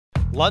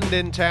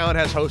London town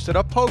has hosted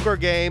a poker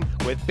game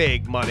with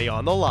big money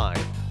on the line.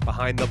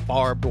 Behind the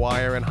barbed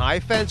wire and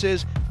high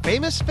fences,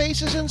 famous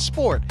faces in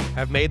sport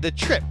have made the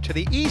trip to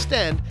the East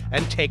End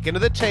and taken to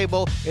the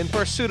table in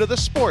pursuit of the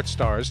Sports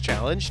Stars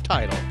Challenge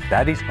title.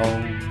 Daddy's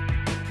home.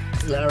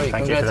 Larry,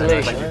 Thank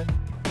congratulations.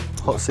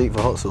 Hot seat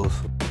for hot sauce.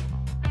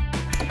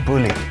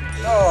 Bully.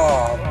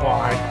 Oh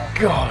my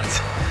God.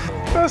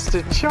 That's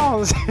the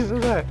chance,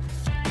 isn't it?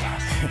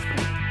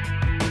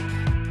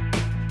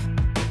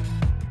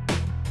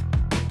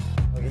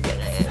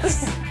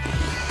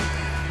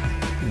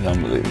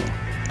 Unbelievable.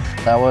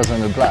 That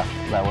wasn't a bluff,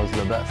 that was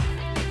the best.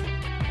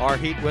 Our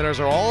heat winners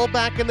are all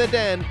back in the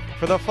den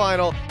for the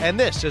final, and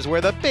this is where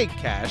the big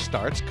cash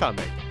starts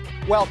coming.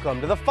 Welcome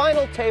to the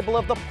final table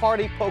of the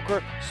Party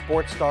Poker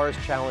Sports Stars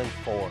Challenge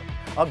 4.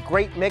 A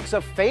great mix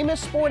of famous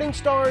sporting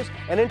stars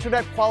and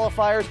internet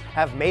qualifiers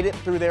have made it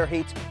through their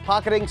heats,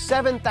 pocketing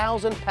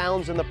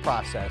 £7,000 in the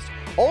process.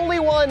 Only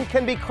one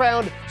can be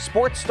crowned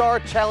Sports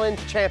Star Challenge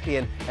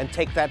champion and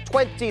take that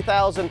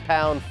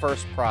 £20,000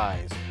 first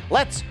prize.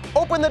 Let's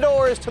open the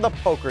doors to the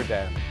poker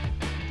den.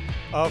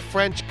 A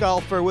French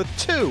golfer with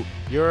 2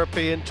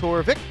 European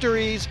Tour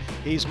victories,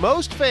 he's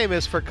most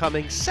famous for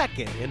coming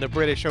second in the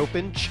British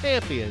Open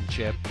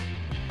Championship.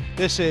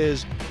 This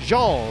is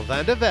Jean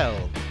van de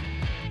Velde.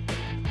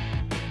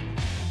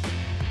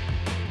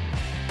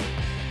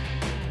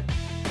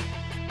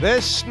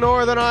 This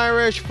Northern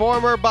Irish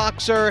former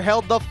boxer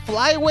held the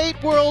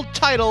flyweight world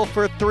title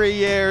for 3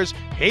 years.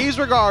 He's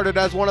regarded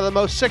as one of the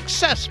most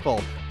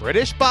successful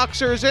British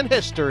boxers in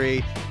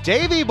history,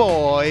 Davy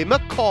Boy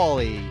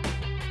Mcauley.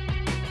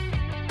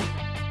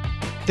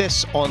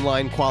 This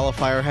online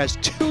qualifier has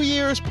 2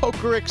 years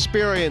poker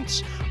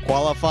experience.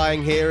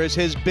 Qualifying here is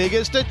his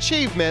biggest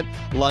achievement,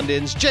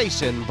 London's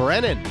Jason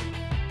Brennan.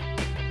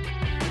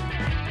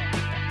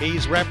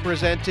 He's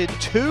represented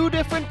 2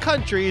 different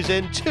countries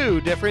in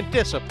 2 different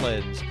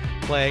disciplines,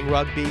 playing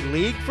rugby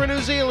league for New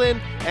Zealand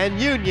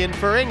and union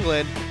for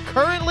England.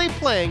 Currently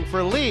playing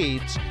for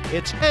Leeds,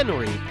 it's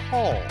Henry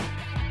Paul.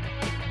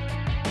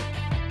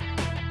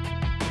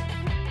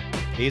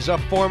 He's a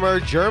former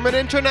German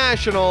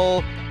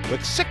international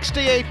with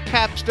 68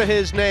 caps to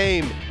his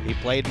name. He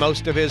played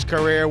most of his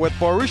career with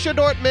Borussia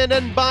Dortmund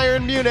and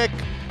Bayern Munich,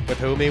 with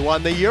whom he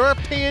won the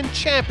European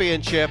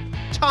Championship,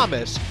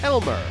 Thomas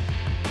Helmer.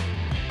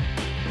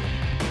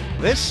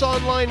 This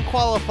online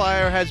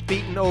qualifier has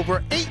beaten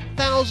over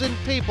 8,000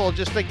 people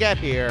just to get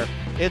here.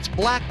 It's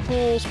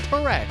Blackpool's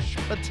Paresh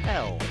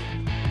Patel.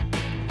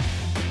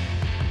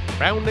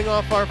 Rounding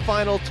off our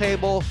final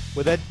table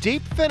with a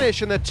deep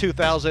finish in the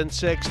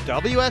 2006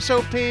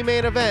 WSOP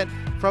main event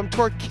from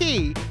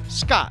Torquay,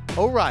 Scott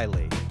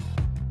O'Reilly.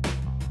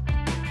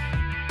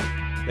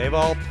 They've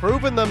all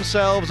proven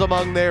themselves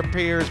among their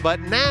peers, but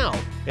now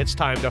it's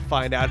time to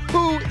find out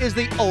who is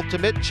the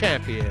ultimate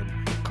champion.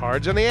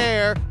 Cards in the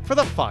air for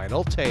the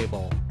final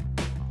table.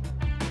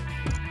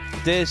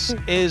 This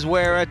is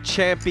where a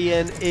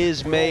champion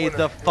is made,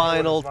 the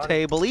final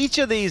table. Each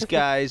of these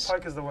guys,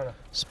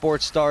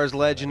 Sports Stars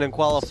legend and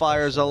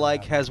qualifiers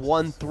alike, has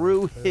won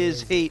through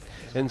his heat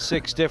in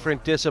 6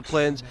 different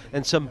disciplines,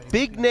 and some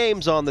big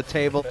names on the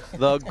table.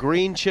 The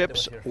green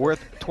chips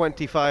worth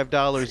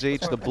 $25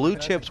 each, the blue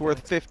chips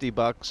worth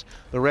 $50,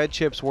 the red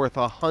chips worth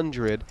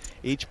 $100.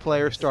 Each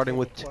player starting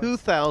with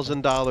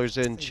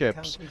 $2,000 in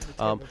chips.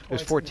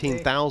 There's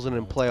 $14,000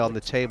 in play on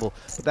the table,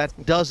 but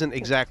that doesn't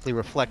exactly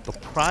reflect the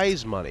prize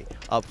money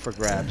up for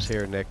grabs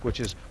here, Nick, which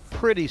is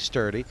pretty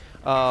sturdy.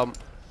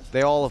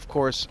 They all, of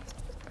course,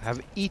 have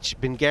each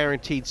been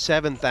guaranteed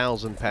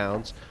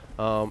 £7,000,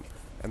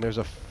 and there's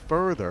a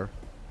further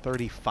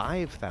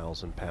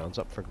 £35,000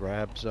 up for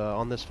grabs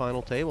on this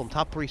final table.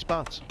 Top 3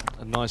 spots.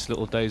 A nice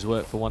little day's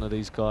work for one of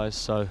these guys,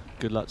 so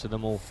good luck to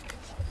them all.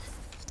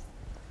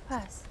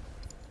 Pass.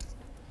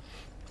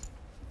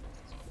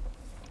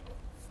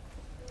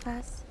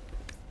 Pass.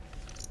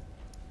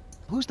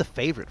 Who's the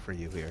favorite for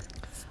you here?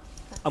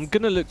 I'm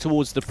going to look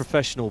towards the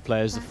professional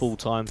players, the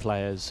full-time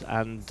players,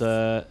 and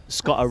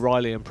Scott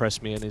O'Reilly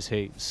impressed me in his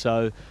heat.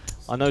 So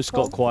I know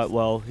Scott quite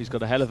well. He's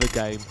got a hell of a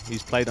game.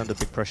 He's played under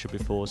big pressure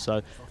before.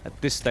 So at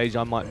this stage,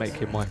 I might make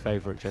him my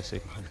favourite, Jesse.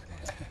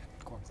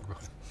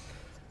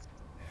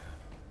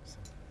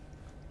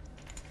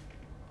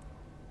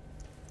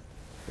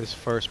 This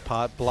first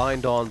pot,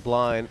 blind on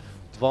blind,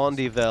 Van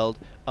de Velde.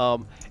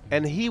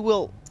 And he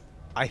will,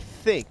 I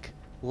think,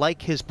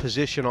 like his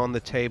position on the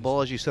table.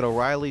 As you said,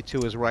 O'Reilly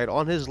to his right.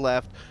 On his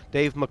left,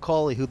 Dave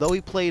Mcauley, who, though he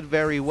played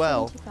very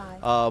well,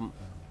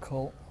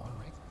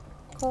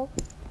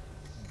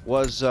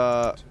 was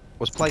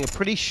playing a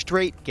pretty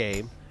straight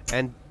game.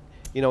 And,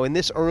 you know, in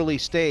this early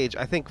stage,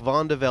 I think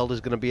Van de Velde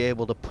is going to be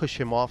able to push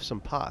him off some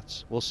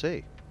pots. We'll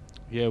see.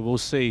 Yeah, we'll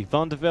see.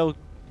 Van de Velde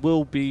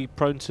will be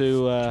prone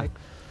to, I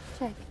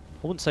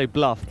wouldn't say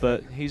bluff,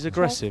 but he's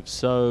aggressive.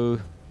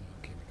 So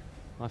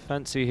I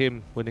fancy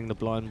him winning the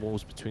blind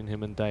walls between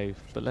him and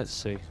Dave, but let's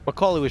see.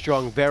 Mcauley was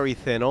drawing very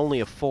thin, only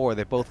a 4.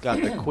 They both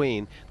got the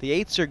queen. The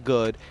 8s are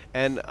good,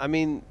 and I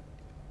mean,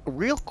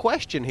 real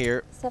question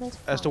here 75.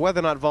 as to whether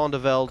or not Van de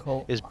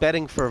Velde is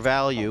betting for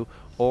value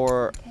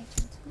or Okay,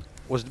 gentlemen.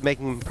 was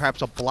making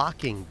perhaps a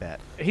blocking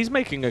bet. He's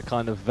making a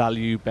kind of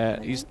value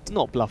bet. He's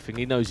not bluffing.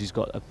 He knows he's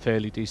got a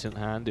fairly decent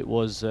hand. It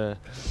was a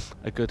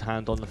good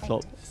hand on the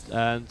flop.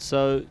 And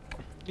so,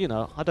 you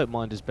know, I don't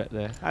mind his bet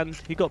there. And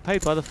he got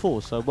paid by the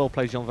 4, so well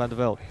played, Jean Van de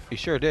Velde. He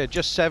sure did.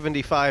 Just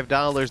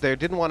 $75 there.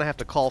 Didn't want to have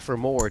to call for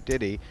more,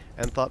 did he?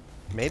 And thought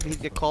maybe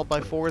he'd get called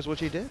by 4s, which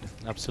he did.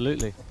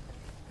 Absolutely.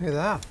 Look at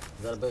that.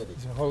 Is that a birdie?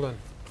 He's a holdem.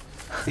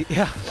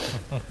 Yeah.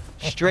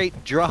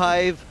 Straight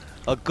drive,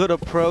 a good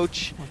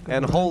approach,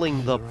 and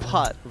holding the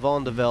putt.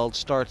 Van de Velde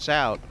starts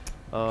out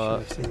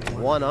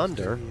 1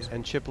 under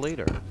and chip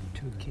leader.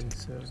 2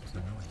 kings served.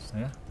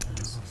 Yeah.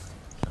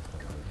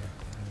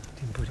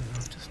 Didn't put it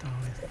up to start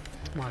with.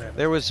 Whatever.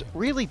 There was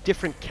really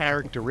different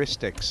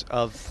characteristics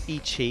of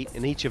each heat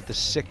in each of the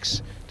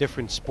 6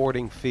 different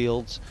sporting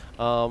fields.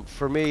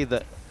 For me,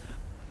 the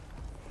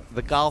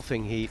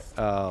golfing heat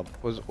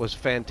was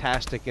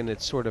fantastic in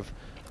its sort of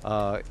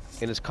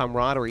in its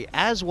camaraderie,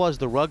 as was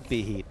the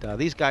rugby heat.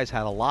 These guys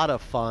had a lot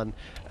of fun,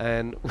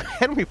 and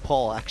Henry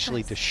Paul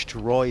actually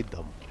destroyed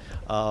them.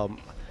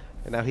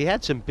 Now he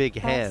had some big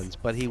hands,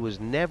 but he was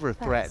never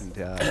threatened.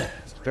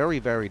 Very,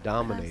 very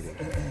dominating.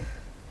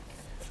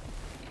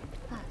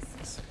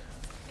 Pass.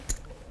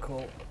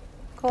 Cool.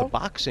 The Call.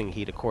 boxing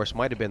heat, of course,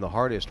 might have been the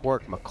hardest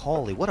work.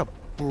 Mcauley, what a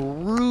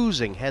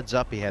bruising heads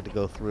up he had to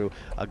go through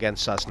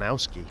against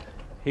Sosnowski.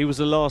 He was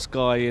the last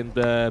guy in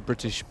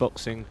British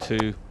boxing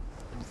to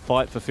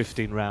fight for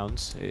 15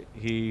 rounds.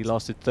 He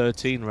lasted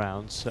 13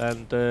 rounds,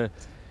 and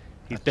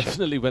he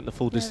definitely went the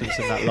full distance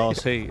in that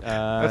last heat.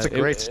 That's a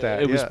great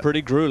stat. It was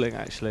pretty grueling,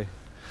 actually.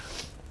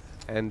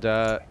 And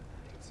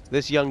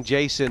this young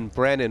Jason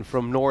Brennan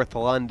from North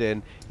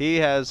London,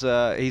 he's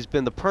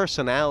been the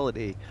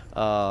personality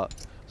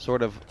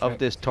sort of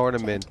this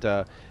tournament.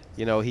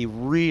 You know, he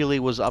really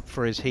was up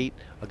for his heat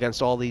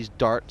against all these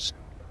darts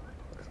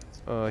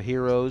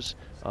heroes.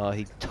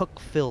 He took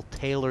Phil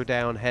Taylor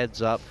down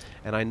heads up,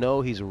 and I know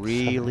he's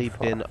really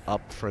been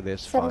up for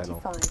this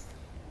 75.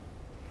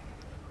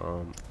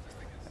 final.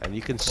 And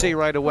you can see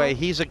right away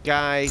he's a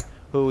guy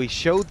who he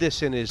showed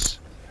this in his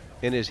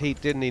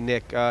heat, didn't he,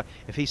 Nick?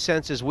 If he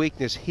senses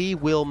weakness, he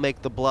will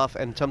make the bluff,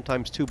 and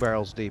sometimes 2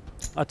 barrels deep.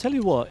 I tell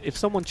you what, if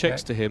someone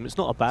checks to him, it's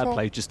not a bad Check.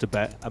 play just to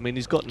bet. I mean,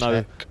 he's got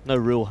no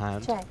real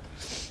hand. Check.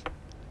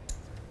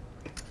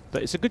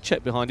 But it's a good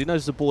check behind. He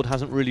knows the board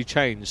hasn't really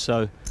changed,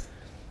 so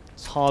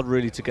it's hard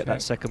really to get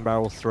that second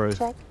barrel through.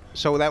 Check.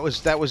 So that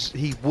was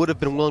he would have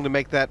been willing to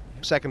make that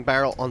second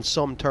barrel on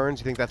some turns.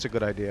 You think that's a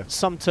good idea?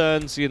 Some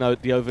turns, you know,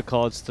 the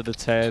overcards to the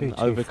 10,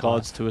 225.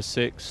 overcards to a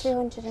 6.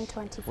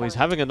 225. Well, he's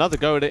having another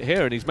go at it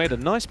here, and he's made a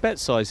nice bet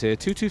size here.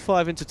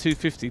 225 into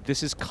 250.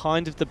 This is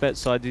kind of the bet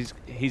size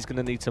he's going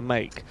to need to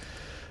make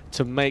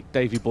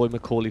Davy Boy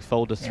Mcauley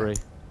fold a 3.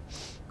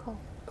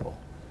 Call.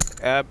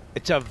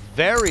 It's a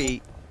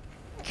very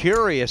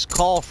curious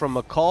call from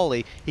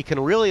Mcauley. He can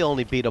really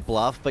only beat a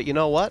bluff, but you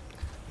know what?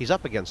 He's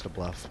up against a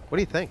bluff. What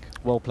do you think?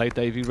 Well played,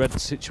 Davy. Read the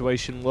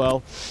situation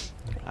well,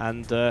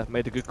 and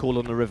made a good call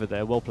on the river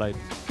there. Well played.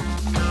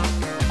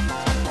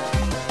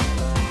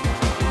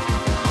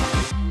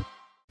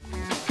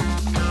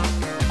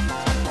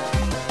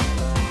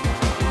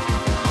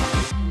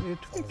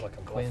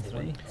 Queen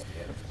 3.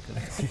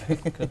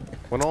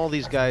 When all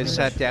these guys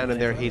sat down in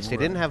their heats, they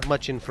didn't have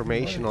much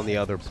information on the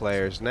other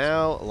players.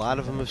 Now, a lot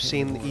of them have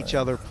seen each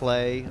other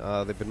play.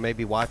 They've been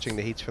maybe watching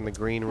the heats from the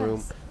green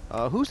room.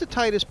 Who's the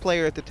tightest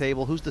player at the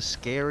table? Who's the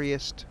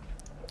scariest?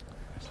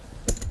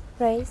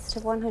 Raise to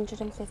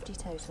 150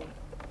 total.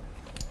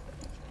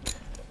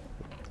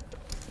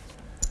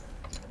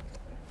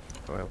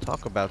 Well,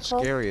 talk about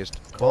Call. scariest.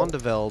 Van de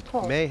Velde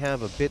Call. may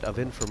have a bit of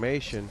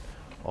information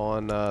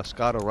on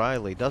Scott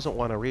O'Reilly. Doesn't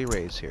want to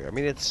re-raise here. I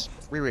mean,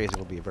 re-raising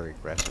will be a very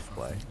aggressive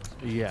play.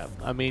 Yeah,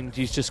 I mean,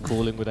 he's just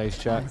calling with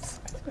ace-jack.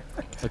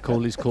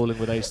 Mcauley's calling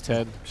with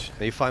ace-10.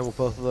 Are you fine with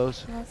both of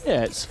those? Yes.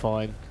 Yeah, it's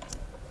fine.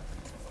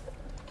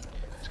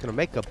 He's going to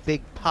make a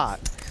big pot.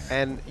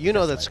 And you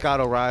know that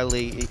Scott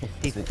O'Reilly,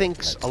 he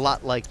thinks a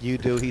lot like you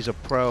do. He's a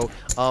pro.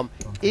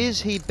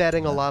 Is he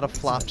betting a lot of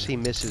flops he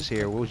misses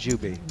here? What would you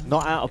be?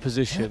 Not out of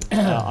position.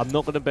 I'm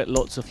not going to bet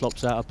lots of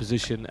flops out of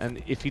position.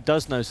 And if he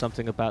does know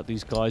something about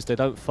these guys, they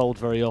don't fold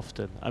very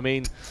often. I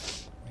mean,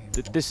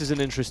 this is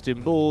an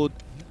interesting board.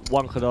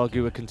 One could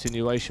argue a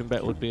continuation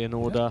bet would be in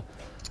order.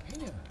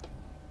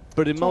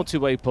 But in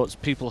multi-way pots,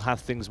 people have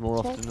things more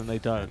often than they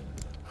don't.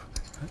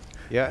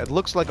 Yeah, it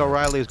looks like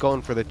O'Reilly is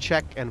going for the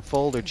check and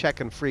fold or check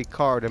and free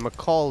card. And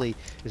Mcauley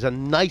is a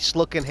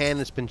nice-looking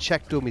hand that's been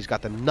checked to him. He's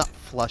got the nut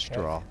flush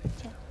draw.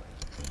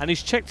 And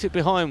he's checked it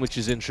behind, which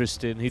is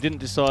interesting. He didn't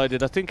decide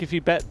it. I think if he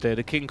bet there,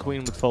 the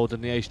king-queen would fold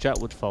and the ace-jack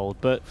would fold.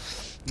 But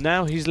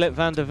now he's let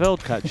Van de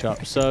Velde catch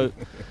up. So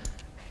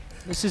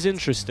this is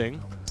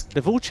interesting.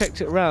 They've all checked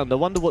it around. I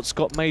wonder what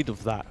Scott made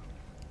of that.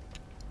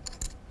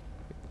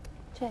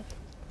 Check.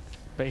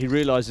 But he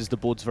realises the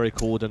board's very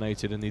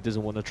coordinated and he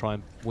doesn't want to try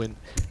and win.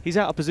 He's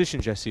out of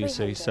position, Jesse, you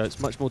see, so it's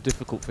much more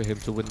difficult for him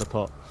to win the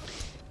pot.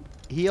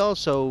 He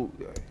also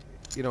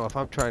you know, if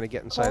I'm trying to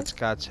get inside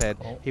Scott's head,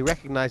 he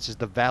recognizes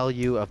the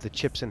value of the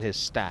chips in his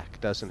stack,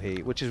 doesn't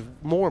he? Which is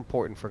more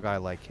important for a guy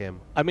like him.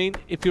 I mean,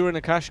 if you're in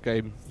a cash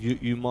game,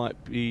 you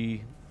might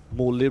be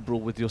more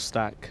liberal with your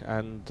stack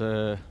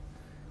and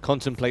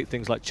contemplate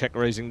things like check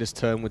raising this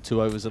turn with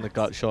 2 overs and a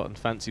gut shot and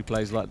fancy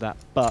plays like that.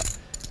 But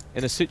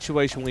in a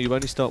situation where you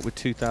only start with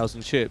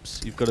 2,000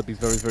 chips, you've got to be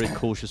very, very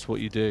cautious what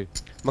you do.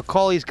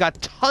 Mcauley's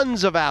got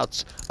tons of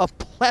outs, a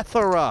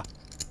plethora,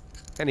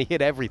 and he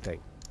hit everything.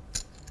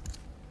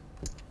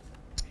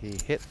 He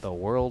hit the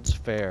World's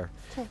Fair.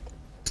 Check.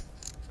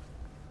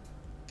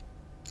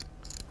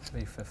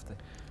 350.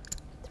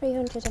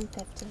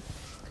 350.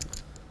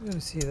 Let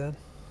me see then.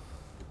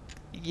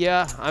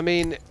 Yeah, I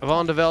mean,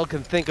 Van de Velde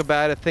can think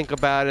about it.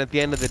 At the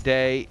end of the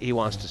day, he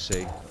wants to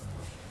see.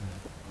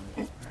 What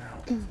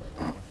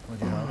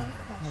do you have?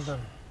 Well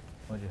done.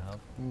 What do you have?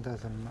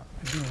 Doesn't matter.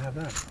 You didn't have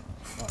that.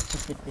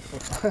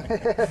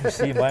 You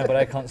see mine, but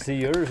I can't see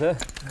yours, eh?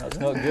 That's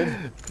not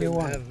good. You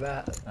have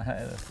that.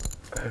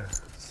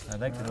 I'd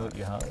like to know what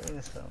you have.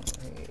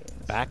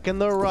 Back in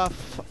the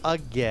rough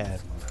again.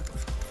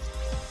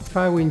 If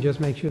I win, just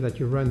make sure that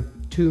you run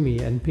to me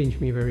and pinch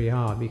me very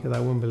hard, because I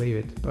won't believe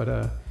it.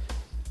 But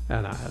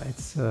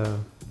let's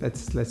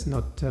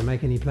not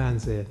make any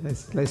plans here.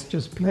 Let's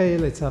just play.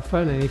 Let's have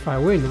fun. And if I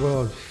win,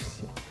 well,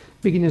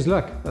 beginner's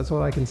luck. That's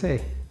all I can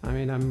say. I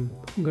mean, I'm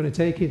going to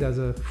take it as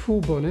a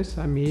full bonus.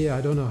 I'm here.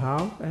 I don't know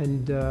how,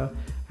 and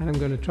I'm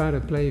going to try to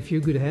play a few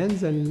good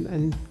hands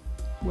and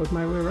work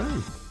my way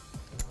around.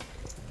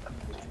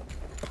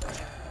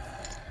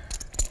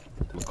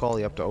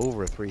 Mcauley up to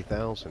over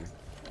 3,000.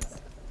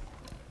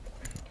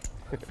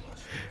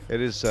 It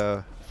is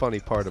a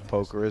funny part of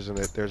poker, isn't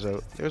it?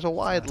 There's a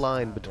wide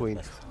line between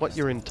what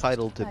you're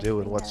entitled to do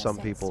and what some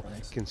people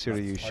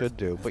consider you should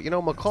do. But you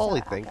know,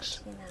 Mcauley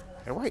thinks,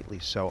 and rightly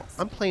so,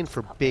 I'm playing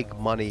for big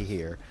money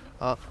here.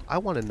 I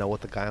want to know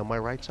what the guy on my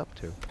right's up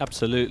to.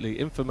 Absolutely.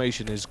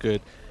 Information is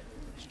good.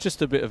 It's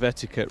just a bit of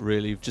etiquette,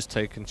 really. You've just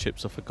taken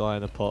chips off a guy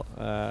in a pot.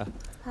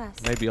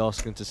 Maybe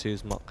asking to see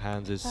his muck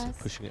hands is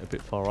pushing it a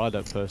bit far. I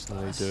don't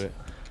personally do it.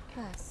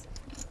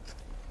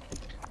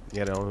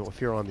 You know, if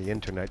you're on the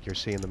internet, you're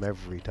seeing them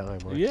every time,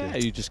 aren't Yeah,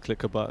 you? you just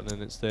click a button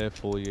and it's there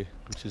for you,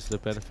 which is the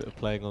benefit of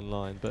playing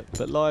online.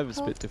 But live it's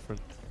a bit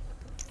different.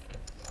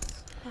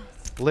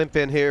 Limp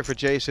in here for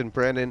Jason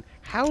Brennan.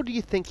 How do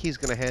you think he's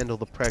going to handle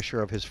the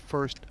pressure of his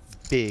first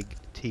big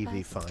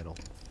TV final?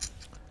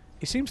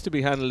 He seems to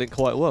be handling it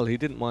quite well. He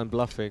didn't mind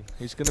bluffing.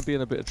 He's going to be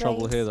in a bit of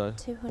trouble here, though.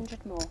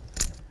 200 more.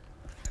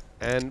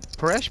 And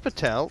Paresh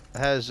Patel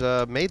has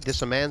made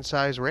this a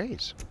man-size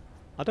raise.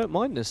 I don't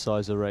mind this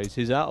size of raise.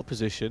 He's out of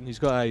position. He's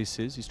got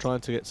aces. He's trying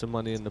to get some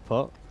money in the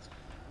pot.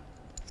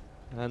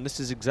 And this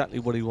is exactly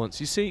what he wants.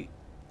 You see,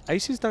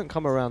 aces don't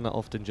come around that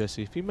often,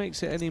 Jesse. If he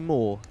makes it any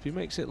more, if he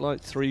makes it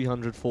like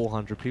 300,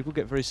 400, people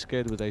get very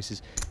scared with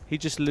aces. He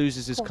just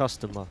loses his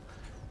customer.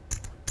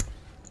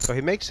 So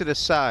he makes it a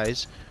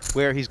size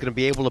where he's going to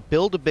be able to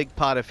build a big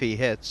pot if he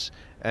hits,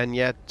 and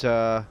yet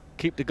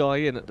keep the guy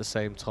in at the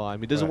same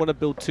time. He doesn't want to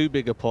build too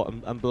big a pot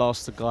and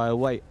blast the guy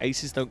away.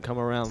 Aces don't come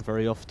around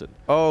very often.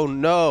 Oh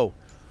no!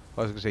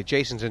 I was going to say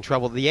Jason's in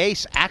trouble. The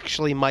ace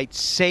actually might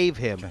save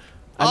him.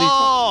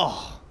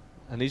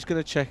 And he's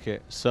going to check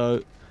it.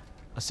 So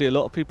I see a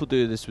lot of people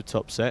do this with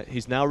top set.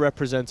 He's now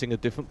representing a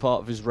different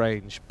part of his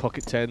range.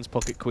 Pocket tens,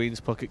 pocket queens,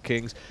 pocket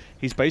kings.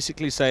 He's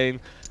basically saying,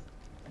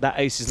 that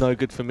ace is no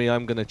good for me,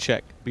 I'm going to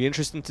check. Be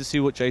interesting to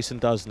see what Jason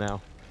does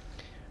now.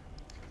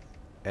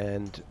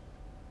 And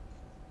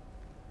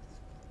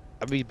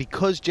I mean,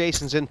 because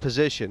Jason's in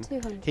position,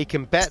 he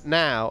can bet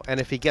now,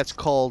 and if he gets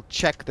called,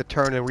 check the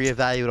turn and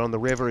reevaluate on the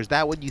river. Is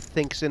that what you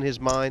think's in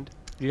his mind?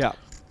 Yeah.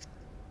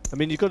 I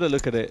mean, you've got to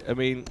look at it. I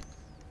mean,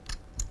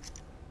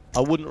 I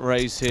wouldn't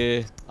raise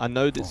here. I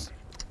know this.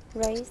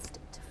 Raised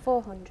to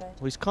 400. Well,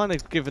 he's kind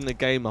of given the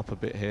game up a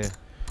bit here.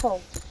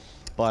 Call.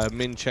 By a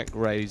min-check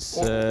raise.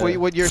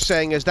 What you're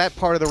saying is that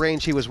part of the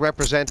range he was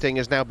representing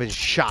has now been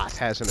shot,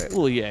 hasn't it?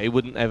 Well, yeah, he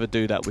wouldn't ever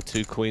do that with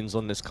two queens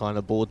on this kind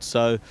of board,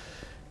 so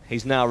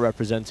he's now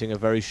representing a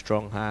very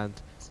strong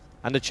hand.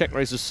 And the check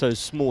raise was so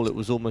small, it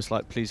was almost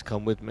like, please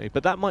come with me.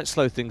 But that might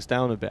slow things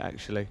down a bit,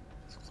 actually.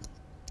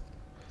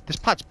 This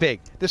pot's big.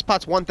 This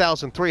pot's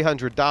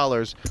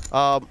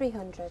 $1,300.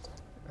 300.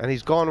 And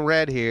he's gone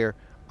red here.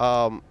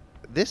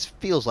 This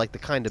feels like the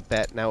kind of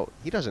bet. Now,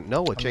 he doesn't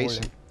know what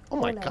Jason... Oh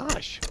my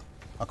gosh.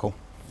 Cool.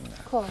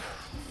 Cool.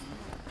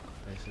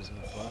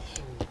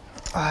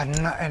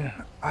 Nothing.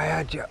 I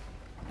had you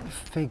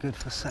figured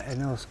for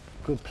something else.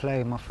 Good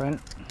play, my friend.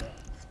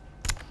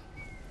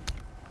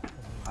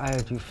 I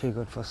had you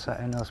figured for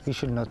something else. We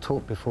shouldn't have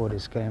talked before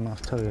this game, I'll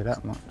tell you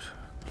that much.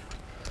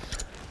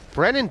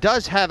 Brennan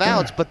does have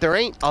outs, but there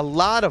ain't a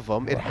lot of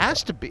them. It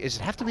has to be. Does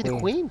it have to be the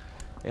queen?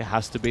 It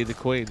has to be the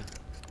queen.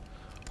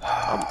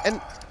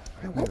 And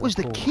what was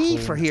the key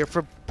for here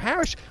for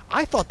Paresh?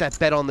 I thought that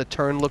bet on the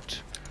turn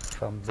looked...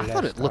 I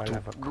thought it looked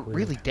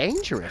really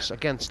dangerous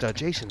against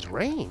Jason's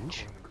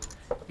range.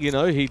 You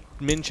know, he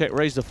min-check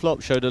raised the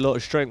flop, showed a lot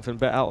of strength and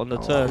bet out on the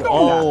turn.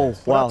 Oh,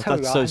 wow,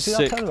 that's so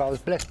sick. I told you I was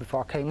blessed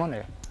before I came on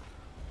here.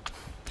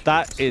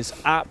 That is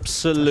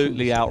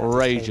absolutely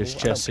outrageous,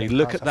 Jesse.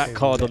 Look at that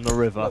card on the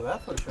river.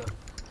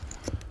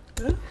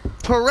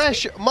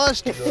 Paresh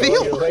must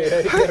feel,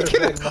 I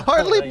can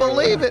hardly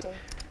believe it.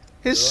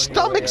 His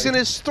stomach's in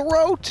his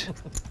throat.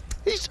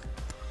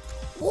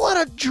 What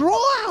a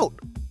draw out.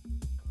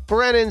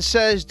 Brennan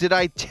says, did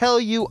I tell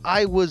you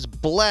I was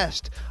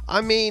blessed?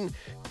 I mean,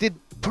 did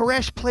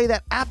Paresh play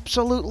that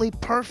absolutely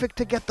perfect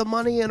to get the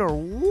money in or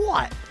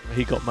what?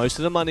 He got most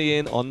of the money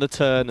in on the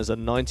turn as a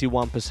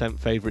 91%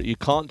 favourite. You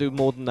can't do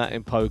more than that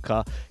in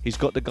poker. He's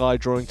got the guy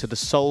drawing to the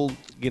sole,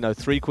 you know,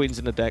 3 queens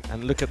in the deck.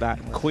 And look at that.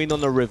 Queen on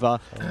the river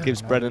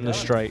gives Brennan a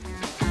straight.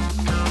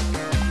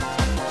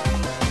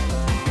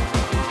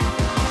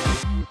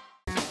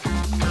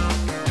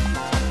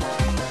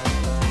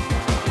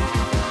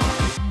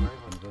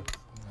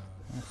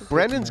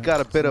 Brennan's got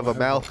a bit of a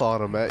mouth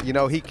on him. You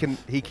know, he can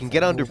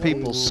get under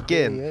people's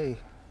skin.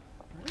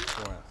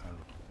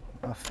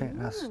 I think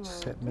that's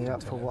set me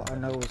up for what I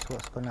know is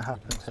what's going to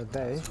happen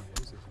today.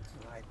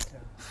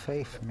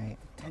 Faith, mate.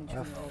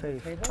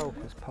 Faith,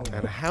 focus, poker.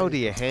 And how do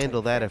you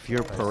handle that if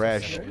you're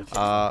Paresh?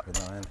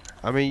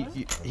 I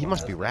mean, he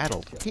must be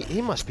rattled.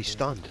 He must be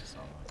stunned.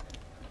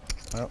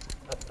 Well,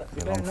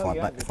 I'm far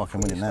back. If I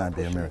can win it now, it'd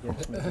be a miracle.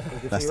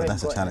 That's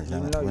the challenge,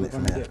 isn't it? Win it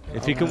from here.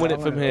 If he can win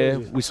it from here,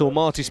 we saw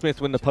Marty Smith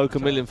win the Poker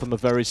Million from a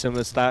very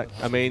similar stack.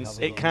 I mean,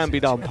 it can be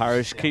done,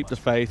 Paresh. Keep the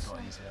faith.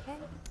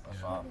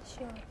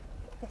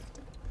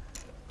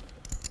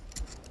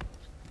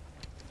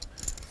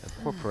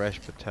 Poor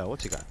Paresh Patel.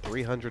 What's he got?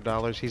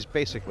 $300? He's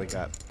basically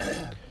got,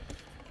 I'd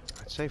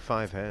say,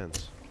 5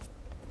 hands.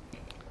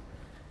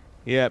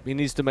 Yeah, he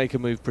needs to make a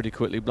move pretty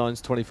quickly.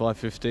 Blind's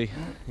 25.50.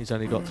 He's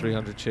only got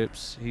 300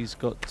 chips. He's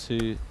got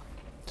to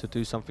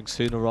do something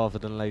sooner rather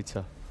than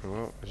later.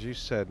 Well, as you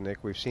said,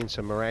 Nick, we've seen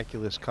some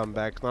miraculous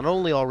comebacks, not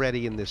only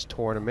already in this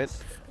tournament,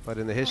 but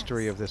in the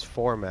history of this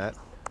format.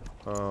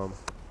 I'm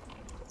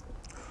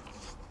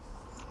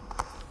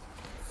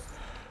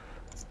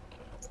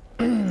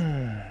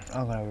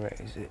gonna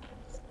raise it.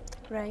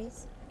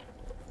 Raise.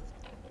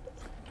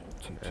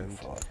 And,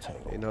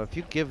 you know, if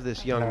you give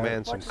this young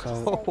man some,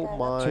 oh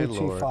my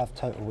lord. 225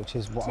 total, which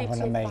is what I'm going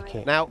to make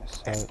it. Now,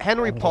 so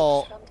Henry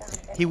Paul,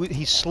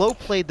 he slow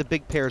played the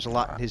big pairs a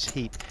lot in his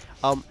heat.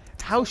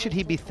 How should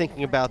he be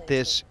thinking about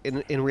this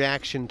in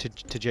reaction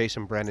to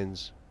Jason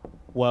Brennan's?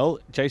 Well,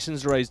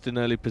 Jason's raised an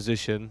early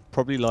position,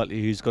 probably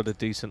likely he's got a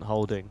decent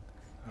holding.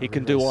 He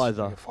can do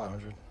either.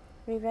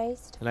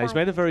 Re-raised. Now he's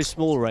made a very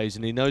small raise,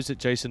 and he knows that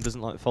Jason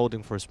doesn't like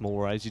folding for a small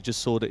raise. You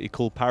just saw that he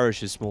called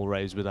Paresh's small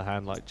raise with a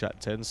hand like Jack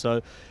 10,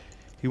 so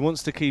he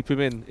wants to keep him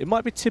in. It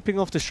might be tipping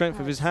off the strength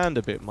of his hand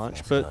a bit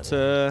much, but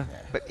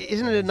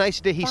isn't it a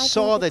nice day? He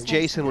saw that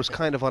Jason was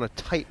kind of on a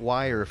tight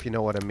wire, if you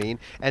know what I mean,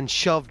 and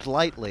shoved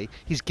lightly.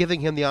 He's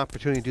giving him the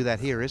opportunity to do that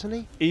here, isn't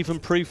he? Even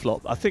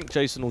pre-flop, I think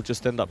Jason will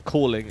just end up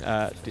calling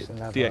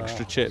the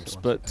extra chips,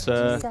 but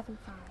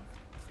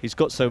he's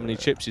got so many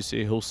chips, you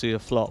see, he'll see a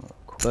flop.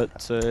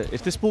 But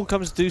if this ball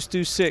comes deuce,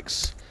 deuce,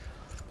 6,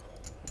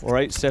 or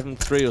 8, 7,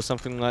 3, or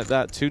something like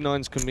that, 2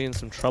 9s can be in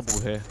some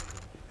trouble here.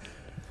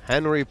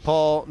 Henry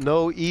Paul,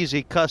 no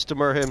easy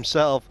customer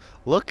himself.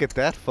 Look at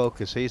that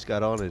focus he's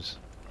got on his.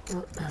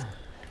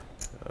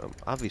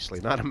 Obviously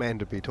not a man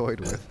to be toyed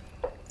with.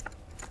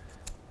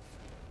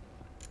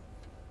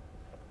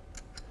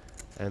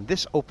 And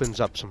this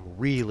opens up some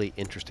really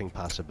interesting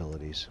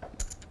possibilities.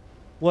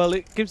 Well,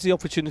 it gives the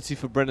opportunity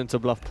for Brennan to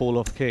bluff Paul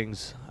off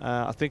kings.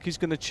 I think he's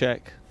going to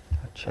check,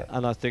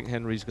 and I think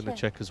Henry's going to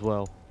check as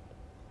well.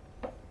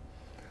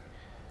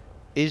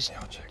 Is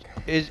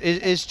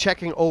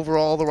checking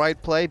overall the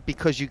right play?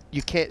 Because you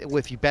can't,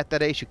 if you bet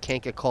that ace, you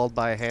can't get called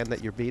by a hand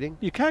that you're beating?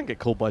 You can get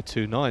called by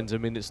 2 9s. I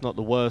mean, it's not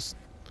the worst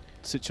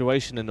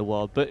situation in the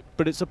world, but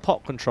it's a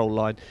pot control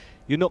line.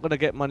 You're not going to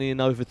get money in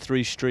over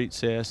 3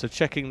 streets here, so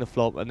checking the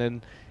flop, and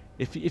then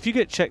if you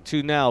get checked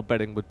to now,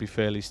 betting would be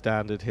fairly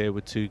standard here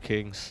with 2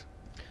 kings.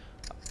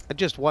 I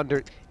just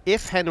wonder,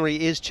 if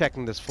Henry is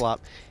checking this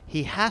flop,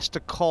 he has to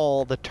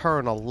call the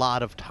turn a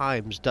lot of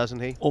times, doesn't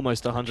he?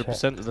 Almost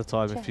 100% of the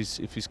time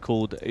if he's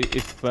called.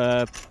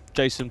 If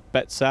Jason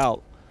bets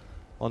out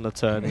on the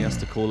turn, he has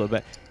to call a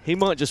bet. He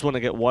might just want to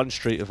get 1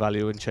 street of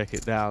value and check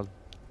it down.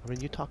 I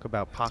mean, you talk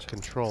about pot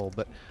control,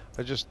 but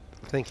I'm just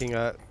thinking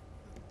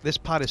this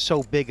pot is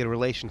so big in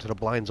relation to the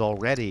blinds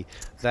already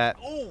that...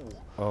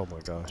 Oh my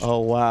gosh. Oh,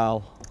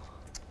 wow.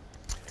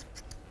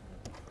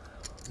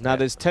 Now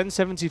there's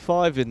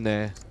 1075 in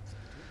there.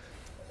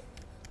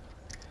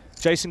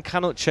 Jason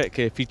cannot check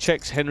here. If he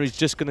checks, Henry's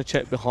just going to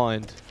check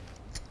behind.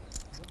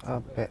 I'll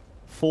bet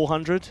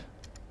 400?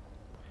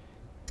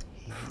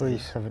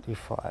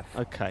 375.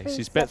 Okay, so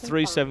he's bet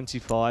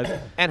 375.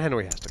 And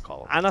Henry has to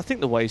call him. And I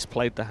think the way he's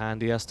played the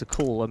hand, he has to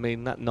call. I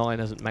mean, that 9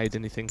 hasn't made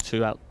anything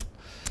too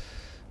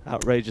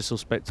outrageous or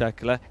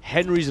spectacular.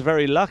 Henry's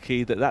very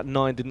lucky that that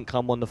 9 didn't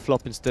come on the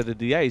flop instead of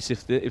the ace.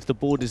 If the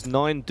board is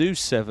 9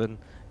 deuce 7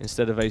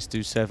 instead of ace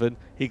deuce 7,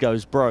 he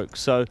goes broke.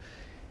 So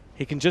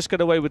he can just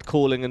get away with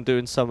calling and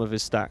doing some of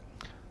his stack.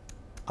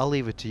 I'll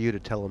leave it to you to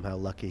tell him how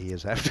lucky he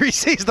is after he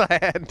sees the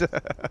hand.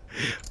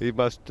 He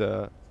must.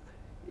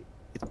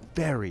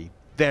 very,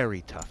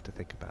 very tough to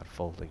think about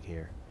folding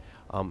here.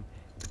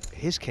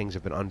 His kings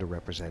have been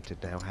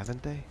underrepresented now,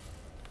 haven't they?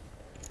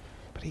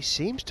 But he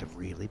seems to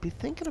really be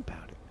thinking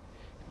about it.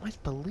 You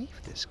might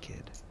believe this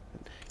kid.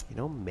 And, you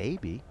know,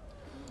 maybe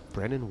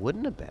Brennan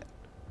wouldn't have bet.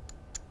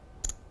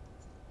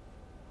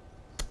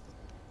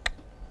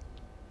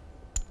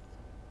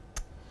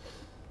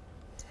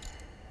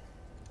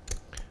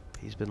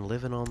 He's been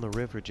living on the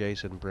river,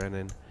 Jason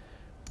Brennan,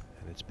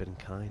 and it's been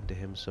kind to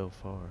him so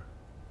far.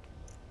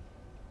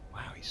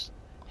 Wow, he's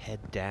head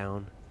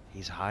down.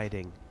 He's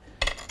hiding,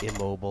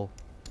 immobile.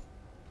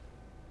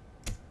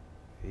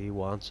 He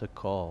wants a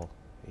call.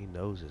 He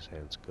knows his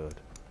hand's good.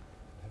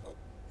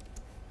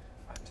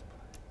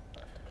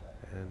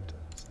 And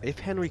if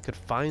Henry could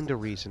find a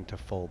reason to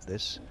fold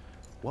this,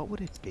 what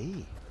would it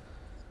be?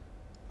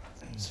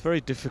 It's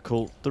very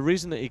difficult. The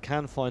reason that he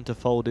can find to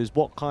fold is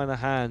what kind of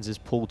hands is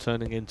Paul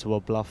turning into a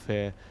bluff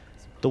here.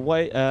 The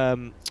way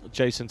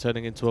Jason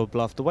turning into a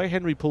bluff, the way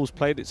Henry Paul's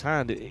played its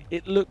hand,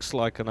 it looks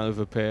like an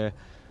overpair.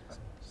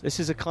 This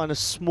is a kind of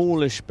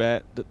smallish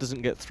bet that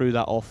doesn't get through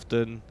that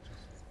often.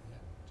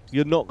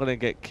 You're not going to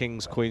get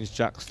kings, queens,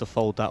 jacks to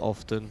fold that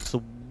often. So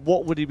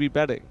what would he be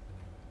betting?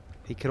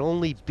 He can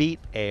only beat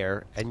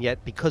air, and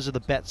yet because of the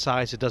bet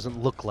size, it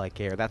doesn't look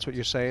like air. That's what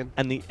you're saying?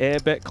 And the air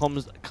bet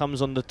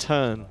comes on the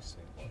turn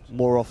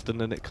more often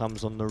than it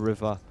comes on the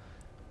river.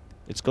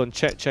 It's gone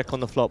check, check on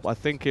the flop. I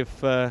think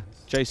if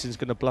Jason's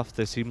going to bluff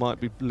this, he might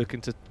be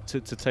looking to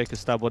take a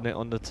stab on it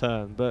on the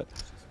turn. But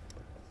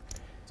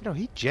you know,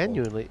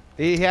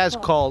 he has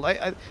called.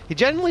 He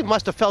genuinely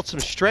must have felt some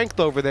strength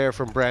over there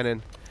from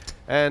Brennan.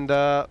 And,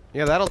 yeah,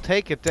 that'll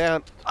take it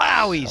down.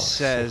 Ow, he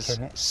says.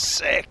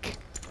 Sick.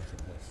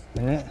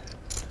 Innit?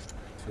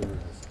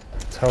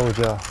 Told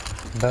ya.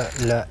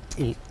 But la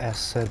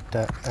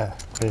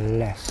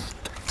blessed.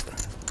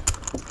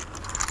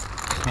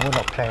 We're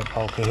not playing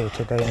poker here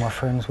today, my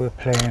friends. We're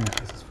playing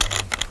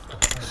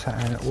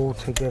something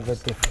altogether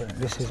different.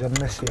 This is a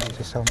message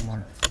to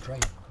someone.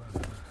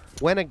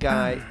 When a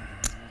guy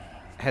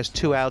has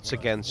 2 outs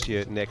against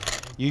you, Nick,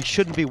 you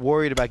shouldn't be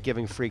worried about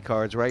giving free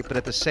cards, right? But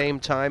at the same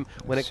time,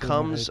 when it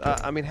comes,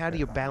 I mean, how do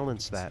you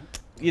balance that?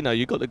 You know,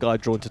 you got the guy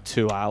drawn to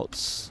 2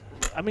 outs.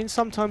 I mean,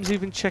 sometimes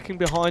even checking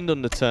behind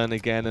on the turn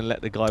again and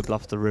let the guy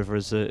bluff the river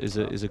is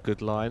a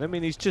good line. I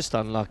mean, he's just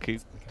unlucky.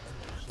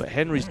 But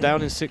Henry's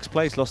down in 6th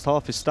place, lost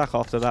half his stack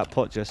after that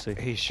pot, Jesse.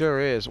 He sure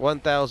is.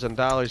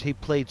 $1,000. He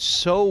played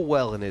so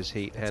well in his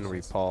heat,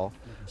 Henry Paul.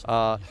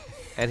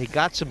 And he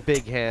got some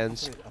big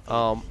hands,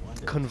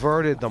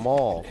 converted them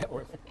all.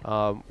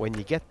 When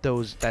you get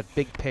that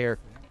big pair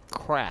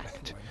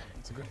cracked,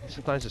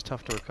 sometimes it's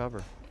tough to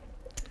recover.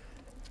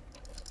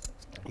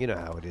 You know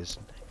how it is.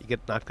 You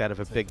get knocked out of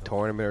a big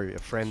tournament, or a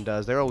friend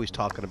does. They're always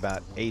talking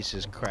about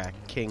aces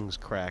cracked, kings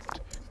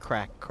cracked,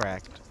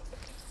 cracked.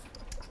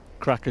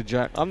 Cracker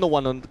jack. I'm the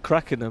one on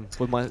cracking them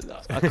with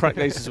I crack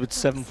aces with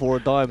 7-4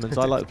 of diamonds.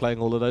 I like playing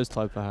all of those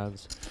type of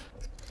hands.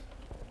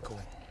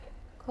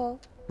 Call.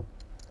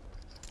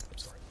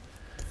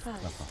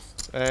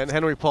 And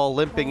Henry Paul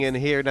limping in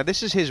here. Now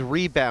this is his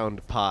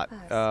rebound pot.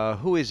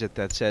 Who is it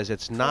that says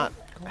it's not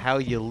how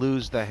you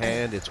lose the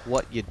hand, it's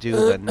what you do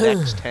the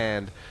next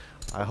hand?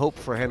 I hope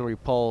for Henry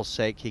Paul's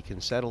sake he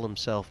can settle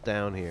himself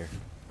down here.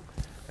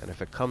 And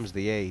if it comes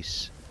the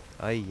ace,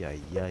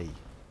 ay.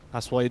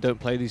 That's why you don't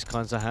play these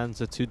kinds of hands.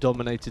 They're too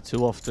dominated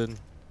too often.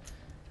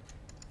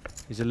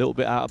 He's a little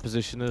bit out of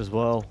position as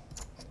well.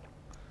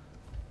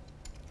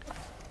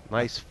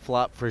 Nice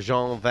flop for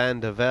Jean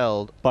van der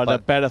Velde. But a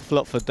better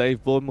flop for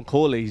Dave Boy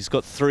Mcauley. He's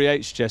got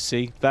 3-8s,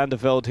 Jesse. Van der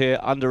Velde here,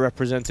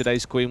 underrepresented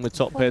ace-queen with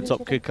top pair,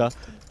 top kicker.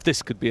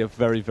 This could be a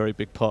very, very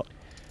big pot.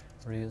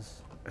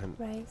 Raise.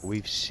 And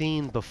we've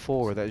seen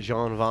before that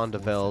Jean van der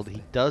Velde,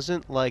 he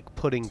doesn't like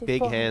putting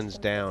big hands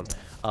down.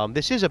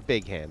 This is a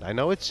big hand. I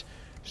know it's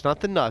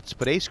not the nuts,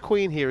 but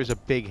ace-queen here is a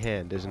big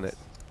hand, isn't it?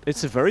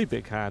 It's a very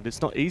big hand.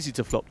 It's not easy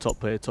to flop top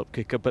pair, top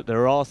kicker, but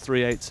there are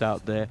 3-8s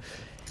out there.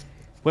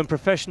 When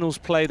professionals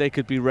play, they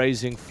could be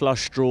raising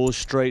flush draws,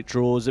 straight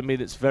draws. I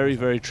mean, it's very,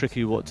 very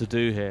tricky what to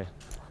do here.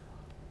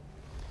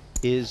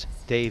 Is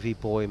Davey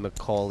Boy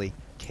Mcauley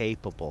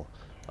capable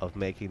of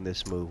making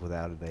this move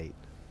without an 8?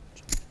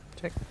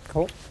 Check.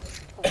 Call.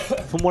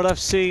 From what I've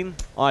seen,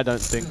 I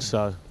don't think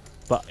so.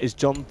 But is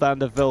John van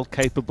der Velde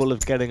capable of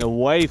getting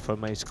away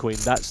from ace-queen?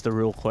 That's the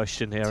real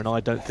question here, and I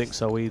don't think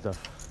so either.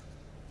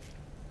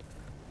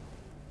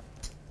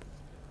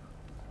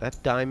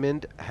 That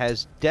diamond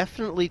has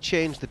definitely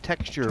changed the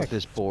texture of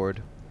this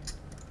board.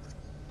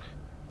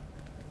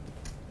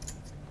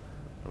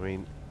 I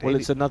mean, well,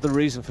 it's another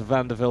reason for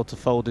van der Velde to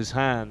fold his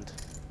hand.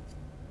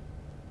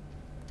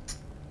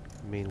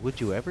 I mean, would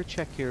you ever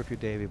check here if you're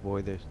Davey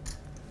Boy? There's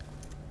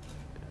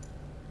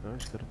no,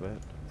 he's got a bet.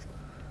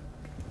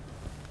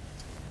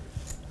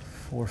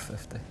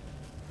 450.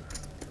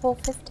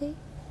 450?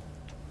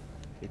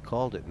 He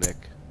called it, Nick.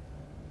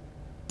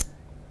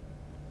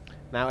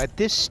 Now, at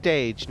this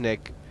stage,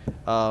 Nick,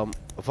 Van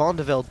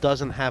der Velde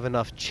doesn't have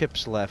enough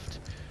chips left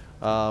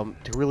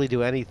to really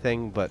do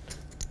anything but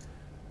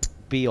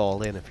be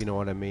all in, if you know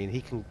what I mean. He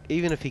can,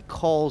 even if he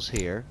calls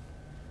here,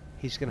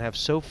 he's going to have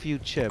so few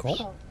chips.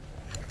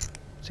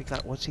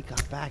 What's he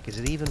got back? Is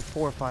it even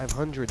 400 or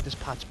 500? This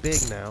pot's big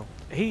now.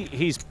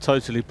 He's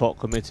totally pot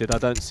committed. I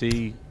don't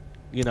see,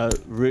 you know,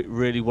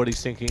 really what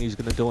he's thinking he's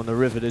going to do on the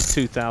river. There's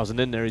 2,000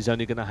 in there. He's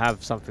only going to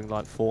have something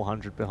like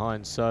 400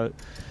 behind. So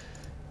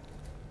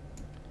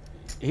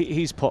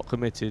he's pot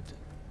committed.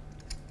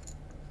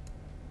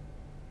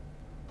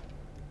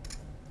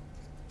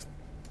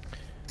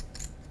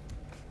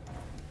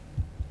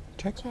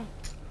 Check.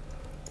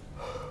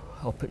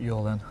 I'll put you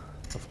all in.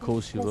 Of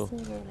course you will.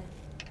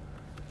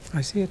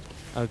 I see it.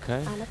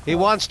 Okay. He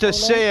wants to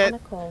see it,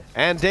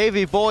 and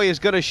Davy Boy is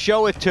going to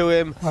show it to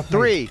him.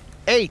 3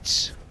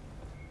 8s.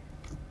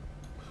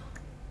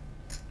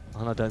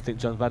 And I don't think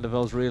John van der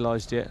Velde's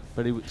realised yet,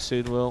 but he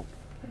soon will.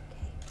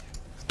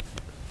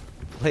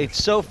 Played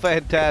so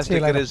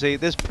fantastic in his heat.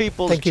 This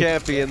people's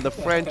champion, the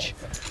French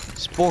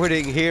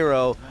sporting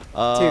hero.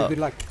 Good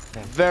luck.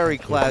 Very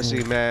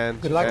classy man.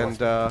 Good luck.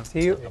 And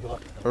see you.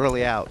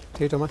 Early out.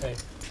 See you,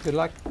 Thomas. Good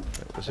luck.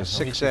 It was a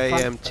 6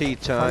 a.m. tea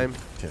time.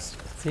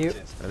 See you.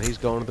 And he's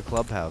going to the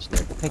clubhouse,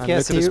 Nick. And look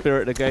at the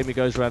spirit of the game. He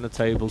goes around the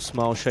table,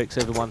 smiles, shakes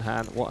everyone's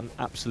hand. What an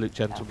absolute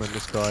gentleman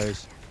this guy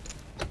is.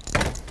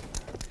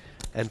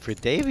 And for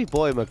Davy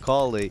Boy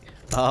Mcauley,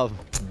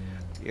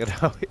 you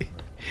know,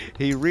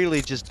 he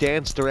really just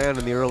danced around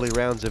in the early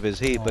rounds of his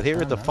heat. But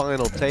here at the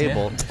final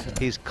table,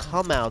 he's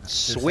come out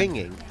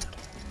swinging.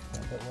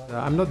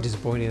 I'm not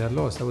disappointed. I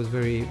lost. I was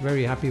very,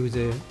 very happy with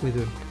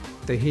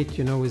the hit,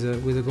 you know, with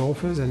the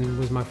golfers and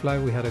with my fly.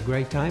 We had a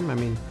great time. I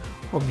mean,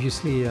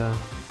 obviously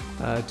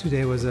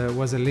today was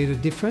a little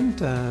different.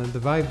 The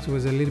vibes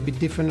was a little bit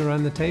different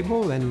around the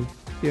table, and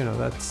you know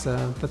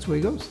that's where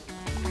it goes.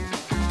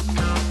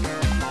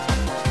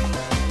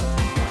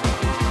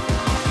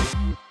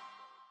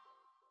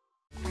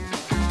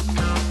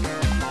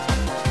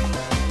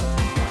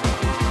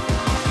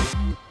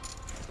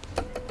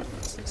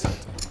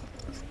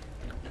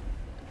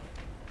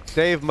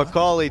 Dave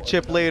Mcauley,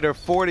 chip leader,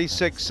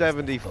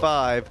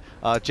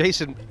 46.75.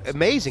 Jason,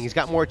 amazing. He's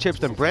got more chips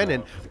than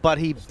Brennan, but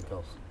he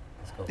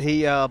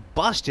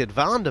busted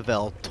Van de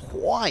Velde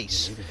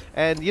twice.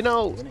 And, you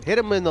know, hit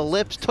him in the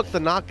lips, took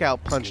the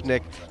knockout punch,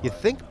 Nick. You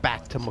think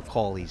back to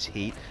Macaulay's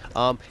heat.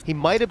 He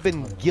might have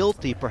been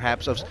guilty,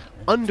 perhaps, of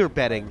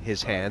underbetting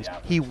his hands.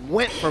 He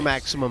went for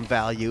maximum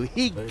value.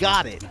 He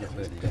got it.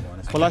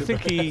 Well, I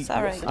think he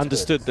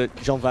understood that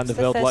John van der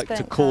Velde liked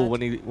to call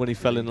when he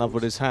fell in love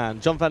with his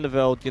hand. John van der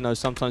Velde, you know,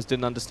 sometimes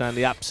didn't understand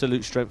the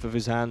absolute strength of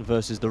his hand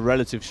versus the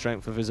relative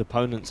strength of his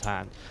opponent's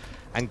hand,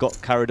 and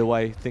got carried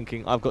away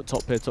thinking, I've got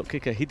top pair, top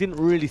kicker. He didn't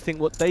really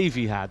think what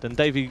Davy had, and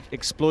Davy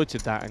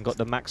exploited that and got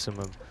the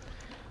maximum.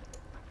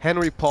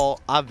 Henry Paul,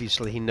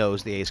 obviously he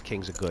knows the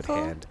ace-king's a good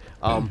hand.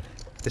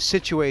 The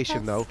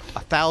situation, though,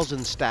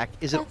 1,000 stack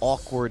isn't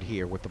awkward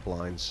here with the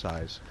blind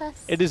size.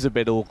 It is a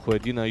bit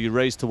awkward. You know, you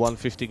raise to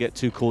 150, get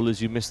 2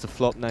 callers, you miss the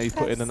flop, now you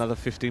put in another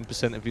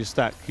 15% of your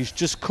stack. He's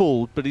just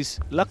called, but he's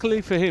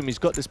luckily for him, he's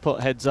got this pot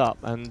heads up,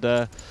 and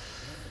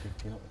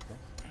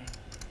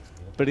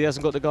but he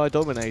hasn't got the guy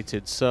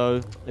dominated.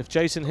 So if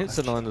Jason hits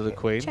the 9 of the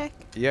queen,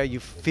 yeah, you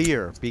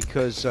fear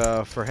because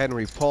for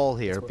Henry Paul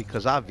here,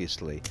 because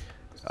obviously.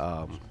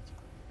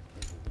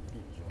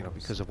 You know,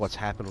 because of what's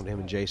happened with him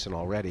and Jason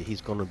already,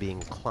 he's going to be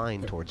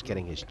inclined towards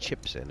getting his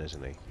chips in,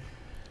 isn't he?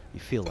 You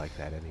feel like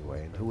that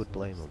anyway, and who would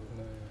blame him?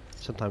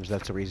 Sometimes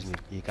that's the reason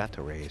you got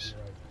to raise.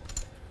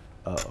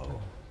 Uh-oh.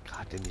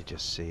 God, didn't you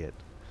just see it?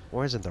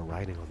 Where isn't the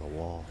writing on the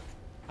wall?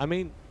 I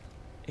mean,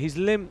 he's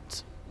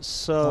limped,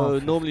 so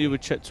normally you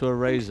would check to a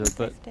razor,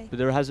 but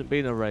there hasn't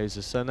been a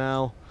razor, so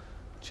now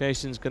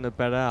Jason's going to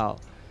bet out.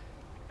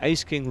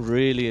 Ace-king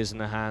really isn't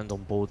a hand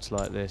on boards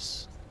like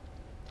this.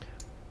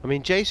 I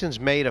mean, Jason's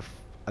made a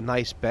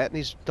nice bet, and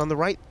he's done the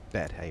right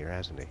bet here,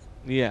 hasn't he?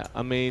 Yeah,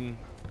 I mean,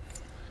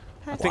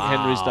 I think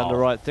Henry's done the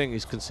right thing.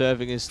 He's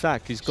conserving his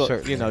stack. He's got,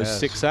 certainly, you know,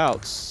 6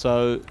 outs.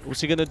 So what's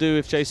he going to do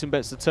if Jason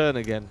bets the turn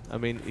again? I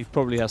mean, he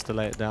probably has to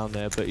lay it down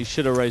there, but he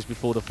should have raised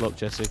before the flop,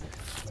 Jesse.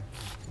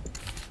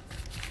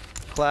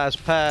 Class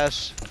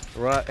pass,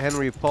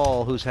 Henry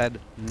Paul, who's had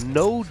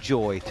no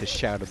joy to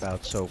shout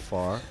about so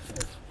far.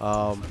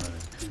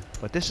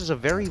 But this is a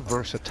very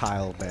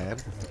versatile man.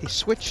 He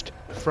switched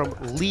from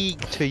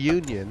league to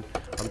union.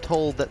 I'm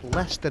told that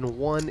less than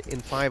 1 in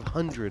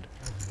 500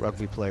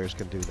 rugby players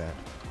can do that.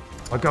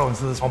 I go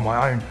into this on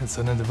my own. It's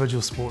an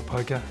individual sport,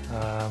 poker.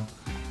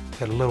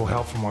 Had a little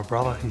help from my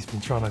brother. He's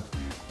been trying to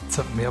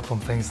tip me up on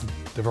things,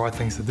 the right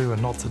things to do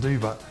and not to do.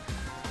 But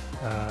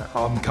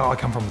I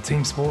come from a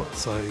team sport,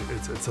 so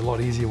it's a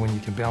lot easier when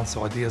you can bounce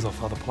ideas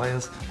off other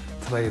players.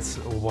 Today it's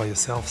all by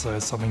yourself, so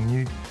it's something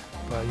new.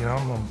 But you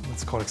know,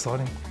 it's quite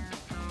exciting.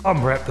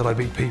 I'm wrapped that I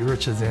beat Pete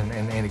Richards and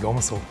Andy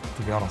Gomersall,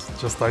 to be honest.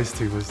 Just those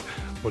two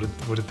would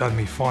have done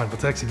me fine. But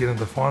to actually get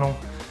into the final,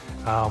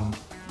 well,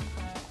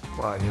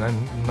 you know,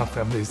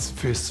 nothing. It's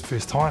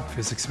first time,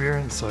 first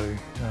experience. So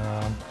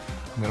I'm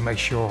going to make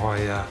sure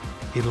I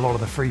eat a lot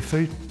of the free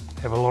food,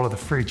 have a lot of the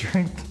free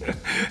drink,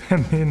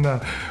 and then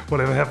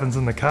whatever happens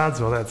in the cards,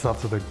 well, that's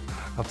up to the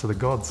up to the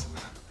gods.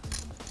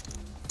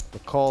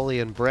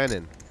 Mcauley and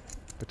Brennan,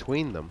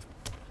 between them,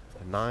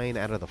 9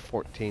 out of the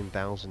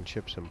 14,000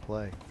 chips in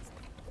play.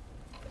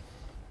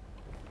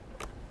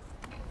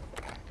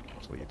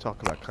 So you talk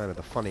about kind of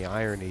the funny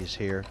ironies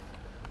here.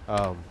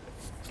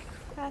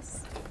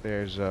 Pass.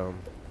 There's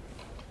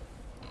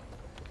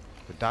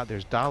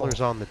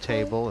dollars on the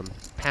table and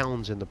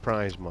pounds in the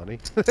prize money.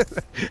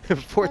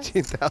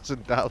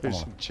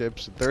 $14,000 in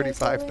chips and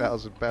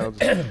 35,000 pounds.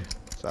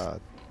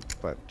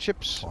 But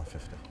chips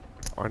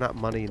are not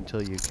money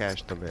until you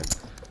cash them in.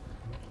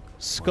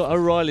 Scott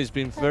O'Reilly's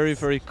been very,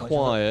 very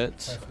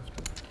quiet.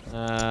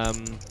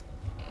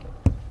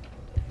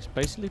 He's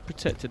basically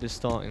protected his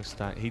starting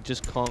stack. He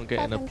just can't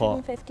get in a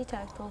pot. 550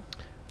 total.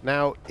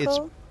 Now it's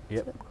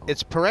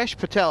Paresh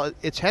Patel.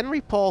 It's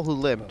Henry Paul who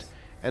limped,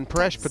 and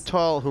Paresh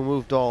Patel who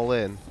moved all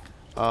in.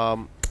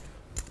 It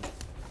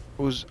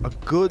was a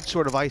good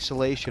sort of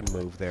isolation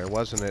move there,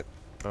 wasn't it?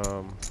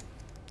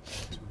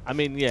 I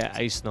mean, yeah,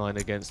 ace-9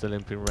 against the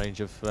limping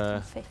range of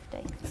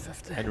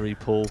Henry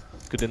Paul.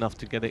 Good enough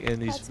to get it in.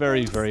 He's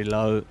very, very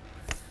low.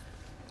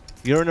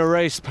 You're in a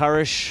race,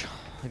 Paresh,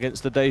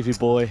 against the Davy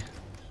boy.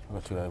 I've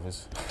got 2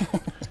 overs.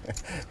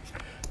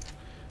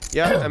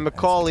 Yeah, and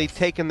Mcauley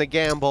taking the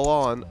gamble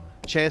on.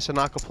 Chance to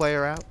knock a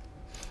player out?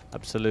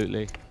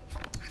 Absolutely.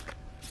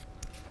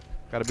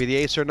 Got to be the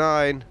ace or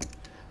 9.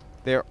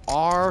 There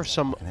are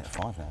some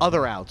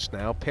other outs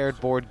now.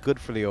 Paired board, good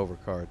for the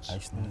overcards.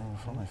 Ace 9 or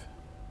 5.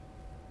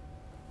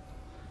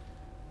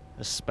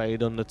 A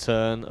spade on the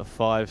turn, a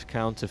 5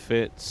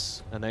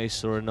 counterfeits, an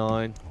ace or a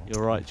 9.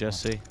 You're right,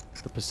 Jesse.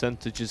 The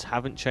percentages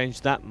haven't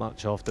changed that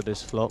much after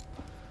this flop,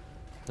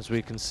 as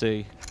we can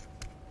see.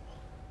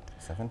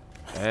 7.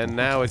 And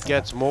now it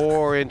gets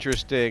more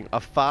interesting. A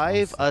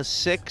 5, a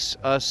 6,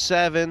 a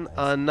 7,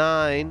 a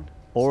 9.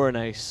 Or an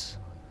ace.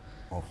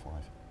 Or 5.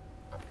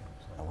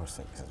 Or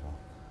 6 as well.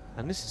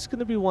 And this is going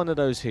to be one of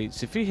those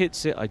heats. If he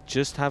hits it, I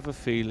just have a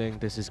feeling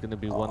this is going to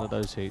be one of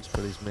those heats,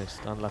 but he's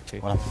missed.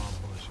 Unlucky.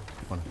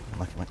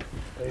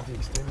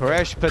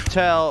 Paresh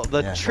Patel,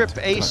 the trip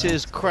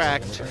aces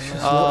cracked.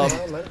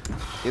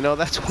 You know,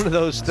 that's one of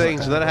those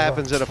things that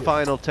happens at a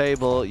final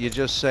table. You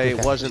just say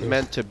it wasn't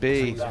meant to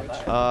be.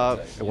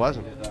 It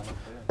wasn't.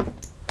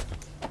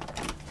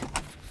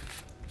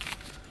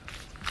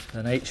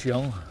 An H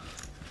Young.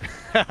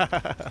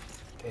 I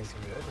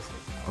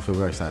feel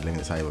very sad leaving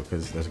the table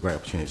because there's a great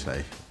opportunity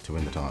today to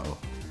win the title.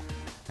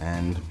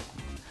 And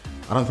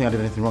I don't think I did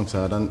anything wrong,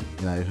 so I don't,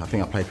 you know, I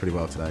think I played pretty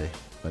well today.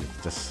 But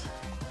it's just,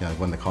 you know,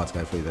 when the cards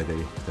go through, they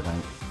do. If they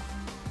don't,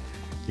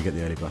 you get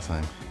the early bus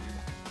home.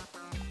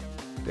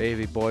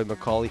 Davy boy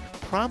Mcauley,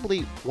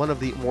 probably one of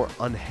the more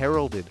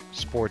unheralded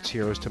sports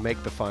heroes to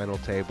make the final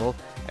table,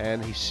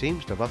 and he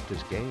seems to have upped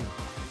his game.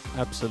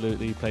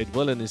 Absolutely, he played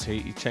well in his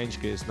heat, he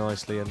changed gears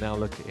nicely, and now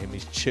look at him,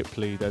 he's chip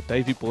leader.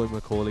 Davy boy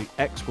Mcauley,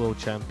 ex-world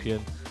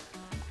champion,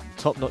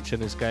 top-notch in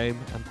his game,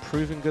 and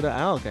proving good at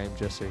our game,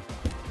 Jesse.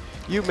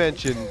 You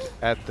mentioned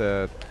at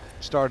the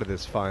start of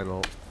this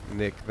final,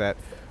 Nick, that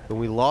when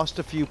we lost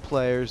a few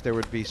players, there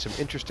would be some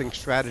interesting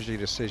strategy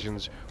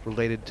decisions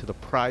related to the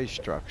prize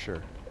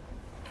structure.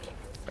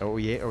 Are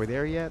we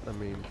there yet? I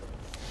mean,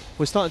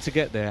 we're starting to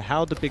get there.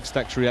 How the big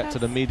stacks react to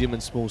the medium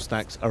and small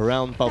stacks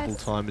around bubble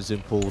time is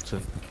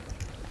important.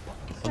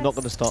 I'm not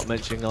going to start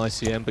mentioning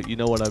ICM, but you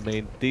know what I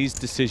mean. These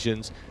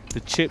decisions, the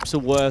chips are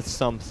worth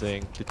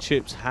something. The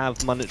chips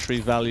have monetary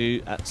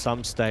value at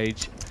some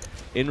stage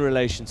in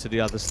relation to the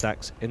other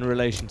stacks, in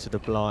relation to the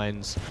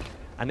blinds.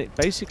 And it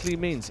basically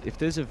means if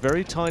there's a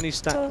very tiny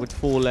stack with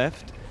 4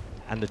 left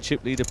and the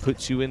chip leader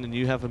puts you in and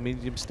you have a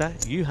medium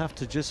stack, you have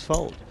to just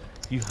fold.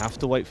 You have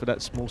to wait for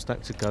that small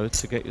stack to go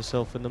to get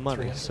yourself in the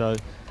money. So,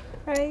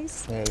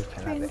 raise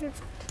 300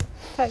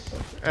 total.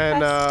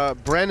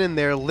 And Brennan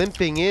there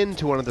limping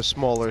into one of the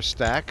smaller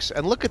stacks.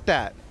 And look at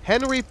that.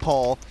 Henry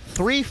Paul,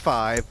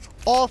 3-5,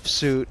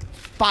 offsuit,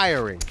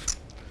 firing.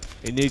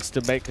 He needs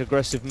to make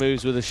aggressive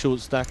moves with a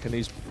short stack, and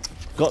he's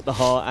got the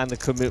heart and the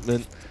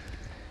commitment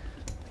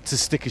to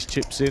stick his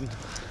chips in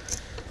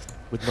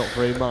with not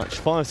very much.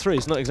 5-3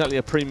 is not exactly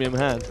a premium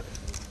hand.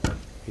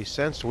 He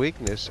sensed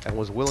weakness and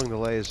was willing to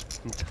lay his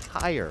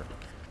entire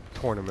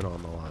tournament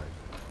on the line.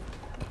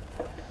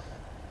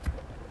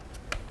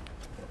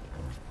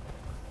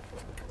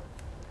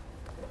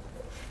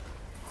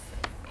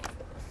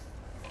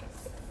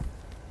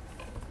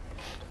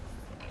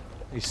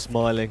 He's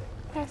smiling.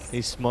 Pass.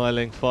 He's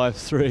smiling.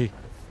 5-3.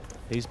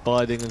 He's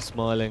biding and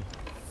smiling.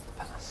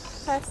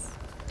 Pass.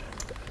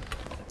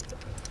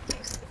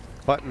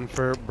 Button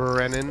for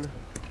Brennan.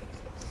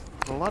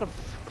 A lot of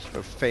sort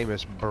of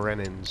famous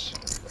Brennans,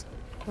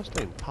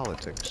 mostly in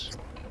politics.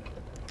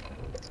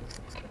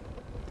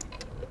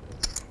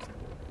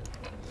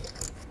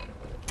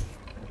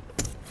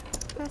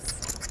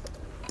 Pass.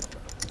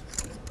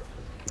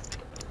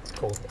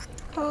 Call.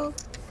 Call.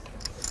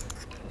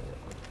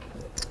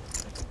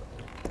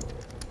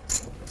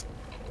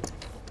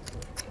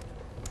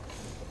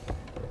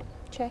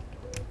 Check.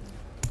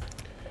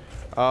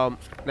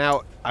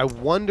 Now, I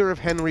wonder if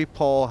Henry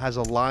Paul has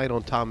a line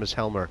on Thomas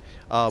Helmer.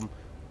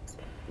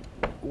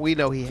 we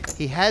know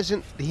he has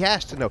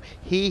to know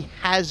he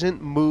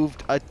hasn't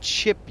moved a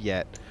chip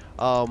yet.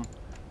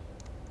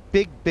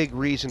 Big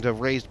reason to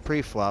have raised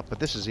pre-flop, but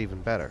this is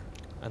even better.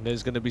 And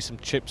there's going to be some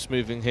chips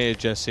moving here,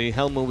 Jesse.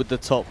 Helmer with the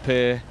top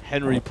pair,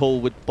 Henry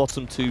Paul with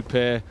bottom 2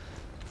 pair.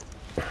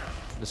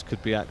 This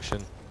could be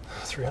action.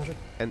 300.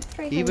 And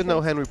 300. even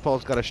though Henry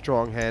Paul's got a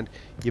strong hand,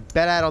 you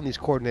bet out on these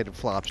coordinated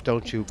flops,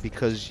 don't you?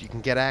 Because you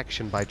can get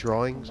action by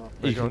drawings.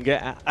 You can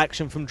get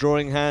action from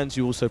drawing hands.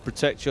 You also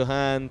protect your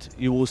hand.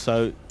 You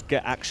also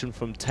get action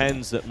from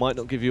 10s that might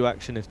not give you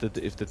action if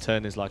the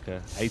turn is like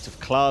a 8 of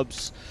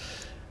clubs.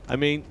 I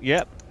mean,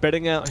 yep,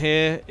 betting out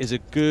here is a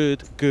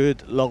good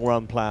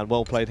long-run plan.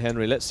 Well played,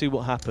 Henry. Let's see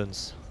what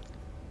happens.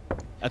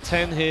 A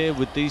 10 here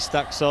with these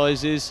stack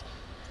sizes,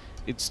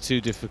 it's too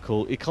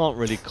difficult. You can't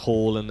really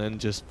call and then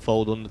just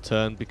fold on the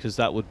turn because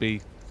that would be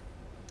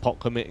pot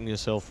committing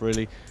yourself,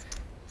 really.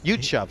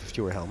 You'd shove if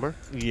you were Helmer.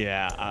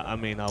 Yeah, I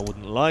mean, I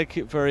wouldn't like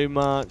it very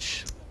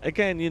much.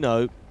 Again, you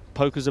know,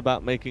 poker's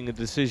about making the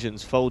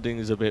decisions. Folding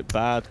is a bit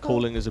bad,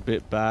 calling is a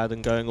bit bad,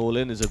 and going all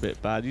in is a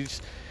bit bad. You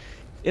just,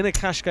 in a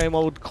cash game, I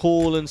would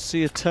call and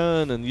see a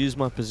turn and use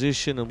my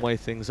position and weigh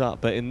things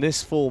up. But in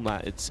this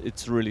format,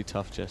 it's really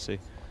tough, Jesse.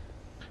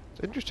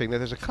 It's interesting that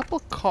there's a couple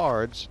of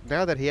cards,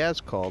 now that he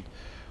has called,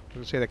 I'm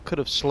going to say that could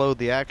have slowed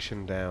the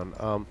action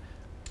down.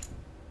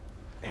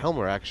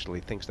 Helmer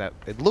actually thinks that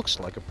it looks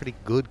like a pretty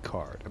good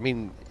card. I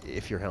mean,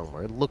 if you're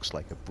Helmer, it looks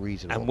like a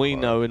reasonable And we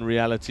card. know in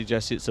reality,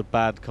 Jesse, it's a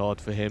bad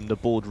card for him. The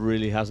board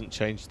really hasn't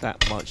changed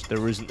that much.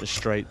 There isn't a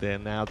straight there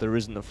now. There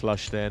isn't a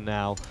flush there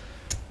now.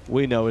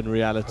 We know in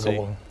reality.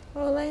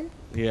 All in.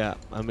 Yeah,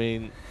 I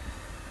mean,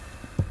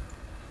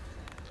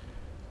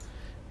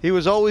 he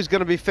was always going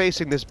to be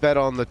facing this bet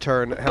on the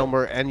turn,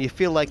 Helmer, and you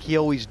feel like he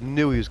always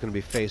knew he was going to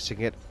be facing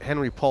it.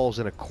 Henry Paul's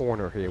in a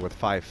corner here with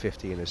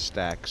 550 in his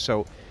stack,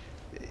 so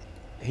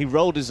he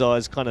rolled his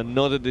eyes, kind of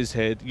nodded his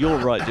head. You're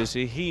right,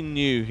 Jesse. He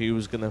knew he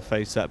was going to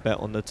face that bet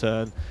on the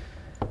turn.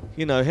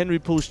 You know, Henry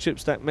Paul's chip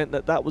stack meant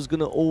that that was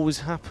going to always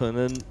happen,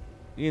 and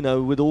you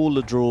know, with all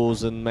the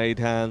draws and made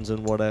hands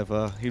and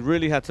whatever, he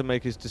really had to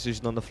make his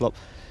decision on the flop.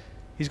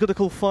 He's got to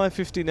call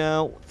 550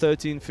 now,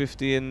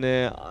 1350 in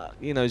there.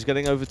 You know, he's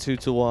getting over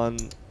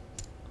 2-1.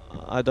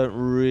 I don't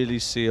really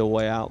see a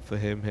way out for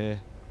him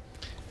here.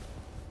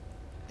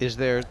 is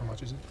there How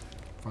much is it?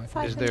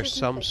 is there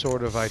some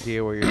sort of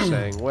idea where you're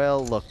saying,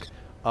 well, look,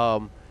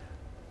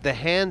 the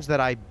hands that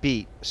I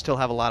beat still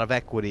have a lot of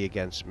equity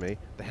against me.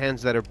 The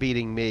hands that are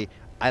beating me,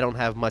 I don't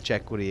have much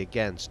equity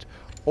against.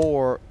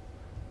 Or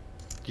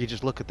you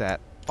just look at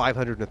that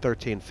 500 and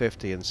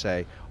 1350 and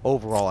say,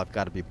 overall, I've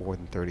got to be more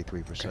than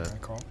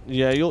 33%.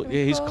 Yeah,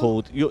 he's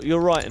called.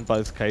 You're right in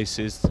both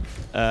cases.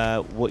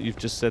 What you've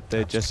just said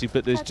there, Jesse.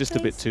 But there's just a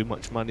bit too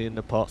much money in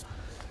the pot,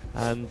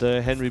 and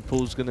Henry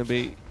Paul's going to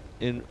be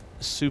in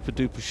super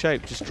duper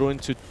shape, just drawing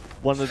to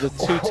one of the 2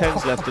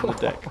 10s left in the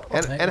deck.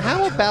 And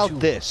how about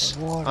this?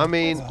 I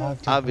mean,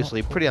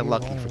 obviously, pretty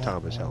unlucky for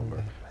Thomas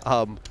Helmer.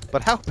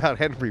 But how about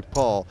Henry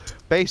Paul?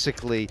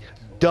 Basically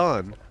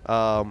done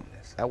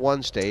at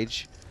one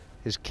stage.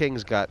 His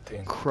kings got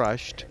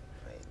crushed.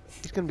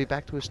 He's going to be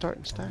back to his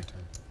starting stack.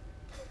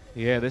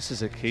 Yeah, this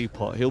is a key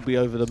pot. He'll be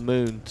over the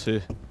moon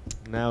to...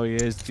 Now he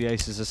is. The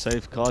ace is a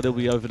safe card. He'll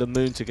be over the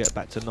moon to get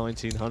back to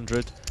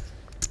 1900.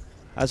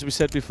 As we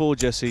said before,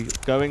 Jesse,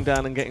 going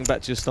down and getting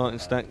back to your starting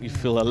stack, you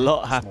feel a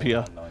lot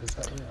happier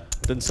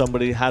than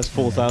somebody who has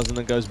 4,000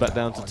 and goes back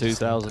down to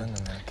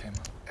 2,000.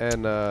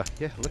 And yeah,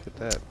 look at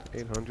that,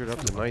 800 up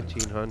to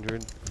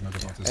 1900.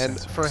 And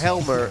for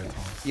Helmer,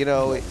 you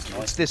know,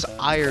 it's this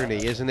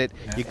irony, isn't it?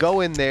 You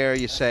go in there,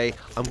 you say,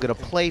 I'm going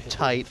to play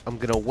tight, I'm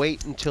going to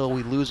wait until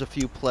we lose a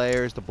few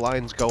players, the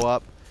blinds go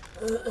up.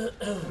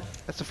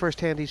 That's the first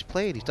hand he's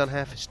played. He's done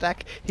half his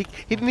stack. He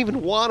didn't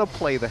even want to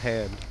play the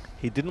hand.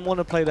 He didn't want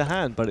to play the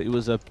hand, but it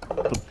was a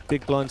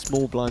big blind,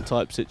 small blind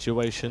type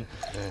situation.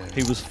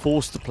 He was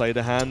forced to play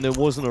the hand. There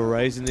wasn't a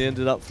raise, and he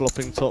ended up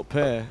flopping top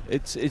pair.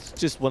 It's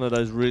just one of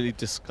those really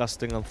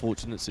disgusting,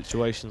 unfortunate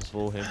situations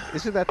for him.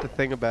 Isn't that the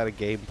thing about a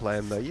game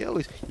plan, though?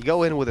 You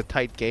go in with a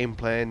tight game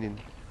plan, and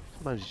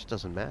sometimes it just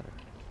doesn't matter.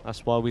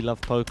 That's why we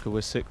love poker.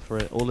 We're sick for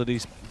it. All of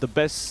these, the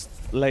best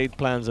laid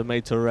plans are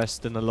made to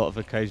rest in a lot of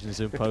occasions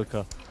in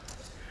poker.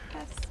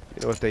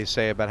 You know what they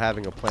say about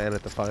having a plan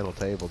at the final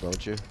table,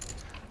 don't you?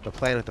 The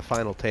plan at the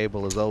final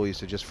table is always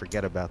to just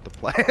forget about the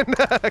plan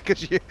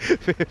because the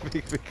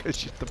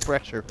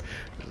pressure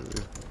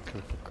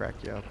can crack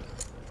you up.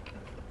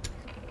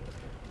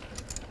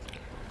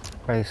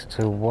 Raise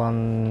to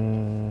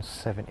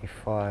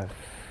 175.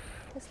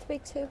 Has to be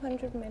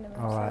 200 minimum.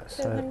 All right,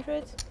 so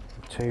 200.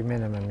 2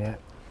 minimum, yeah.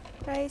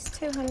 Raise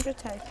 200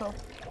 total.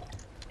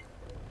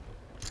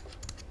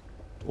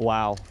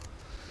 Wow.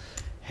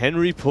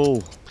 Henry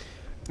Paul.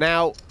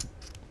 Now,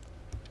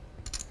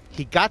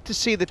 he got to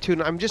see the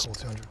two. I'm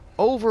just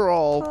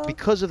overall,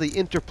 because of the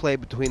interplay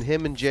between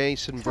him and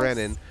Jason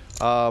Brennan,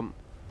 I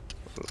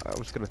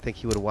was going to think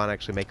he would want to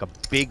actually make a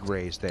big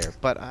raise there,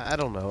 but I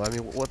don't know. I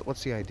mean,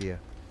 what's the idea?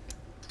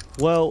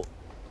 Well,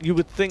 you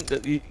would think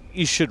that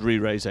you should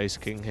re-raise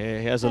ace-king here.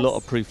 He has a lot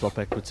of pre-flop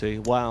equity.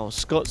 Wow,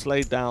 Scott's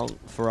laid down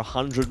for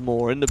 100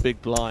 more in the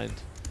big blind.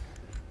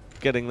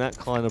 Getting that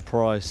kind of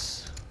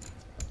price.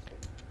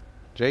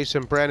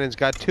 Jason Brennan's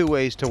got two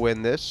ways to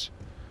win this.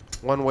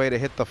 One way to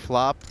hit the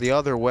flop, the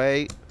other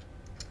way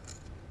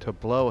to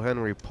blow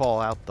Henry Paul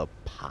out the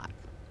pot.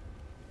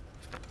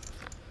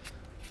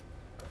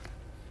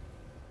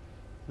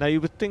 Now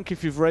you would think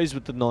if you've raised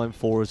with the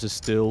 9-4 as a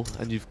steal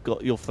and you've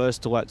got your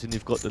first to act and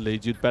you've got the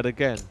lead, you'd bet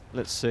again.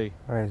 Let's see.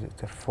 Raise it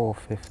to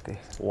 450.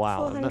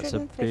 Wow, and that's a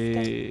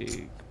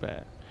big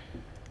bet.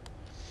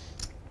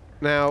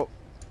 Now,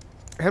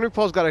 Henry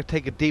Paul's got to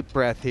take a deep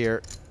breath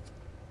here.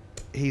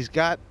 He's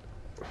got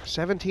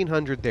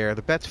 1,700 there.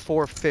 The bet's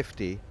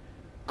 450.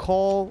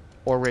 Call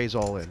or raise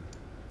all in?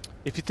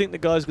 If you think the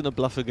guy's going to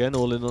bluff again,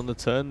 all in on the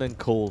turn, then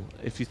call.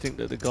 If you think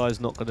that the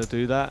guy's not going to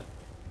do that,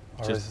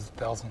 I raise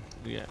 1,000.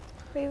 Yeah.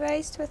 We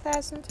raised to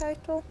 1,000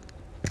 total.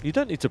 You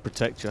don't need to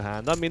protect your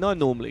hand. I mean, I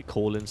normally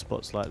call in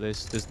spots like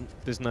this.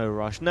 There's no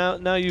rush.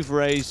 Now you've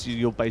raised,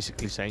 you're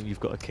basically saying you've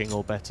got a king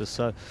or better.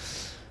 So,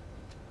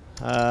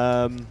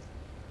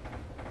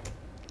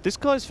 this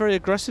guy's very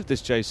aggressive,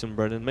 this Jason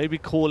Brennan. Maybe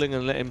calling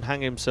and let him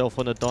hang himself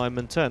on a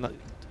diamond turn.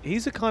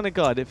 He's the kind of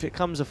guy that if it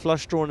comes a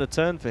flush draw on a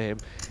turn for him,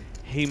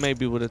 he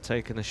maybe would have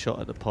taken a shot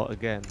at the pot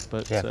again.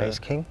 But yeah, ace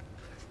king.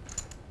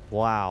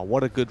 Wow,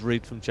 what a good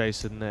read from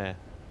Jason there.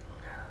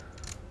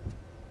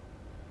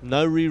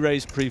 No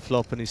re-raise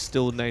pre-flop and he's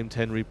still named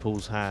Henry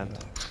Paul's hand.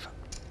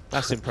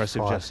 That's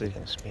impressive, Jesse.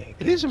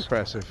 It is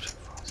impressive.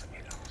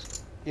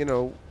 You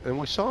know, and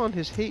we saw on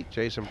his heat,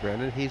 Jason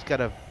Brennan, he's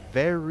got a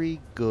very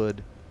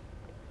good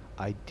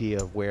idea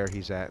of where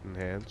he's at in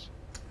hands.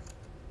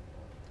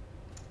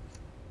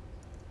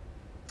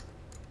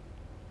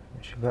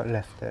 What you got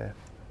left there?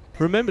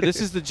 Remember, this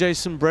is the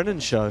Jason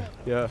Brennan show.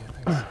 Yeah.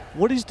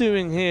 What he's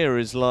doing here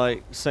is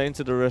like saying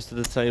to the rest of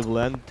the table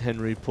and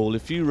Henry Paul,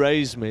 if you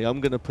raise me,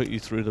 I'm going to put you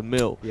through the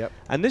mill. Yep.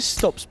 And this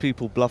stops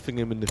people bluffing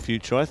him in the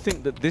future. I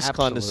think that this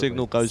kind of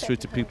signal goes through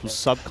to people's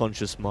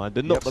subconscious mind.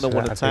 They're not going to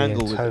want to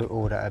tangle with it.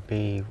 Total, that'd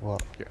be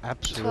what? You're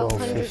absolutely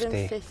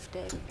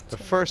 1,250. The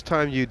first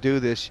time you do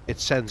this, it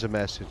sends a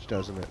message,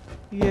 doesn't it?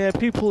 Yeah,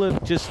 people are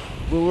just,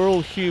 well, we're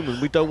all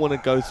human. We don't want to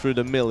go through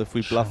the mill if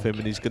we bluff him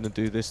and he's going to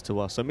do this to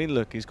us. I mean,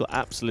 look, he's got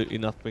absolutely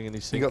nothing in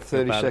his You got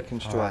 30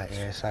 seconds to act.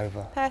 Yeah, it's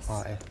over. Pass.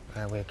 Right,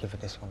 we're giving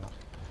this one up.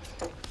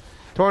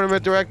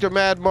 Tournament director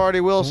Mad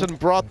Marty Wilson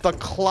brought the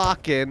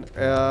clock in.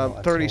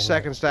 30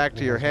 seconds to act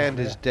to your hand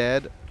is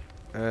dead.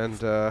 And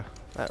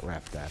that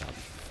wrapped that up.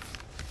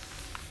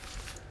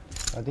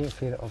 I didn't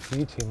feel it off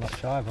you too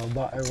much either,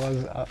 but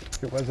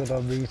it wasn't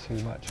on me too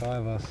much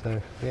either,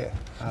 so yeah,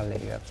 I'll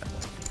let you have that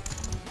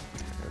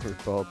one. Henry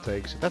Paul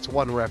takes. That's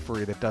one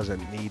referee that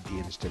doesn't need the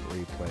instant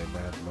replay,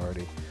 Mad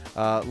Marty.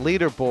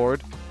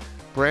 Leaderboard.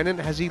 Brennan,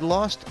 has he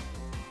lost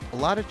a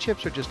lot of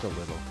chips or just a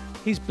little?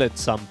 He's bled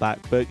some back,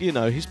 but you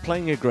know, he's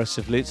playing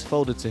aggressively. It's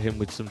folded to him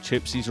with some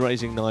chips. He's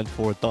raising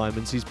 9-4 of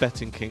diamonds. He's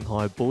betting king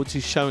high boards.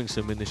 He's showing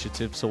some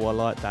initiative, so I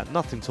like that.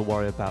 Nothing to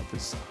worry about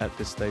this at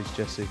this stage,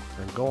 Jesse.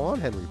 And go on,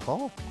 Henry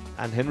Paul.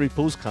 And Henry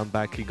Paul's come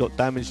back. He got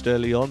damaged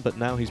early on, but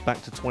now he's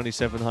back to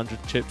 2,700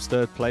 chips,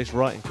 third place,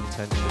 right in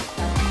contention.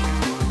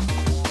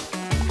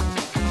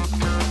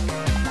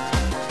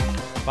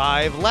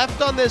 5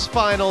 left on this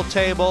final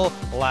table.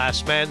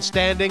 Last man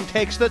standing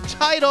takes the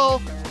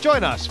title.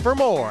 Join us for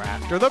more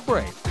after the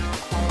break.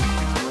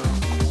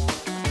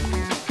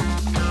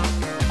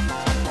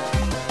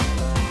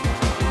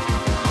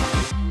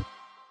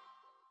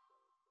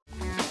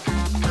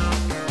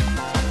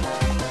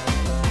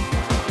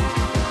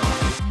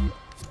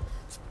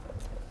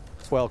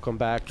 Welcome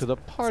back to the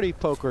Party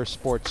Poker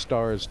Sports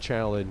Stars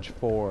Challenge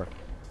 4.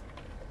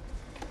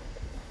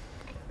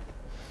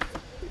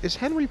 Is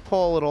Henry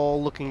Paul at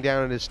all looking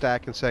down at his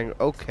stack and saying,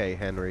 okay,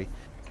 Henry,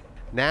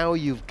 now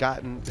you've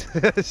gotten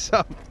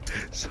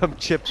some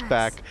chips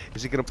back.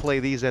 Is he going to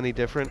play these any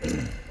different?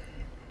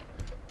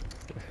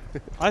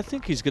 I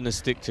think he's going to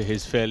stick to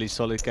his fairly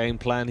solid game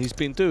plan. He's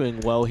been doing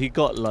well. He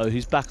got low.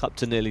 He's back up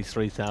to nearly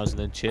 3,000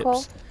 in chips.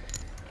 Cool.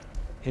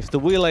 If the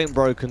wheel ain't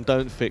broken,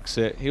 don't fix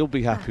it. He'll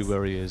be happy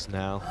where he is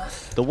now.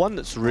 The one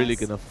that's really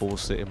going to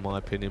force it, in my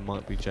opinion,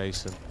 might be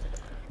Jason.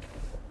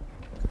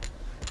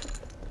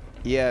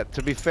 Yeah,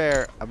 to be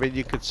fair, I mean,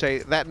 you could say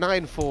that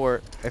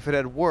 9-4, if it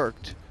had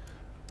worked,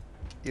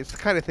 it's the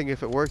kind of thing,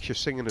 if it works, you're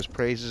singing his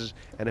praises,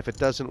 and if it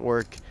doesn't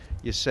work,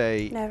 you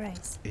say No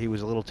raise. He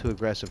was a little too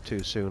aggressive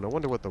too soon. I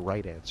wonder what the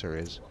right answer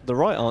is. The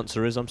right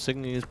answer is I'm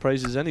singing his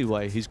praises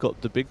anyway. He's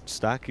got the big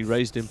stack, he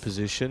raised in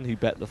position, he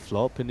bet the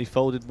flop, and he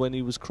folded when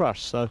he was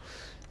crushed. So,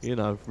 you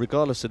know,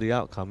 regardless of the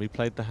outcome, he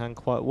played the hand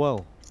quite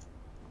well.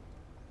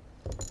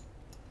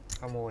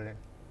 I'm all in.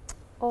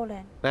 All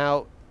in.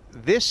 Now,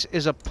 this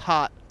is a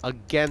pot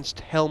against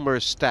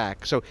Helmer's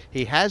stack, so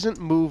he hasn't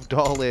moved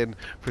all in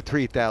for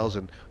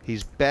 3,000.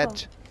 He's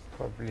bet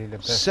Probably the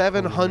best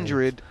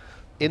 700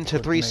 into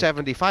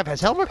 375.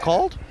 Has Helmer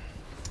called?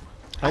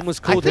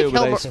 Helmer's called here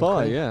with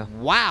ace-5, yeah.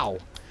 Wow.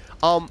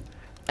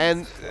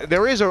 And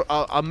there is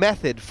a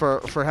method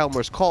for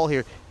Helmer's call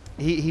here.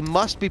 he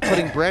must be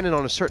putting Brennan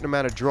on a certain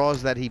amount of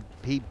draws that he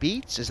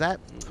beats. Is that?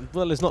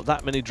 Well, there's not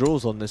that many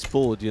draws on this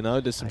board, you know.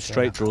 There's some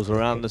straight draws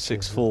around the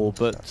 6-4,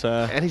 but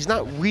and he's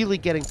not really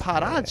getting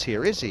pot odds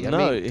here, is he?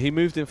 No, he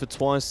moved in for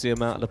twice the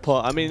amount of the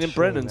pot. I mean, in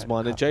Brennan's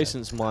mind, in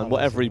Jason's mind,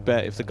 whatever he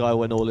bet, if the guy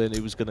went all in,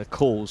 he was going to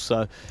call.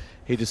 So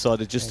he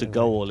decided just to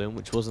go all in,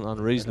 which wasn't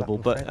unreasonable.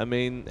 But I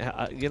mean,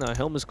 you know,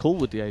 Helmer's cool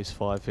with the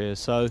ace-5 here,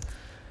 so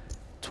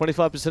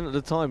 25% of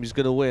the time he's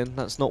going to win.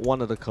 That's not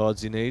one of the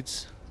cards he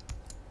needs.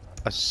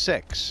 A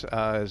 6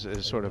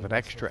 is sort of an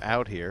extra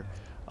out here,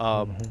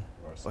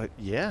 but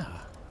yeah.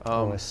 A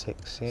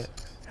 6-6.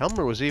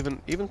 Helmer was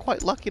even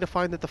quite lucky to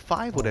find that the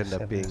 5 would end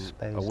up being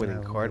a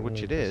winning card,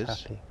 which it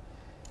is.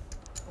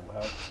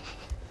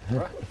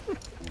 Don't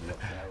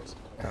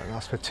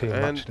ask for too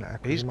And much.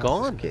 he's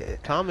gone,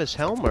 Thomas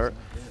Helmer,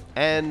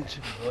 and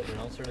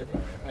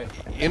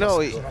you know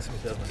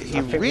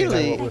he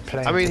really.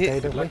 I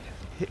mean,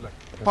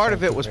 part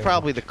of it was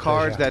probably the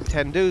cards, that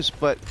 10 deuce,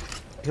 but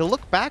he'll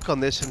look back on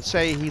this and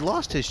say he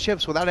lost his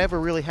chips without ever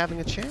really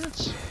having a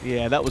chance.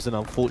 Yeah, that was an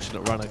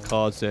unfortunate run of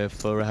cards there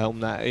for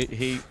Helmer.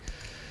 He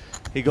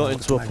got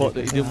into a pot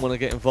that he didn't want to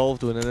get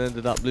involved with and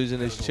ended up losing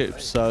his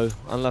chips, so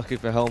unlucky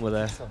for Helmer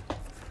there.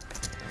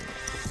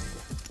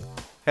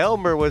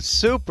 Helmer was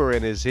super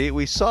in his heat.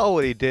 We saw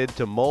what he did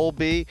to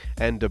Mcauley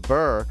and De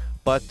Boer,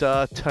 but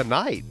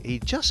tonight he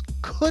just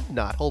could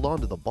not hold on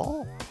to the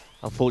ball.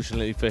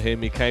 Unfortunately for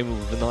him, he came in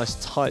with a nice,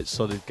 tight,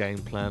 solid game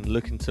plan,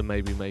 looking to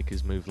maybe make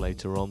his move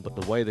later on, but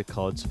the way the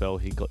cards fell,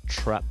 he got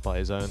trapped by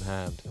his own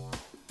hand.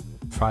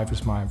 5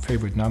 is my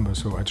favorite number,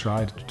 so I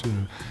tried to.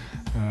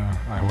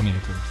 I only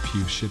had a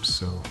few chips,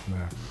 so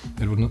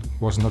it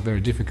was not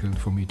very difficult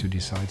for me to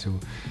decide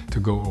to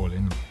go all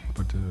in,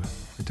 but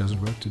it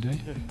doesn't work today.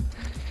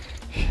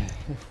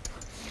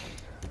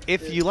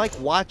 If you like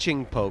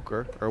watching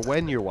poker, or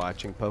when you're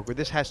watching poker,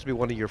 this has to be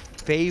one of your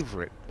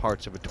favorite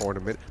parts of a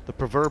tournament, the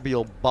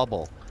proverbial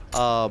bubble.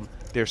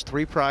 There's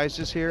 3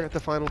 prizes here at the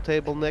final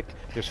table, Nick.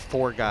 There's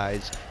 4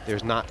 guys.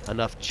 There's not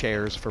enough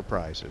chairs for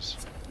prizes.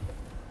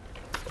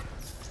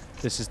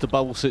 This is the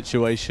bubble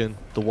situation.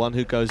 The one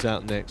who goes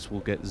out next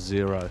will get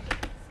 0.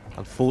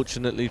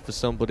 Unfortunately for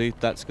somebody,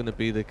 that's going to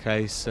be the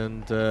case,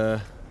 and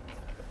the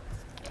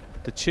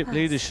chip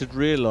leaders should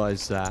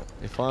realise that.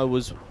 If I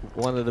was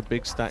one of the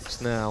big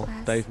stacks now,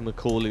 Dave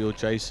Mcauley or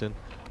Jason,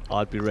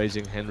 I'd be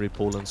raising Henry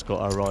Paul and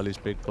Scott O'Reilly's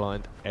big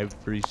blind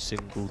every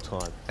single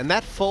time. And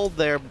that fold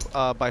there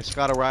by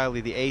Scott O'Reilly,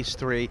 the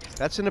ace-3,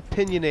 that's an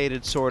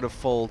opinionated sort of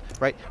fold,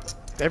 right?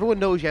 Everyone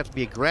knows you have to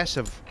be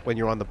aggressive when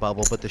you're on the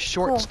bubble, but the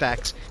short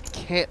stacks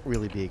can't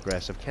really be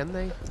aggressive, can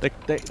they?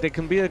 They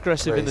can be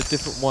aggressive in a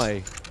different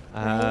way,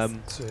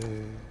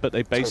 but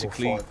they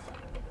basically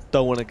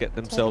don't want to get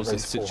themselves in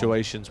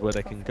situations where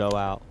they can go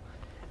out.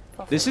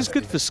 This is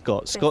good for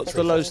Scott. Scott's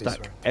the low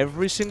stack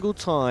every single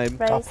time.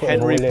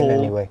 Henry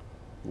Paul.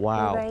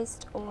 Wow.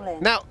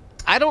 Now,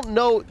 I don't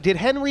know, did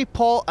Henry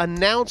Paul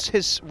announce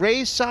his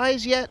raise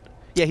size yet?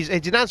 Yeah,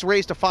 he announced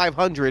raise to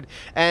 500,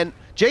 and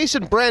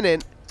Jason Brennan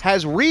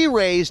has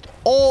re-raised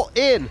all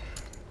in.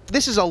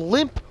 This is a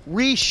limp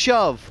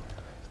re-shove.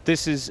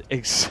 This is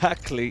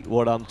exactly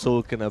what I'm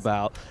talking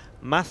about.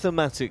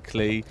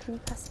 Mathematically,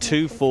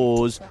 2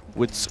 4s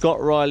with Scott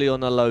Riley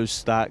on a low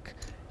stack,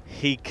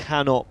 he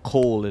cannot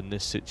call in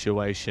this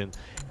situation.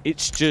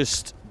 It's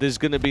just, there's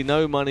going to be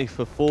no money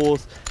for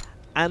 4th,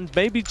 and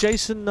maybe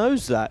Jason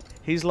knows that.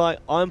 He's like,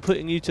 I'm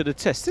putting you to the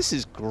test. This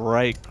is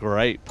great,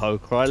 great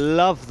poker. I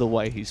love the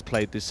way he's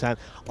played this hand.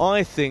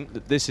 I think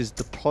that this is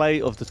the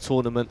play of the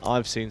tournament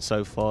I've seen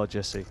so far,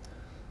 Jesse.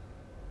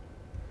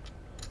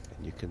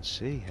 And you can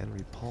see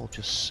Henry Paul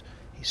just,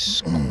 he's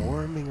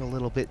squirming a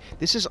little bit.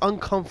 This is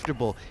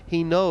uncomfortable.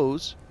 He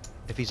knows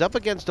if he's up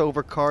against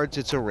overcards,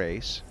 it's a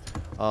race.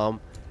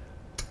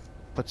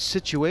 But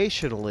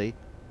situationally,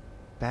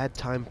 bad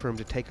time for him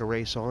to take a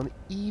race on,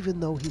 even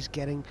though he's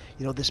getting,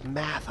 you know, this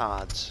math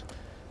odds.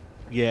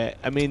 Yeah,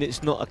 I mean,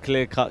 it's not a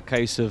clear-cut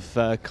case of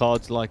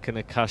cards like in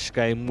a cash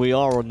game. We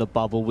are on the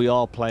bubble. We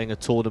are playing a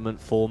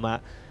tournament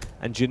format.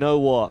 And you know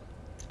what?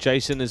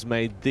 Jason has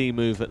made the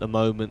move at the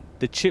moment.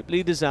 The chip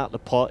leader's out the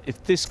pot.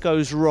 If this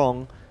goes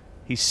wrong,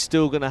 he's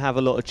still going to have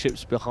a lot of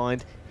chips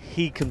behind.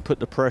 He can put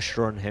the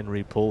pressure on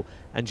Henry Paul.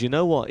 And you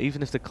know what?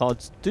 Even if the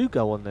cards do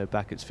go on their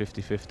back, it's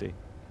 50-50.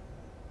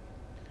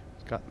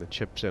 Gotten the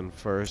chips in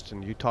first,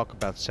 and you talk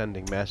about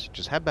sending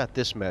messages. How about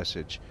this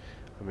message?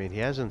 I mean, he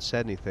hasn't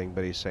said anything,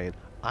 but he's saying,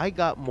 I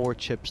got more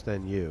chips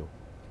than you.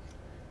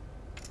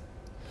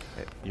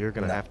 You're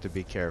going to have to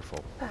be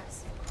careful.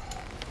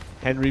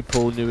 Henry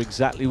Paul knew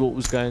exactly what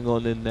was going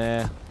on in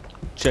there.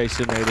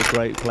 Jason made a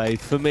great play.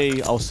 For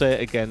me, I'll say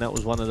it again, that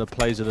was one of the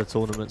plays of the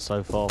tournament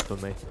so far for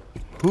me.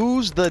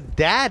 Who's the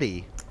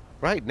daddy?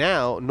 Right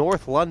now,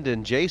 North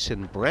London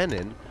Jason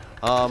Brennan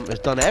has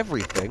done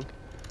everything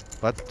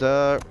but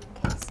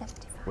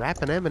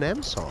rap an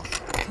Eminem song.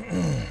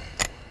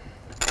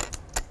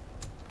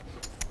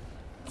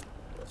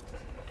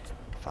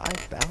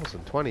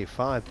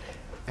 5,025,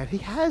 and he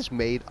has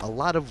made a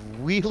lot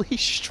of really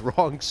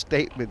strong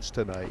statements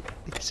tonight.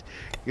 He's,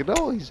 you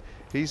know,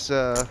 he's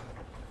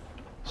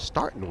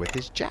starting with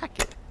his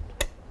jacket.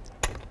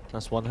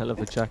 That's one hell of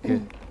a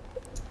jacket.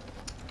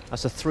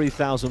 That's a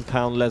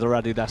 £3,000 leather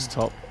Adidas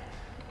top.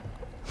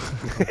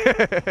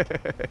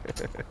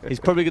 He's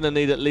probably going to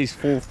need at least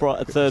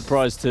third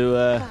prize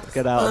to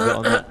get out of it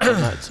on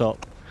that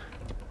top.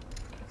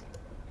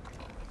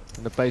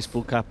 And the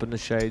baseball cap and the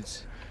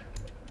shades.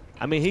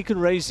 I mean, he can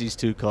raise these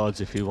 2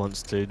 cards if he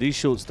wants to. These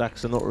short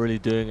stacks are not really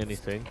doing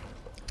anything.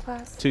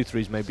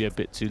 2-3s may be a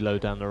bit too low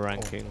down the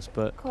rankings,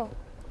 but...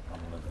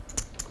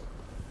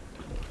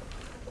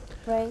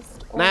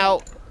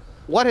 Now,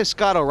 what has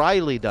Scott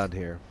O'Reilly done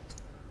here?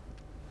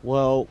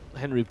 Well,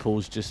 Henry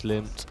Paul's just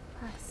limped.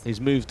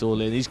 He's moved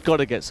all in. He's got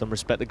to get some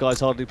respect. The guy's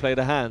hardly played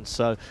a hand,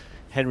 so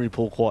Henry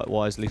Paul quite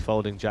wisely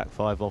folding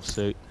Jack-5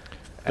 offsuit.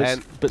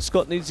 But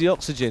Scott needs the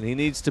oxygen. He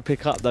needs to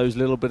pick up those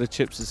little bit of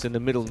chips that's in the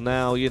middle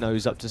now. You know,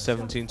 he's up to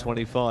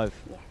 17.25.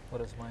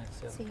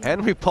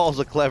 Henry Paul's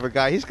a clever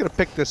guy. He's going to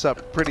pick this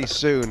up pretty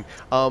soon.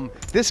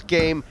 This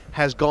game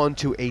has gone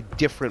to a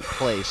different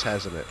place,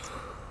 hasn't it?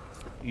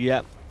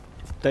 Yep.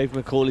 Dave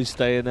Mcauley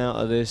staying out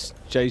of this.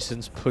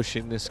 Jason's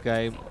pushing this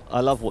game.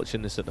 I love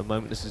watching this at the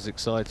moment. This is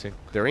exciting.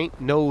 There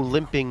ain't no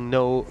limping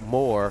no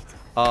more.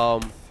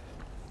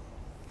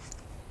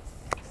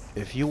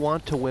 If you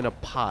want to win a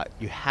pot,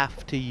 you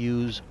have to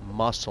use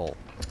muscle.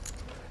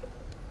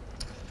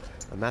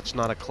 And that's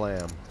not a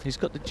clam. He's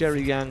got the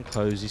Jerry Yang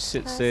pose. He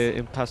sits there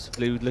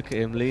impassively. Look at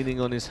him leaning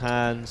on his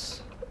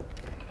hands.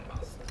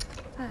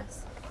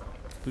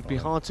 It would be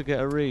hard to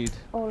get a read.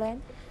 All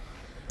in.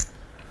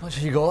 What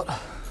have you got?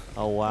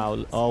 Oh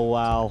wow, oh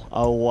wow,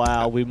 oh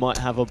wow, we might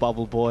have a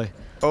bubble boy.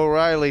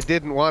 O'Reilly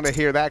didn't want to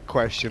hear that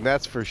question,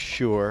 that's for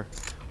sure.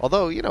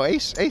 Although, you know,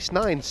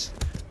 ace-9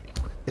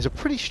 is a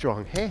pretty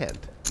strong hand.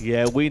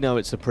 Yeah, we know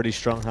it's a pretty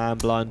strong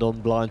hand, blind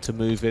on blind to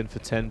move in for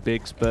 10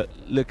 bigs, but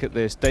look at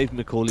this. Dave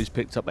Mcauley's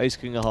picked up ace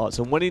king of hearts,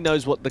 and when he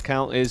knows what the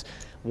count is,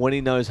 when he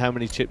knows how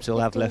many chips he'll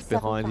have left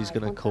behind, he's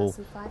going to call.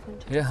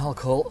 Yeah, I'll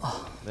call.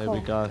 There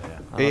we go.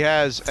 He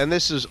has, and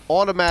this is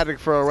automatic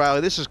for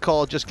O'Reilly. This is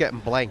called just getting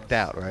blanked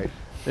out, right?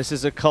 This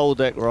is a cold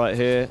deck right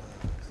here.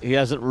 He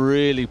hasn't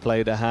really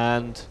played a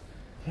hand.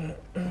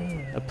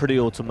 A pretty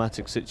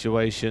automatic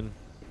situation.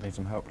 Need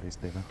some help, please,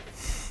 Stephen.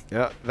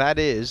 Yeah, that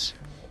is,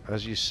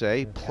 as you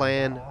say,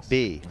 plan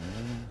B.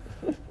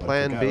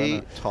 Plan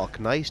B, talk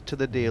nice to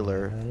the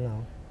dealer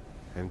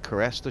and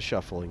caress the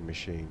shuffling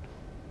machine.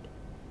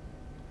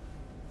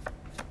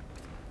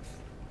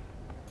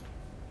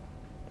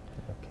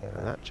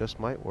 And that just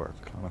might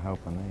work. Kind of help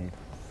I need.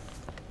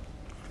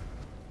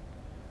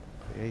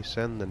 The ace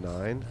and the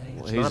 9.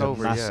 Well, It's not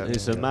over yet.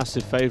 He's a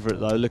massive favourite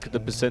though. Look at the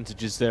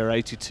percentages there,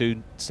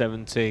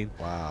 82-17.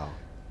 Wow.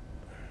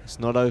 It's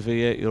not over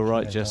yet, you're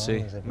right,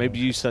 Jesse. Maybe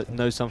you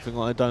know something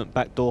I don't.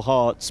 Backdoor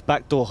hearts,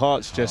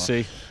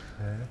 Jesse.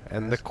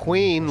 And the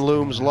queen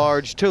looms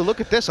large too.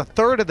 Look at this, a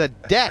third of the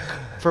deck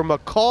for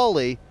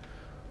Mcauley.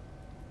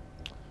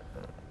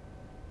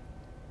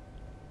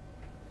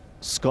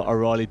 Scott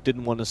O'Reilly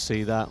didn't want to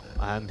see that,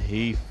 and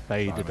he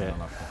faded it.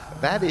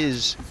 That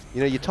is,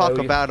 you know, you talk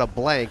about a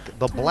blank,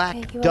 the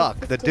black duck,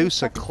 the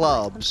deuce of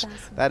clubs.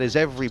 That is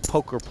every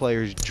poker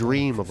player's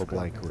dream of a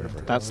blank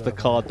river. That's the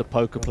card the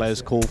poker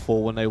players call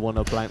for when they want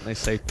a blank. They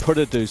say, put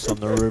a deuce on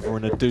the river,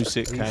 and a deuce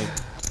it came.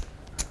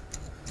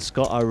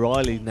 Scott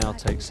O'Reilly now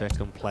takes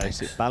second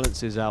place. It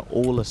balances out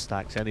all the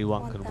stacks.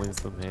 Anyone can win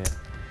from here.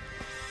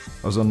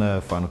 I was on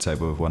the final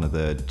table with one of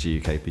the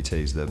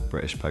GUKPTs, the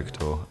British Poker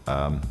Tour,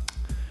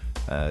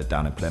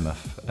 down in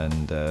Plymouth,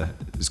 and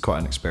it's quite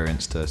an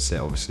experience to sit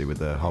obviously with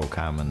the whole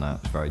cam, and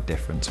that's very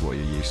different to what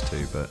you're used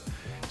to, but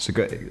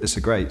it's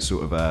a great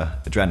sort of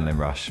adrenaline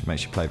rush.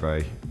 Makes you play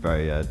very,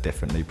 very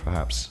differently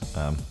perhaps.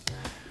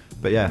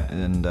 But yeah,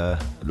 and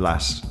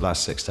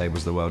last 6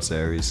 tables, the World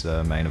Series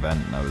main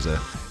event, and that was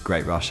a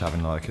great rush,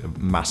 having like a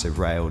massive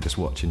rail just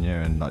watching you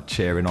and like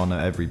cheering on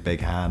at every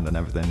big hand and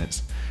everything.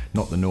 It's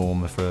not the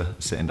norm for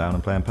sitting down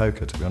and playing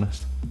poker, to be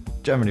honest.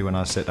 Generally when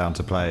I sit down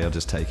to play, I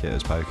just take it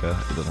as poker.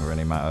 It doesn't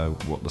really matter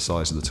what the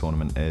size of the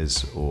tournament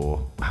is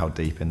or how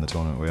deep in the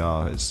tournament we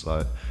are. It's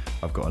like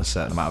I've got a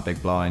certain amount of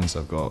big blinds,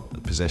 I've got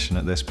a position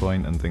at this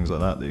point and things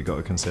like that you've got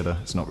to consider.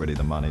 It's not really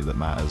the money that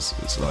matters.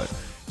 It's like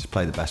just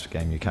play the best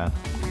game you can.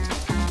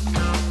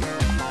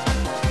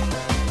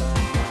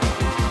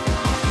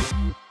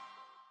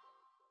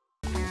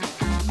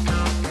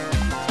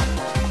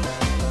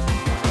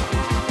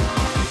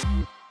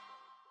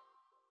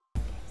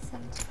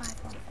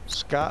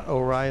 Scott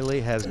O'Reilly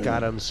has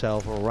got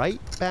himself right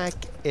back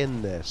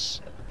in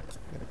this.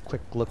 Get a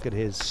quick look at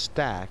his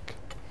stack.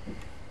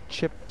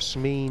 Chips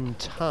mean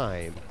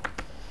time.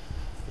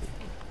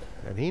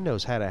 And he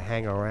knows how to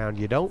hang around.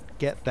 You don't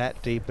get that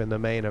deep in the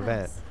main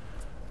event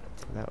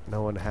without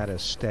knowing how to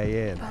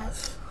stay in.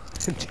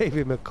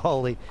 David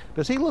Mcauley,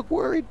 does he look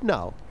worried?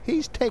 No.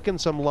 He's taken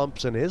some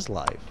lumps in his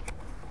life.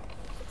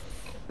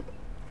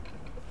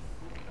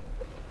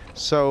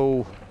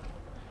 So,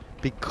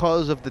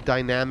 because of the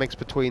dynamics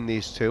between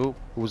these two,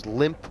 it was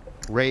limp,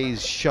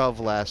 raise, shove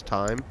last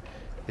time.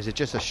 Is it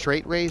just a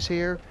straight raise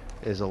here?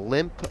 Is a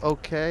limp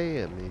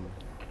okay? I mean,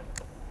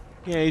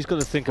 Yeah, he's got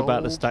to think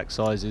about the stack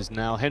sizes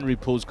now. Henry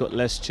Paul's got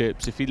less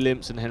chips. If he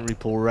limps and Henry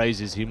Paul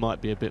raises, he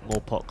might be a bit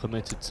more pot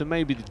committed. So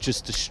maybe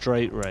just a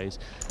straight raise.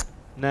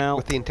 Now,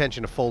 with the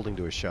intention of folding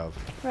to a shove.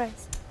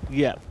 Raise.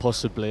 Yeah,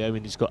 possibly. I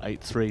mean, he's got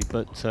 8-3,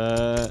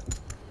 but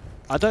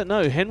I don't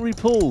know. Henry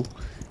Paul,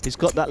 he's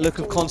got that look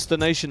of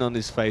consternation on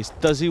his face.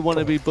 Does he want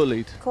to be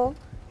bullied? Cool.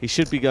 He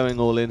should be going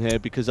all in here,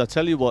 because I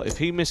tell you what, if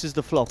he misses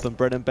the flop and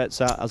Brennan bets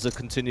out as a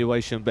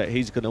continuation bet,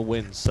 he's going to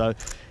win. So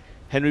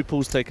Henry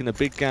Paul's taking a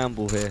big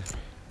gamble here.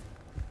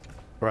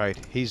 Right.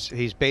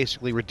 He's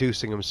basically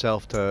reducing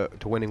himself to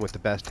winning with the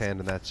best hand,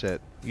 and that's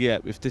it. Yeah.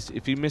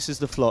 If he misses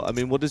the flop, I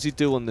mean, what does he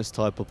do on this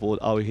type of board?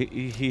 Oh,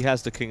 he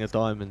has the king of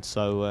diamonds,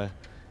 so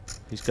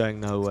he's going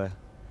nowhere.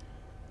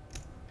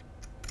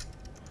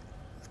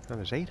 Now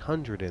there's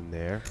 800 in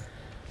there,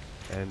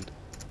 and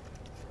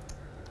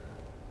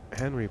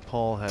Henry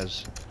Paul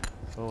has,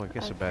 I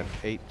guess about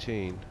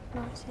 18.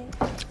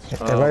 If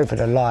they're over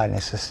the line,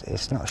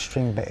 it's not a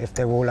string bet. If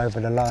they're all over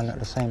the line at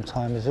the same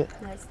time, is it?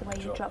 No, it's the way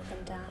you drop them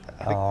down.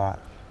 All right.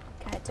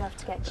 Okay, I do have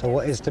to get So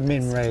what is the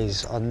min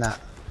raise on that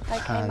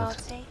hand?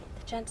 Marty,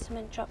 the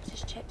gentleman dropped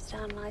his chips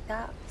down like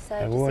that. So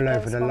they're all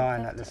over the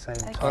line at the same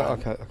time.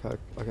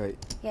 Okay.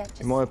 Yeah,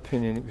 in my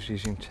opinion, it was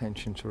his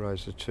intention to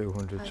raise the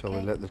 200, so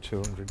we let the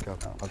 200 go.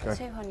 Okay.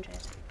 200.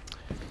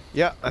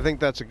 Yeah, I think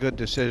that's a good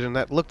decision.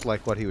 That looked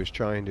like what he was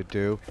trying to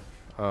do.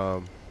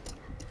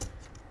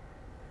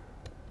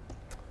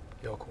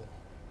 You're cool.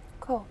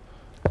 Cool.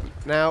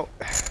 Now,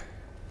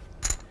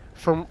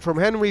 from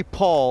Henry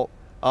Paul,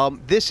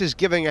 this is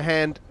giving a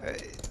hand.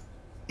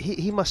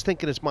 He must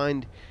think in his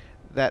mind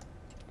that,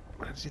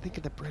 is he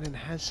thinking that Brennan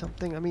has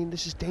something? I mean,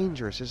 this is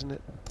dangerous, isn't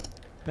it?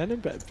 Brennan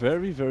bet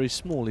very, very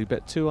small. He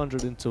bet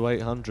 200 into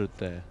 800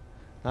 there.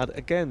 Now,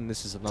 again,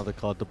 this is another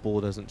card the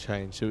board hasn't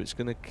changed, so it's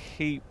going to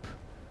keep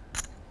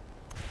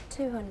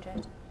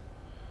 200.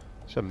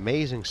 It's an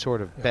amazing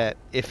sort of bet.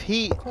 If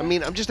he, I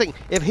mean, I'm just thinking,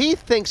 if he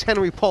thinks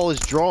Henry Paul is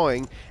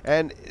drawing,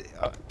 and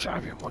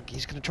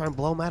he's going to try and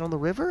blow him out on the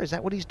river? Is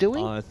that what he's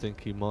doing? I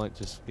think he might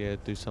just,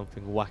 do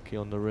something wacky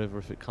on the river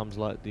if it comes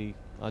like the,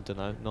 I don't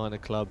know, 9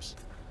 of clubs.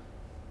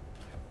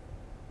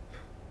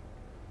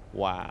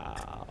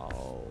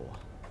 Wow.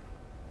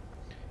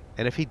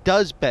 And if he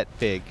does bet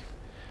big,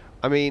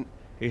 I mean...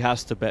 He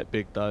has to bet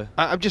big, though.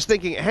 I'm just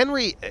thinking,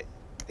 Henry...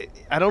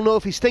 I don't know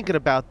if he's thinking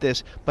about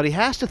this, but he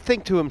has to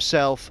think to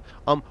himself,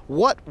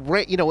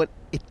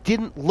 it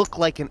didn't look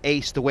like an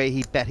ace the way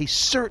he bet. He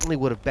certainly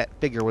would have bet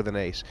bigger with an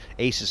ace.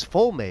 Ace is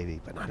full,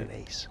 maybe, but not an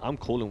ace. I'm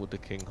calling with the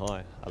king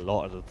high a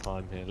lot of the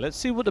time here. Let's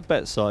see what the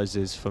bet size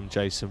is from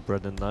Jason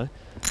Brennan, though.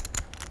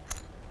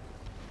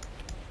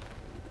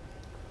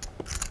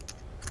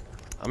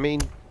 I mean,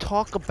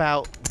 talk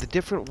about the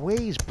different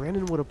ways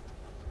Brennan would have...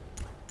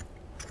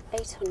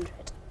 800.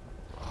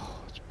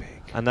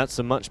 And that's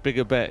a much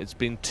bigger bet. It's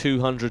been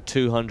 200,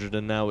 200,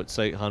 and now it's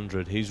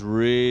 800. He's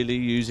really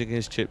using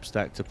his chip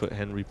stack to put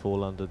Henry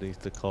Paul underneath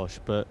the cosh.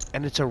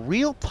 And it's a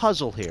real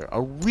puzzle here,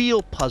 a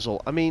real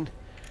puzzle. I mean,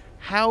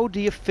 how do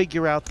you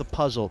figure out the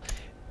puzzle?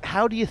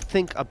 How do you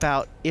think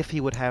about if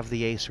he would have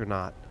the ace or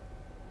not?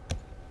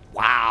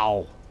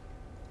 Wow.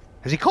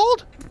 Has he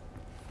called?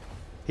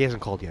 He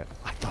hasn't called yet.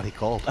 I thought he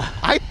called.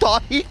 I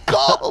thought he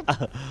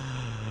called!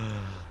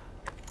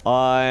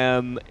 I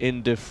am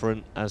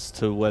indifferent as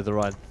to whether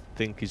I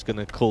think he's going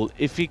to call.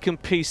 If he can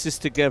piece this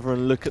together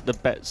and look at the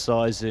bet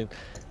sizing,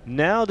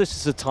 now this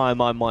is the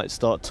time I might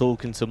start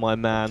talking to my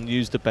man,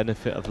 use the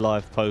benefit of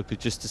live poker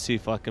just to see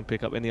if I can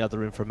pick up any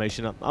other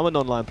information. I'm an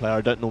online player,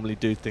 I don't normally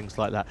do things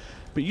like that.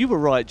 But you were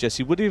right,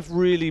 Jesse. Would he have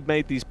really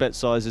made these bet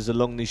sizes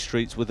along these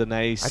streets with an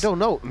ace? I don't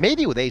know.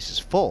 Maybe with aces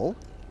full.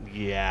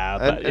 Yeah,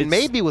 but and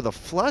maybe with a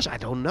flush, I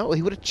don't know.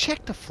 He would have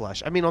checked a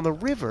flush. I mean, on the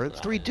river,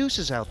 3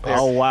 deuces out there.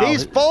 Oh, wow.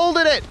 He's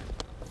folded it!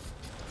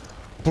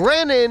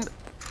 Brennan,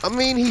 I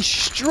mean, he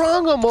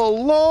strung him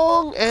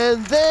along,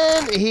 and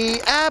then he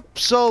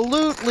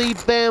absolutely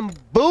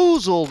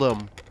bamboozled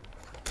him.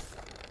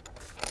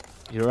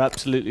 You're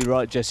absolutely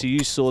right, Jesse.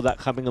 You saw that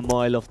coming a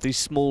mile off. These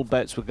small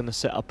bets were going to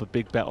set up a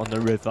big bet on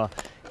the river.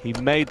 He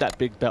made that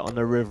big bet on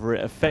the river.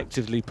 It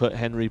effectively put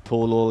Henry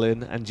Paul all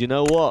in. And you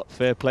know what?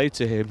 Fair play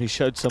to him. He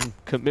showed some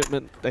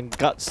commitment and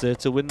guts there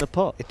to win the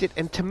pot. It did.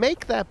 And to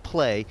make that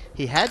play,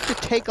 he had to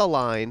take a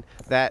line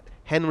that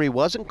Henry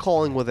wasn't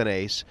calling with an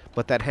ace,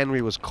 but that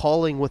Henry was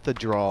calling with a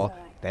draw.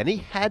 Then he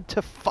had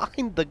to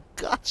find the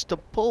guts to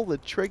pull the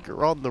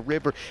trigger on the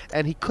river,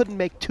 and he couldn't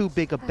make too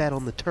big a bet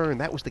on the turn.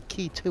 That was the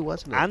key too,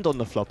 wasn't it? And on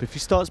the flop. If he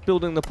starts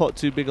building the pot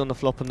too big on the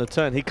flop and the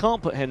turn, he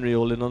can't put Henry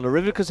all in on the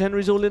river because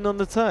Henry's all in on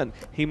the turn.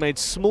 He made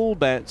small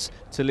bets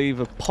to leave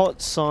a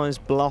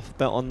pot-sized bluff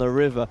bet on the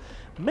river.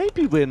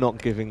 Maybe we're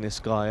not giving this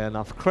guy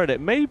enough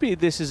credit. Maybe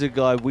this is a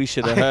guy we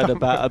should have heard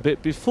about a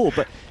bit before,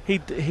 but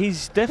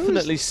he's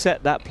definitely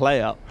set that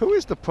play up. Who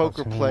is the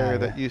poker player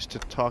that used to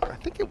talk? I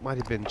think it might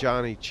have been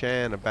Johnny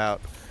Chan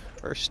about,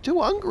 or Stu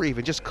Unger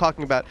even, just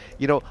talking about,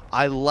 you know,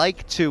 I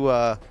like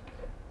to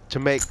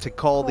to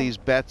call these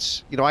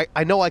bets. You know,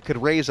 I know I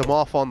could raise them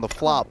off on the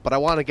flop, but I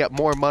want to get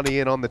more money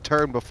in on the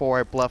turn before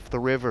I bluff the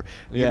river.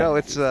 You know,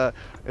 it's a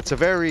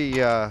very.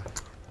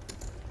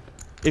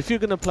 If you're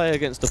going to play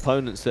against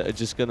opponents that are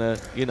just going to,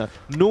 you know,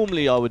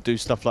 normally I would do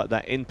stuff like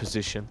that in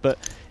position, but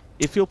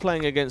if you're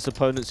playing against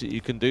opponents that you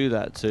can do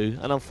that to,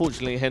 and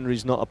unfortunately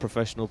Henry's not a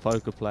professional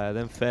poker player,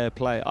 then fair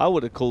play. I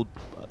would have called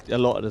a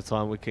lot of the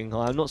time with king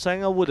high. I'm not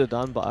saying I would have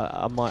done, but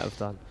I might have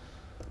done.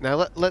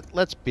 Now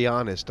let's be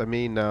honest. I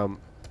mean,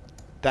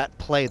 that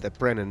play that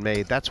Brennan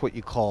made, that's what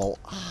you call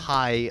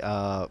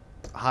high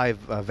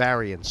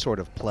variance sort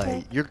of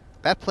play.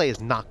 That play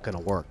is not going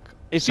to work.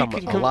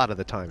 A lot of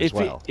the time as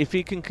well. If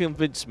he can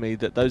convince me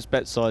that those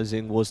bet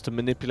sizing was to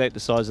manipulate the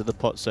size of the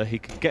pot so he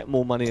could get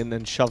more money and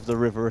then shove the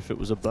river if it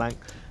was a blank,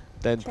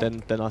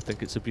 then I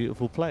think it's a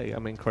beautiful play. I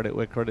mean, credit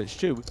where credit's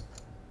due.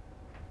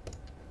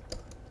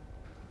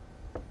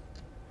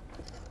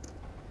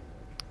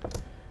 I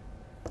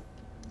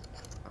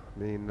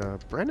mean,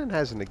 Brennan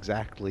hasn't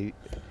exactly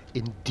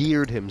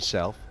endeared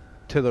himself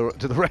to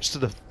the rest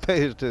of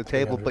the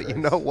table, but you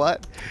know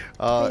what?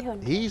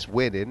 He's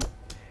winning.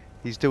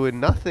 He's doing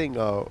nothing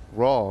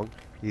wrong.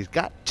 He's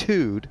got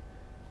 2'd,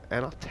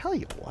 and I'll tell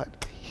you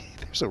what,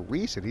 there's a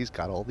reason he's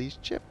got all these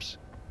chips.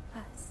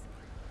 Yes.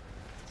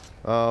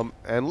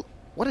 And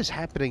what is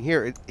happening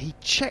here? He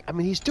checked. I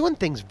mean, he's doing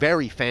things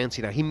very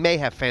fancy now. He may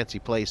have fancy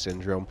play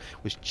syndrome.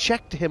 Was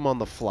checked to him on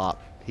the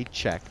flop. He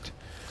checked.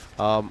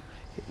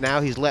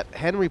 Now he's let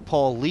Henry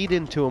Paul lead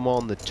into him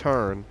on the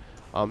turn.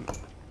 I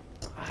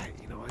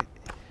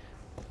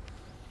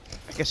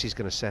guess he's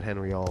going to set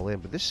Henry all in,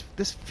 but this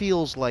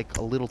feels like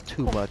a little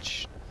too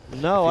much.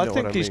 No, I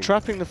think he's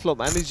trapping the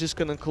flop, and he's just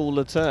going to call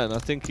the turn. I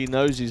think he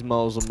knows he's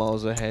miles and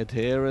miles ahead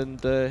here,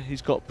 and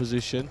he's got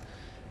position.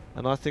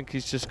 And I think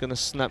he's just going to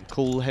snap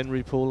call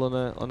Henry Paul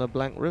on a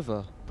blank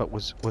river. But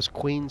was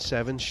Queen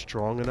 7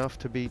 strong enough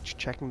to be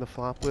checking the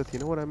flop with? You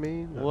know what I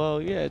mean?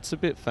 Well, yeah, it's a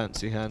bit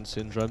fancy hand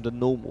syndrome. The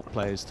normal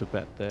players to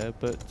bet there,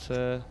 but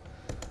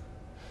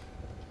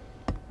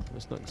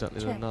it's not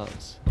exactly the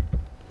nuts.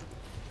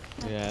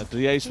 Yeah,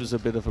 the ace was a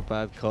bit of a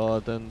bad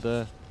card,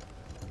 and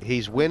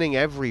he's winning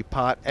every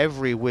pot,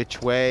 every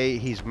which way.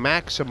 He's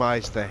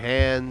maximized the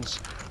hands.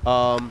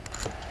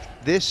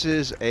 This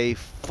is a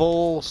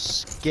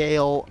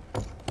full-scale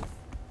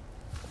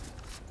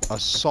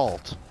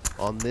assault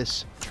on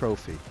this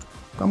trophy.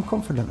 I'm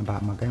confident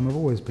about my game. I've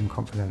always been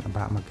confident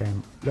about my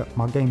game. Look,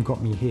 my game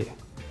got me here.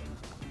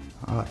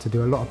 I like to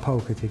do a lot of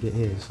poker to get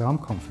here, so I'm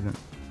confident.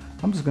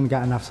 I'm just going to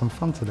get and have some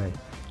fun today. Do you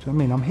know what I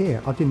mean? I'm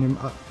here. I didn't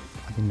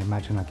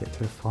imagine I'd get to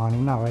the final.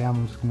 No, I am.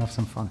 I'm just going to have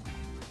some fun.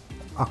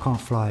 I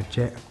can't fly a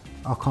jet.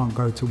 I can't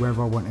go to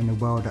wherever I want in the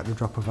world at the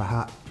drop of a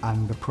hat,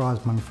 and the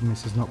prize money from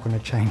this is not going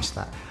to change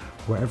that.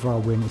 Whatever I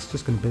win, it's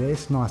just going to be there.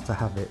 It's nice to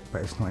have it,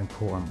 but it's not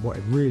important. What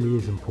it really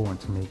is important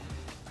to me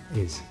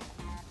is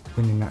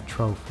winning that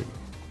trophy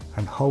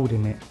and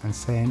holding it and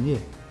saying, yeah,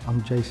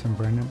 I'm Jason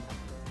Brennan,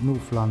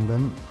 North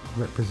London,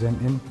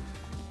 representing,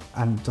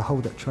 and to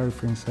hold that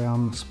trophy and say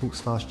I'm Sports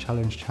Stars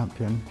Challenge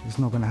champion, it's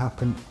not going to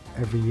happen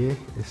every year.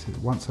 It's a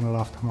once in a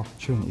lifetime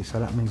opportunity, so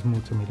that means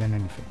more to me than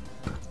anything.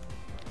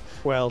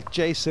 Well,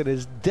 Jason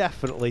is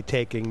definitely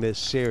taking this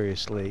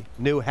seriously.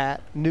 New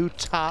hat, new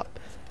top,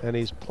 and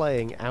he's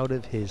playing out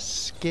of his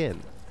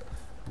skin.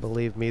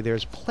 Believe me,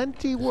 there's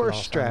plenty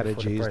worse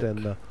strategies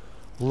than the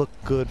look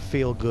good,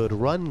 feel good,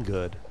 run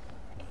good.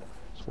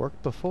 It's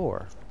worked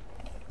before.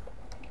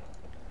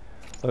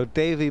 So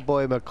Davy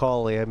Boy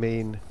Mcauley, I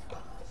mean,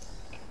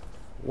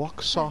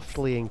 walk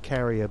softly and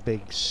carry a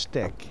big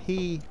stick.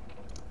 He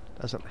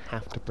doesn't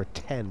have to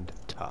pretend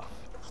tough.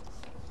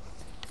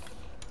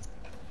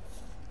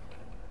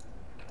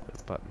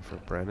 Good button for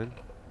Brennan.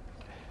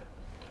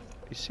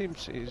 He's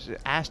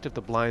asked if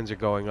the blinds are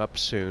going up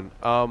soon.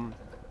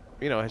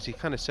 You know, has he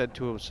kind of said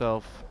to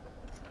himself,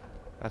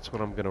 that's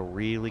when I'm going to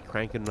really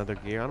crank in another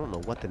gear? I don't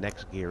know what the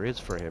next gear is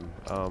for him.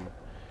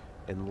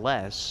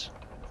 Unless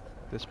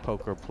this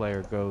poker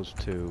player goes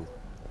to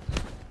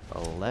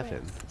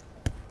 11.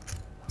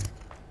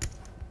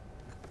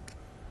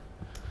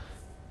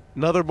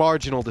 Another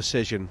marginal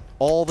decision.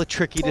 All the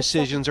tricky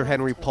decisions are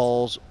Henry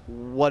Paul's.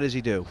 What does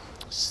he do?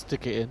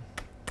 Stick it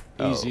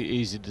in.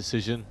 Easy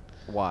decision.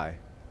 Why?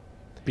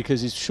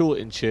 Because he's short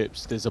in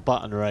chips, there's a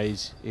button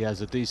raise, he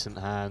has a decent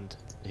hand,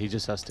 he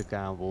just has to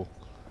gamble.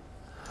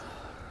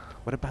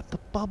 What about the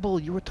bubble?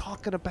 You were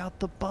talking about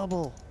the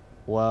bubble.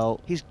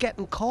 Well, he's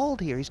getting called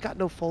here. He's got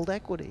no fold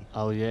equity.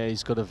 Oh yeah,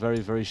 he's got a very,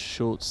 very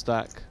short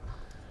stack.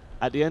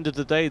 At the end of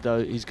the day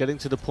though, he's getting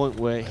to the point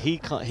where he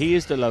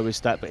is the lowest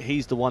stack, but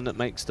he's the one that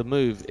makes the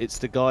move. It's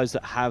the guys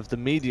that have the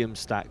medium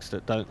stacks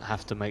that don't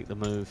have to make the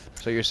move.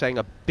 So you're saying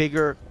a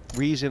bigger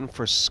reason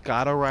for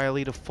Scott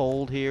O'Reilly to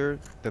fold here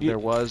than there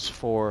was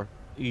for...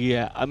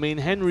 Yeah, I mean,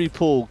 Henry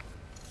Paul,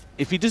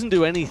 if he doesn't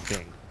do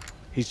anything,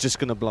 he's just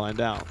going to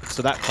blind out.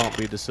 So that can't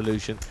be the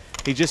solution.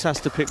 He just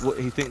has to pick what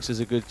he thinks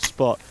is a good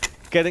spot.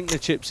 Getting the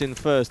chips in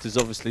first is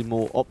obviously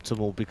more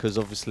optimal because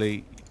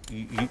obviously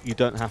you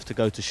don't have to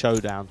go to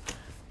showdown.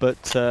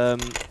 But,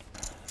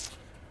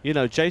 you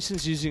know,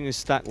 Jason's using his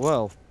stack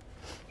well.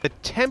 The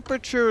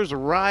temperature's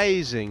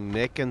rising,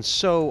 Nick, and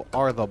so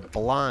are the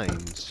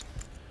blinds.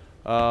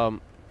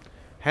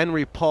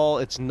 Henry Paul,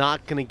 it's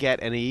not going to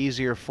get any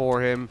easier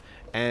for him,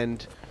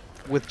 and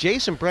with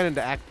Jason Brennan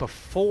to act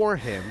before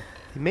him,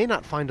 he may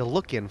not find a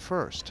look in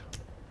first.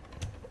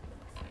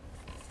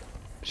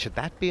 Should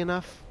that be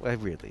enough? Well, it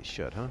really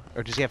should, huh?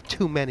 Or does he have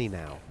too many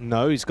now?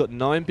 No, he's got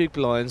 9 big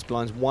blinds,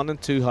 blinds 1 and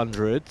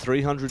 200,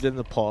 300 in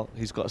the pot.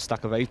 He's got a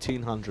stack of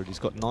 1800. He's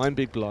got 9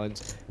 big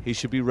blinds. He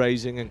should be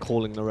raising and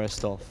calling the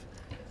rest off.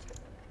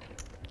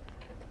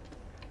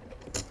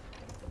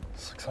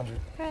 600.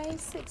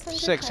 Raise 600.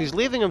 6. He's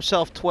leaving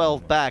himself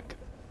 12 back.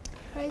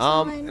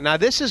 Now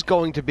this is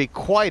going to be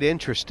quite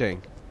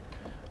interesting.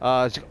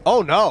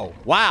 Oh no!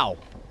 Wow.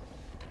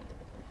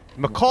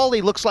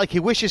 Mcauley looks like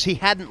he wishes he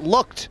hadn't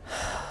looked.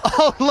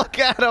 Oh, look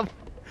at him.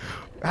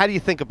 How do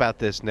you think about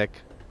this, Nick?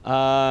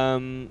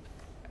 Henry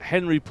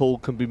Paul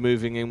can be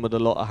moving in with a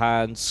lot of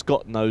hands.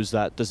 Scott knows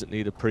that, doesn't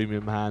need a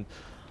premium hand.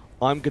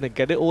 I'm going to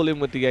get it all in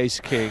with the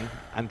ace-king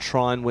and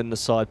try and win the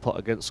side pot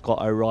against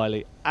Scott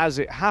O'Reilly. As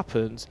it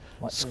happens,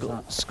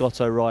 Scott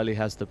O'Reilly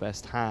has the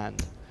best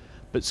hand.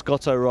 But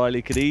Scott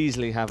O'Reilly could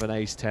easily have an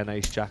ace-10,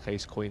 ace-jack,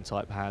 ace-queen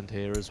type hand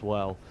here as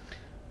well.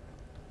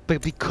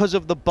 But because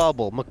of the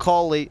bubble,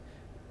 Mcauley,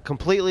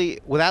 completely,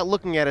 without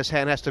looking at his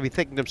hand, has to be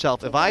thinking to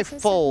himself, if I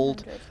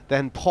fold,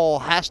 then Paul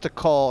has to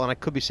call, and I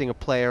could be seeing a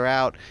player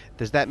out.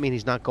 Does that mean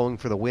he's not going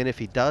for the win if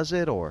he does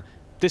it, or?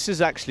 This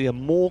is actually a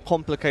more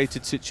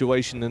complicated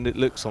situation than it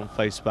looks on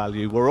face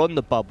value. We're on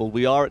the bubble.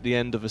 We are at the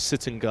end of a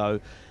sit and go,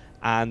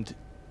 and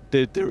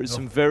there is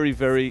some very,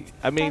 very...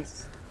 I mean,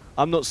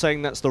 I'm not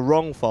saying that's the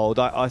wrong fold.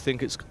 I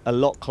think it's a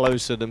lot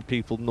closer than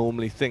people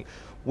normally think.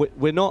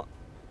 We're not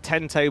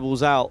 10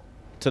 tables out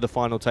to the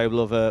final table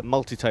of a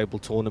multi-table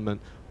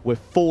tournament. We're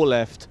 4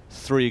 left,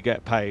 3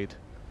 get paid.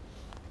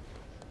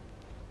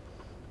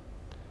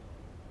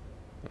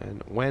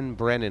 And when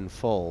Brennan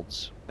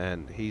folds,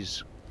 and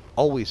he's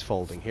always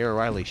folding here,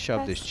 O'Reilly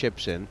shoved his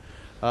chips in,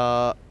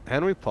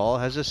 Henry Paul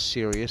has a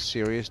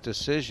serious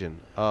decision.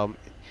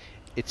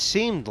 It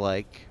seemed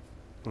like,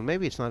 well,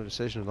 maybe it's not a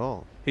decision at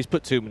all. He's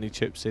put too many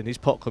chips in. He's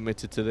pot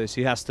committed to this.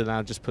 He has to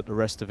now just put the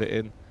rest of it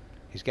in.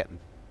 He's getting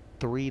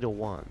 3 to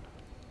 1.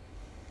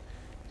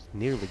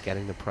 Nearly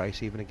getting the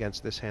price even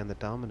against this hand that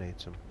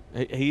dominates him.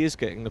 He is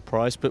getting the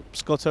price, but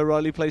Scott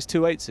O'Reilly plays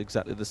 2-8s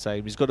exactly the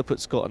same. He's got to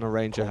put Scott on a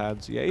range of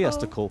hands. Yeah, he has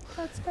to call.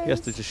 He has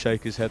to just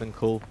shake his head and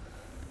call.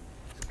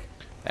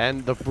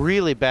 And the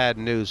really bad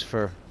news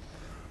for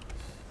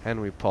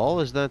Henry Paul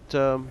is that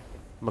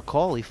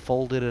Mcauley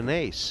folded an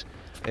ace.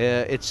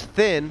 It's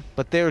thin,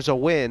 but there's a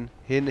win,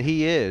 and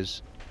he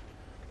is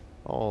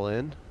all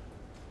in.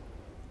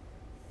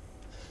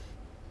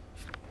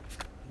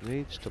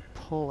 Needs to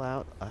pull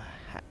out a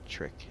hat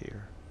trick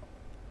here.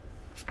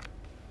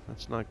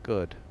 That's not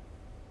good.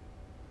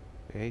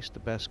 The ace, the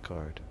best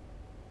card.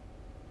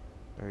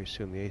 Very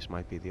soon the ace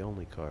might be the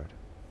only card.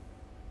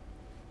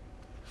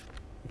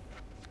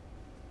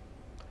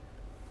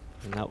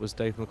 And that was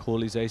Dave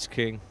Mcauley's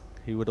ace-king.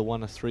 He would have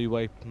won a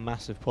 3-way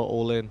massive pot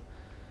all in.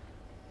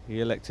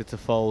 He elected to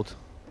fold.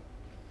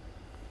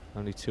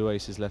 Only 2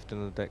 aces left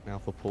in the deck now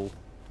for Paul.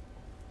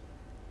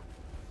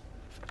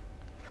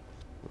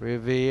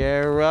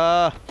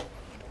 Riviera.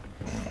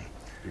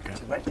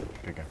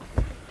 Good game.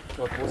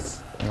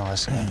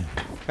 Nice.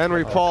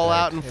 Henry Paul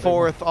out in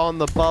 4th on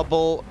the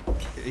bubble.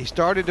 He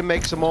started to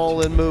make some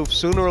all-in moves.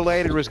 Sooner or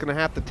later, he was going to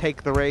have to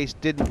take the race.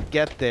 Didn't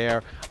get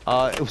there.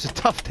 It was a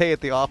tough day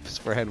at the office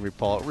for Henry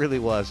Paul. It really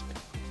was.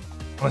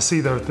 I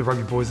see the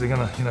rugby boys. They're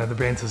gonna, the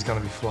banter's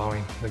gonna be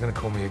flowing. They're gonna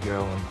call me a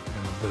girl and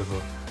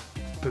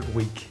a bit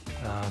weak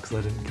because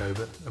I didn't go a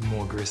bit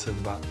more aggressive.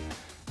 But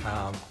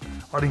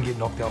I didn't get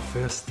knocked out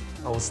first.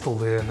 I was still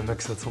there in the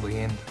mixer till the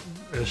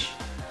end-ish.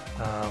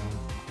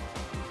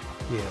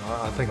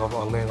 Yeah, I think I've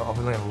learned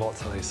a lot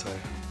today. So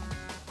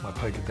my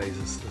poker days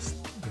is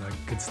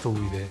could still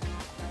be there.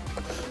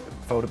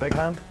 Fold a big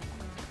hand.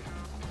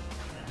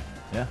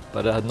 Yeah,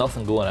 but it had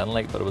nothing going in,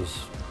 like, but it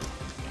was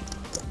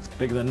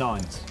bigger than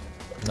 9s.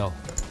 No,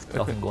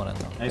 nothing going in.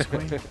 No. Ace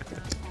queen.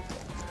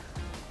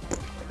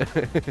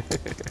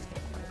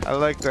 I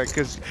like that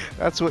because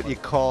that's what you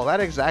call. That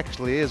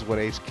actually is what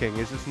ace king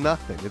is. It's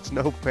nothing. It's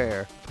no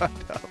pair. But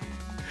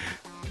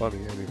funny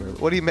anyway.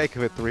 What do you make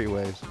of it 3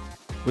 ways?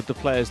 With the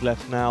players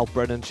left now,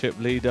 Brennan chip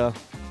leader.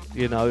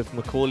 You know, if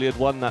Mcauley had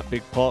won that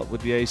big pot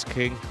with the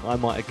ace-king, I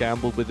might have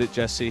gambled with it,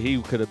 Jesse. He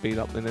could have been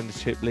up in the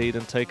chip lead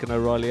and taken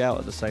O'Reilly out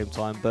at the same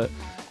time, but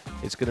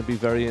it's going to be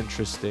very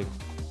interesting.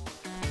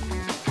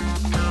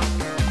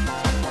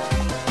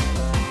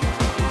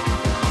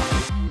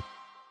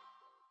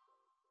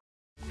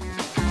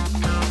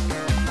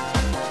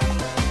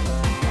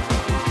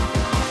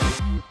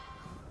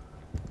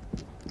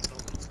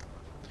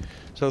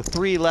 So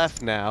 3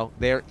 left now.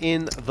 They're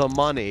in the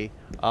money.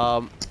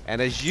 And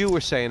as you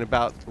were saying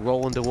about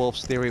Roland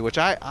DeWolf's theory, which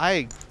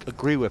I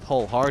agree with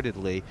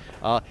wholeheartedly,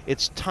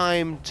 it's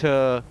time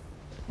to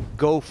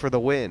go for the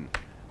win.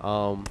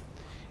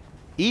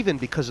 Even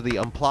because of the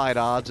implied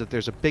odds that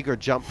there's a bigger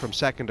jump from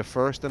 2nd to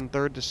 1st and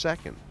 3rd to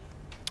 2nd.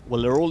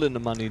 Well, they're all in the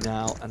money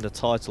now, and the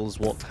title's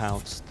what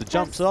counts. The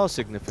jumps are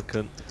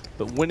significant,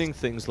 but winning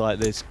things like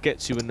this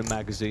gets you in the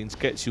magazines,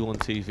 gets you on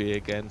TV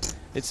again.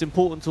 It's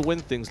important to win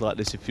things like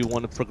this if you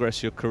want to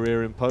progress your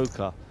career in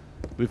poker.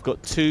 We've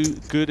got 2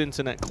 good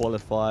internet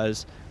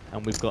qualifiers,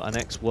 and we've got an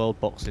ex-world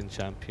boxing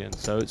champion,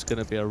 so it's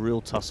going to be a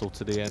real tussle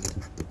to the end.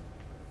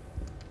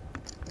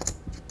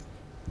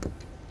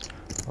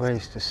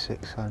 Raise to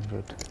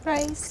 600.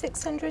 Raise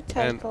 600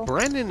 total. And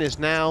Brennan is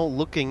now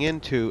looking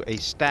into a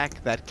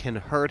stack that can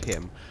hurt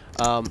him.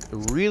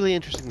 Really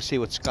interesting to see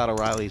what Scott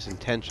O'Reilly's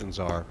intentions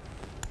are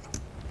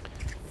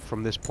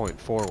from this point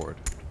forward.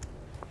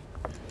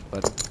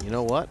 But you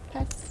know what?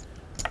 Pass.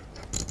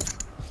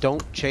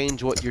 Don't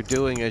change what you're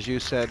doing, as you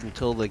said,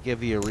 until they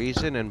give you a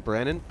reason. And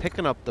Brennan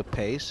picking up the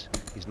pace.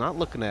 He's not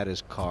looking at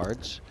his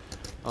cards.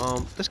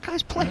 This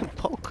guy's playing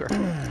poker.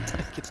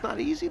 It's not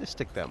easy to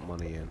stick that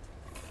money in.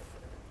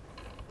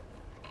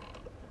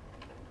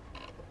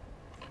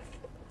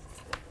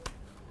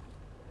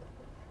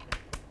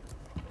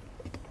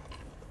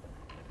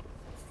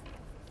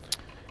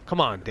 Come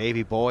on,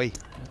 Davey boy.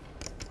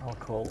 I'll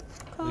call.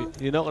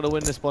 You're not going to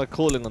win this by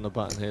calling on the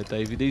button here,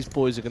 Davey. These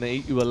boys are going to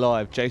eat you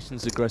alive.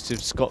 Jason's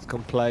aggressive. Scott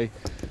can play.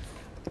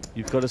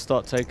 You've got to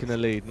start taking the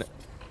lead.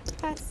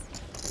 Pass.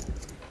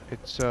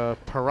 It's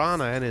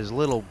Piranha and his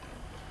little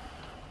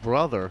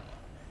brother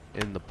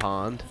in the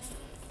pond.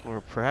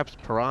 Or perhaps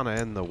Piranha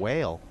and the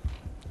whale.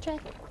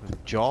 Check.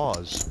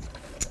 Jaws.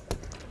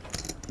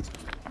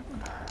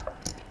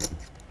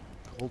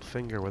 Gold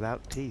finger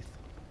without teeth.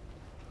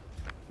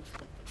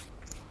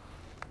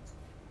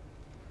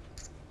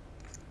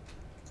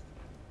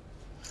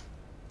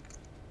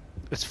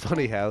 It's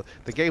funny how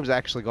the game's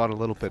actually gone a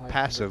little bit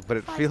passive, but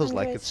it feels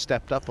like it's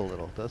stepped up a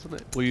little, doesn't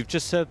it? Well, you've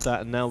just said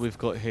that, and now we've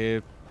got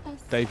here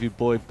Davey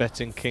Boy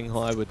betting king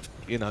high with,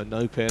 you know,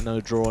 no pair,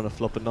 no draw on a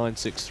flop of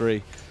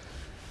 9-6-3.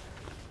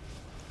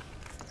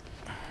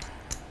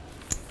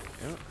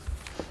 Yeah.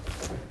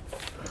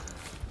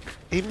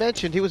 He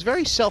mentioned he was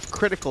very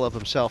self-critical of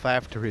himself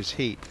after his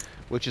heat,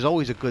 which is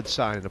always a good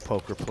sign in a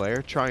poker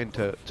player, trying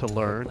to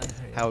learn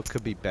how it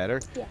could be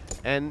better. Yeah.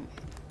 And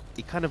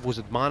he kind of was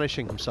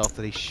admonishing himself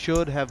that he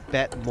should have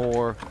bet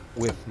more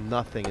with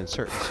nothing in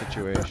certain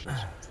situations.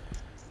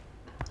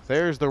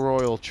 There's the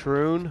Royal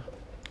Troon.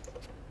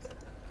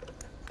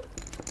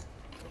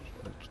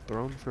 It's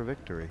thrown for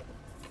victory.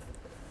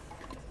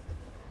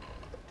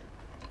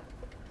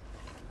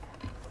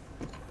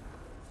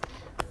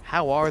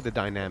 How are the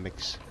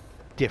dynamics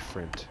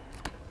different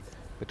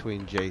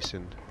between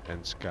Jason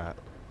and Scott?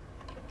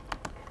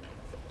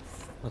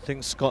 I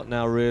think Scott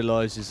now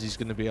realises he's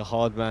going to be a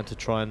hard man to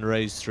try and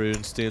raise through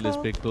and steal his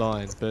big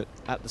blind, but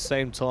at the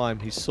same time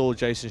he saw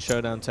Jason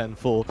showdown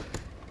 10-4.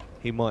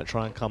 He might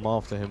try and come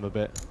after him a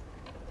bit.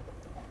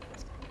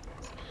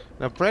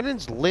 Now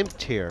Brennan's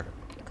limped here.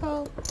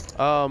 Call.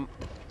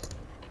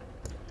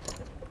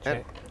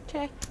 Check.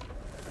 Check.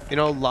 You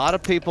know, a lot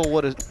of people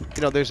would have,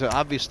 you know, there's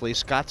obviously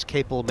Scott's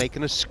capable of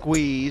making a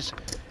squeeze,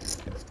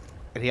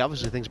 and he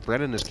obviously thinks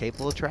Brennan is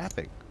capable of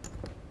trapping.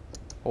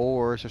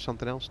 Or is there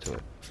something else to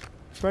it?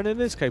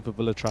 Brennan is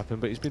capable of trapping,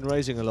 but he's been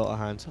raising a lot of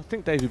hands. I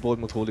think Davey Boy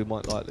Mcauley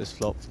might like this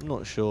flop. I'm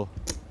not sure.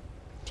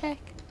 Check.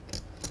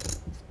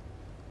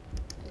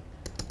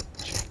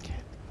 Check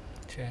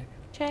it. Check.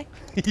 Check.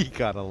 You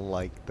gotta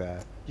like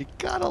that. You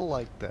gotta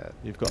like that.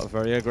 You've got a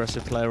very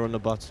aggressive player on the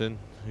button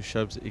who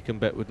shows that he can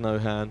bet with no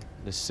hand.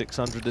 There's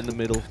 600 in the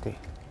middle.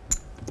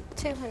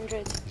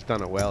 200. He's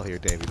done it well here,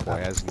 Davey Boy,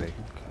 hasn't he?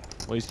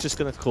 Well, he's just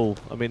going to call.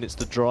 I mean, it's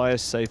the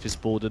driest,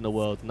 safest board in the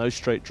world. No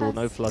straight draw,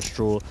 no flush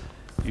draw.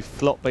 You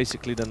flop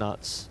basically the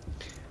nuts.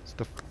 It's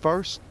the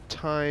first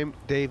time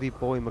Davey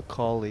Boy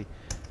Mcauley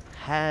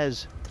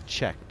has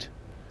checked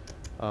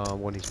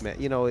when he's met.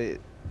 You know,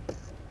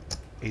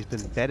 he's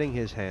been betting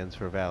his hands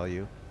for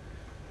value.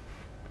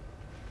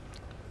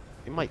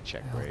 He might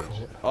check raise.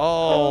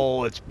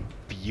 Oh, it's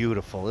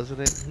beautiful,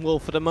 isn't it? Well,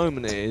 for the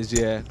moment it is,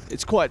 yeah.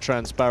 It's quite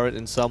transparent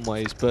in some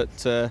ways, but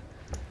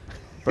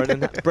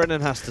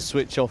Brennan has to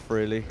switch off,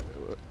 really.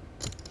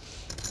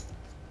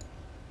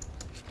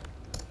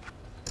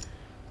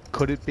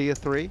 Could it be a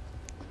 3?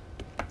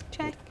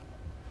 Check.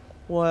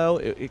 Well,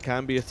 it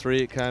can be a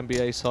 3, it can be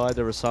ace high.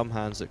 There are some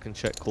hands that can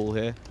check call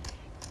here.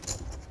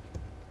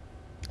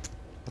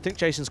 I think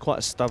Jason's quite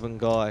a stubborn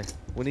guy.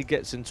 When he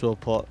gets into a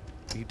pot,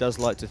 he does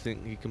like to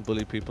think he can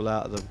bully people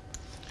out of them.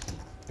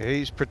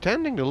 He's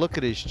pretending to look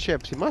at his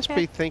chips. He must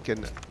be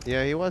thinking.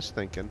 Yeah, he was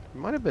thinking. He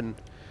might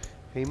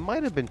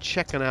have been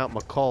checking out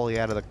Mcauley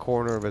out of the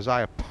corner of his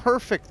eye. A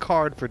perfect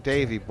card for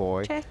Davey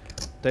Boy. Check.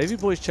 Davey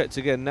Boy's checked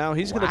again. Now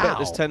he's going to bet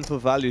this 10 for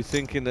value,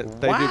 thinking that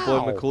Davey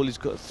Boy Mcaulley's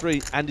got a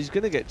 3, and he's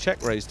going to get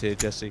check raised here,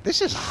 Jesse.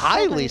 This is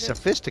highly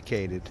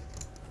sophisticated.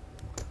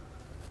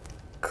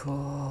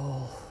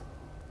 Call.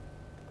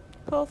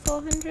 Call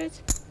 400.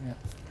 Yeah.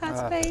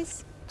 Pass,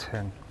 please.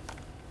 10.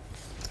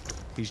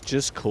 He's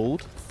just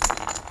called.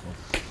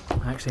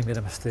 I actually made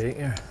a mistake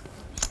here.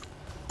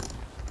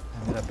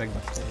 I made a big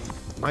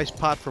mistake. Nice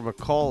pot for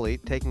Mcauley,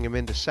 taking him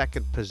into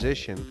second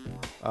position.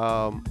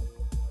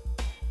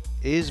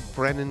 Is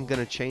Brennan going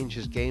to change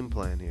his game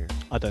plan here?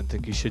 I don't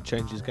think he should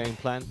change his game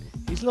plan.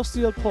 He's lost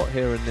the odd pot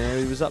here and there.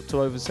 He was up to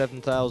over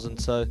 7,000,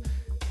 so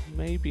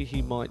maybe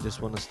he might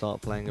just want to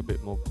start playing a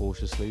bit more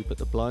cautiously. But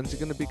the blinds are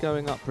going to be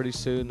going up pretty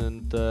soon,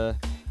 and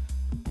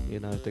you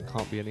know, there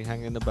can't be any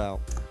hanging about.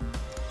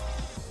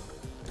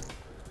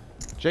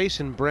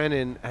 Jason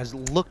Brennan has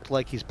looked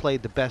like he's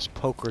played the best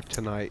poker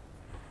tonight,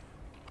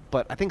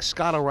 but I think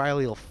Scott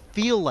O'Reilly will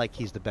feel like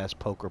he's the best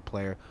poker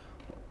player.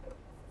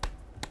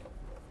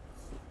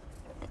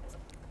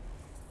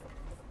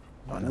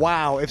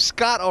 Wow, if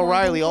Scott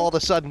O'Reilly all of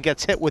a sudden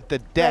gets hit with the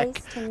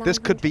deck, this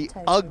could be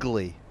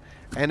ugly.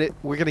 And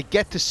we're going to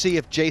get to see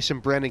if Jason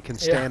Brennan can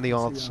stand the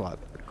onslaught.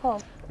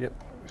 Call. Yep.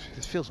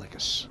 This feels like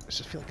does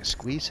this feel like a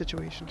squeeze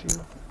situation to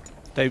you?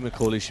 Dave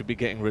Mcauley should be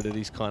getting rid of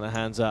these kind of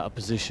hands out of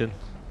position.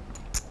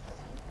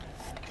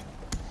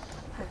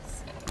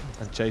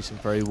 And Jason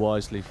very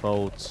wisely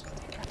folds.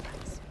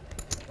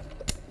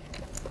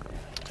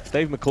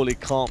 Dave Mcauley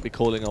can't be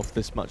calling off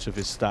this much of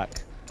his stack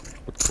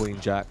with Queen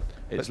Jack.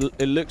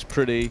 It looks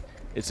pretty.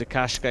 It's a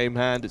cash game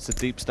hand. It's a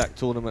deep stack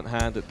tournament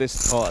hand at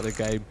this part of the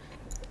game.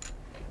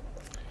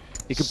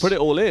 He can put it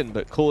all in,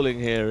 but calling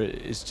here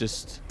is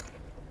just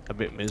a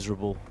bit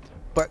miserable.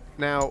 But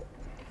now,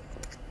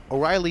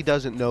 O'Reilly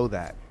doesn't know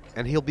that,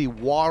 and he'll be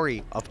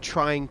wary of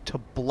trying to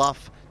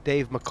bluff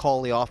Dave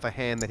Mcauley off a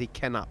hand that he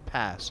cannot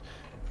pass.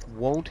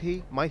 Won't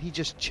he? Might he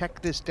just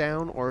check this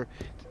down, or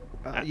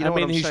you know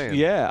what I'm saying?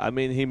 Yeah, I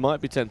mean, he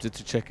might be tempted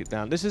to check it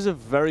down. This is a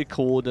very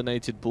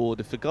coordinated board.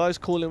 If the guy's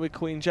calling with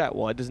Queen Jack,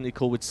 why doesn't he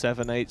call with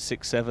 7, 8,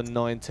 6, 7,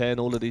 9, 10,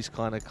 all of these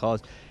kind of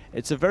cards?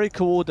 It's a very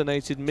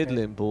coordinated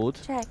middling board.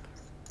 Check.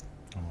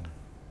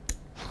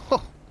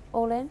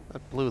 All in.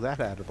 That blew that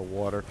out of the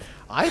water.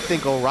 I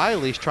think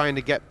O'Reilly's trying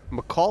to get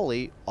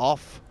Mcauley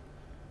off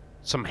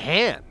some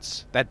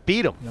hands that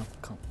beat him. No,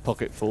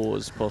 pocket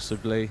fours,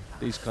 possibly.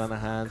 These kind of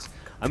hands.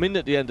 I mean,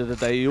 at the end of the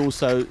day,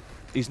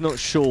 he's not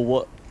sure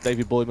what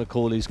Davy Boy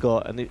Mcauley's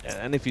got,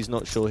 and if he's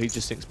not sure, he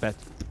just thinks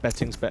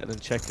betting's better than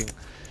checking.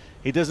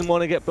 He doesn't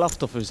want to get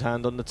bluffed off his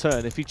hand on the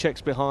turn. If he checks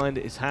behind,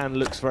 his hand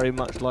looks very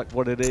much like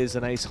what it is,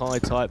 an ace-high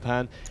type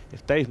hand.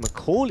 If Dave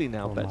Mcauley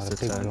now bets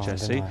the turn,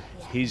 Jesse,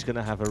 he's going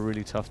to have a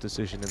really tough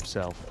decision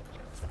himself.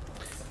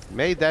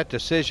 Made that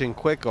decision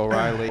quick,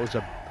 O'Reilly. It was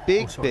a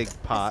big, big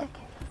pot.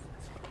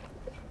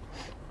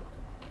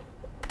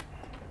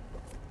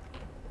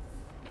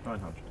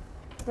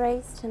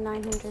 Raise to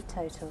 900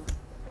 total.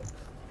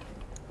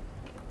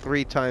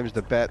 3 times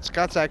the bet.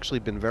 Scott's actually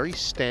been very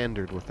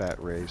standard with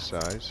that raise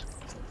size.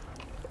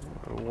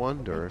 I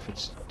wonder if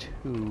it's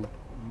too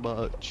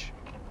much.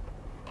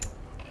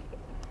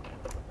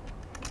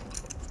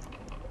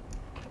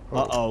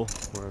 Uh-oh.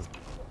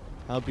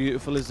 How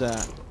beautiful is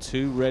that?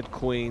 2 red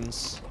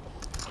queens.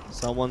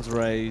 Someone's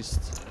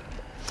raised.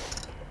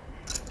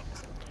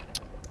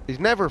 He's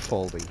never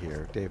folding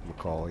here, Dave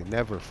Mcauley.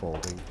 Never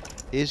folding.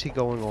 Is he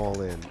going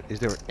all in? Is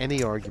there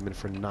any argument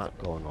for not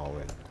going all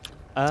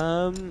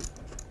in?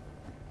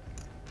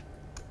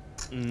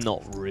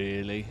 Not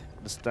really.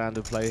 The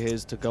standard play here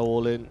is to go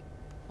all in.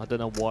 I don't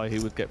know why he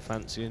would get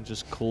fancy and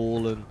just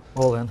call and...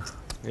 All in.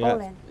 Yeah, all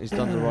in. He's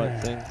done the right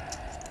thing.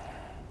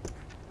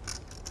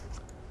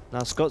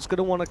 Now Scott's going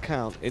to want to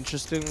count.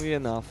 Interestingly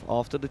enough,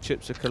 after the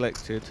chips are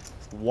collected,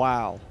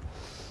 wow.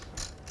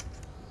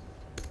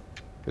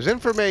 There's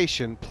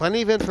information,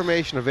 plenty of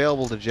information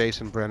available to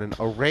Jason Brennan.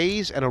 A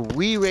raise and a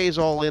re-raise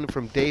all in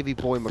from Davy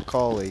Boy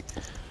Mcauley.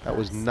 That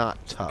was not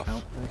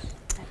tough.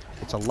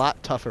 It's a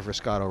lot tougher for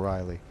Scott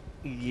O'Reilly.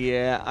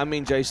 Yeah, I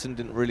mean, Jason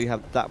didn't really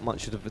have that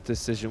much of a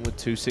decision with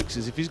 2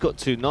 6s. If he's got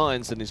 2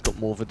 9s, then he's got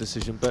more of a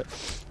decision. But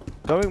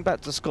going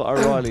back to Scott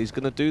O'Reilly, he's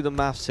going to do the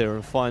maths here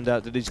and find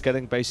out that he's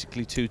getting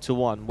basically 2 to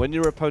 1. When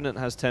your opponent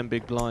has 10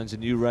 big blinds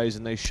and you raise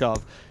and they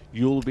shove,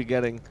 you'll be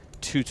getting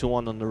 2 to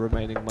 1 on the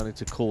remaining money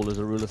to call as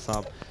a rule of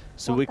thumb.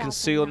 So we can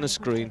see on the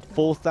screen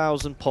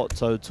 4,000 pot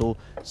total.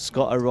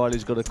 Scott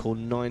O'Reilly's got to call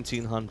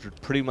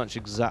 1,900, pretty much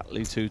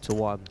exactly 2 to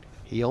 1.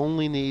 He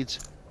only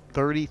needs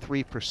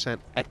 33%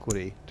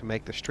 equity to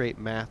make the straight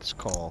maths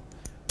call.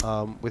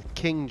 With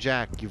King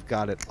Jack, you've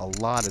got it a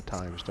lot of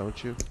times,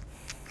 don't you?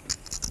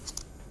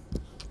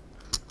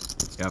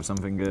 You have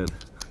something good.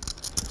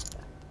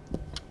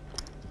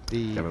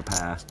 The have a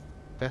pair.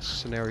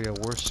 Best scenario,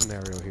 worst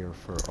scenario here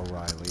for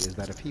O'Reilly is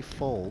that if he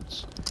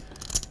folds,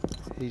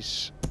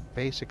 he's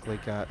basically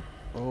got,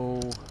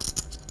 what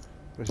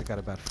has he got,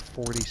 about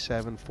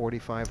 47,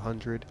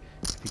 4,500.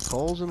 If he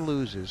calls and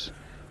loses,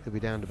 he'll be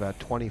down to about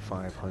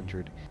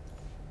 2,500.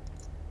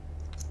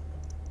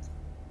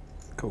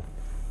 Cool.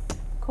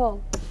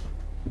 Call.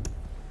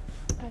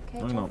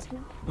 Okay,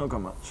 Not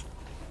got much.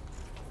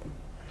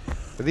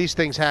 But these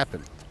things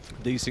happen.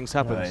 These things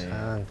happen.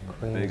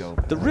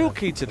 The real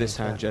key to this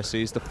hand,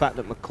 Jesse, is the fact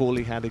that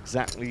Mcauley had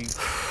exactly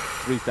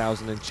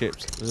 3,000 in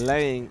chips,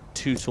 laying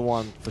 2 to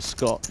 1 for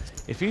Scott.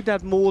 If he'd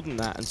had more than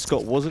that and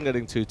Scott wasn't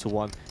getting 2 to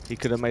 1, he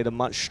could have made a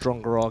much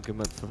stronger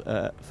argument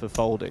for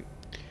folding.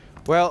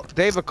 Well,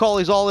 Dave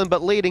Mcauley's all in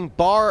but leading,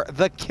 bar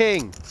the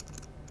king.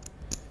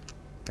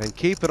 And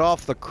keep it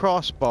off the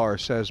crossbar,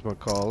 says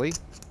Mcauley.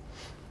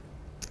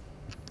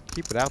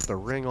 keep it out the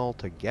ring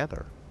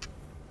altogether.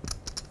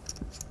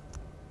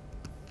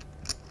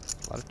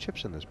 A lot of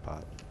chips in this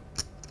pot.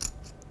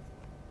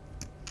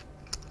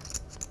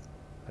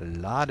 A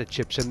lot of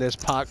chips in this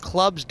pot.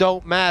 Clubs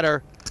don't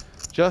matter.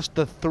 Just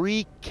the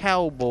 3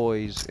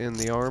 cowboys in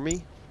the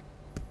army.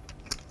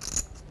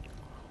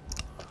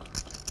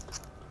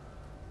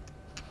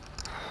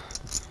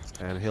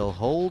 And he'll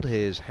hold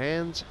his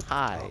hands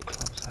high.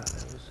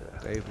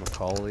 Dave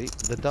Mcauley,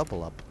 the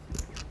double up.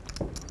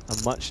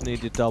 A much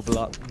needed double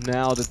up.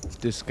 Now that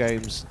this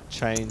game's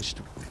changed,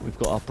 we've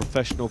got our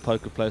professional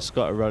poker player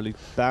Scott O'Reilly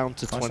down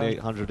to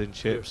 2,800 in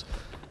chips,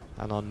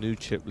 and our new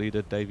chip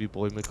leader Davey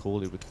Boy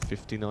Mcauley with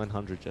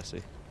 5,900.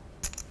 Jesse.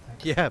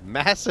 Yeah,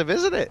 massive,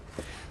 isn't it?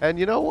 And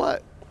you know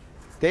what?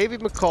 Davey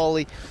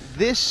Mcauley,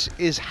 this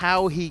is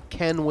how he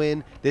can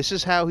win. This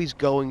is how he's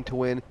going to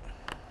win.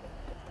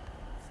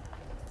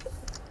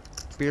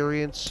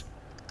 Experience.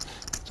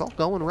 It's all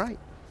going right.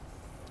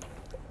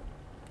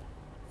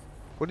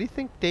 What do you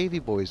think Davey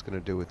Boy's going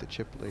to do with the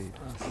chip lead?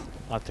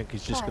 I think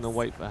he's just going to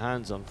wait for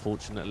hands,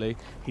 unfortunately.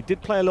 He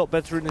did play a lot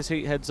better in his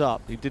heat heads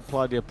up. He did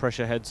play the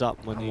pressure heads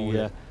up when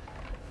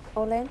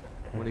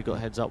when he got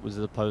heads up with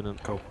his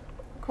opponent. Cool.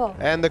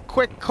 And the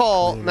quick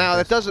call, now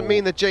that doesn't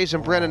mean that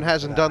Jason Brennan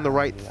hasn't done the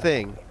right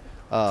thing.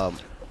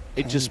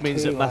 It just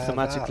means that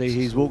mathematically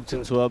he's walked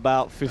into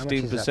about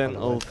 15%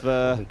 of,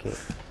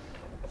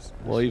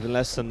 well, even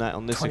less than that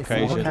on this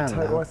occasion.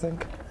 I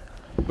think.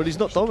 But he's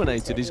not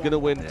dominated. He's going to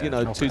win, you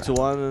know,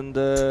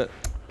 2-1,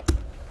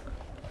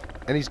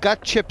 and he's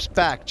got chips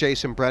back,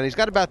 Jason Brennan. He's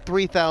got about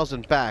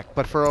 3,000 back.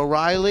 But for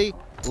O'Reilly,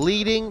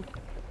 leading.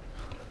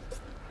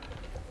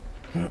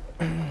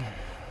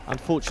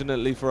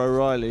 Unfortunately for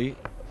O'Reilly,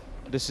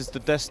 this is the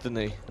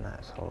destiny.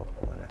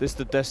 This is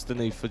the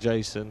destiny for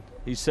Jason.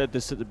 He said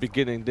this at the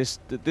beginning. This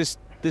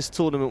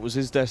tournament was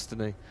his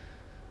destiny.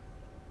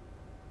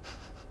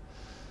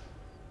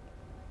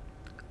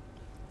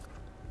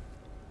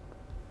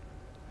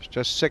 It's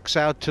just 6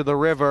 out to the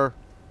river.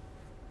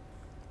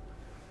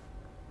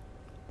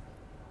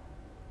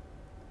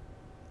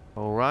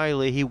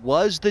 O'Reilly, he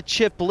was the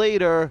chip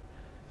leader.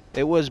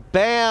 It was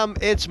bam,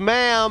 it's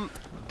ma'am.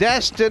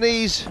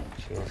 Destiny's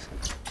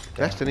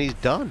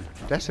done.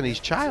 Destiny's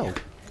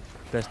child.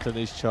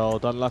 Destiny's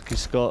child. Unlucky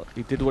Scott.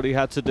 He did what he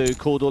had to do.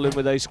 Called all in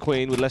with ace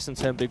queen with less than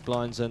 10 big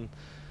blinds and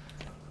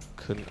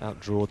couldn't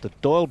outdraw the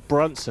Doyle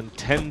Brunson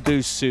 10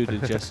 deuce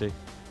suited. Jesse.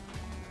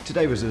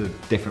 Today was a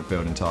different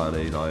field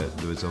entirely. Like,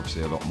 there was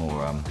obviously a lot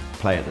more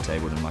play at the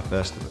table than my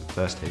first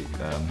heat,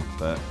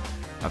 but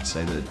I have to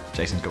say that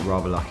Jason's got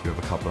rather lucky with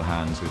a couple of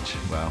hands, which,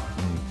 well,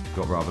 he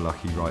got rather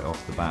lucky right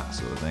off the bat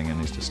sort of thing, and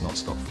he's just not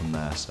stopped from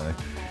there. So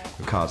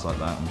with cards like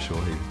that, I'm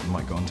sure he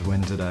might go on to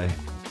win today.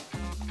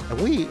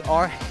 And we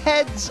are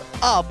heads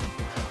up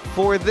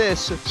for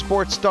this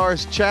Sports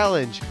Stars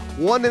Challenge.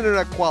 1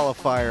 internet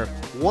qualifier,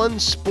 1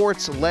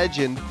 sports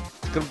legend.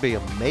 It's going to be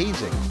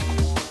amazing.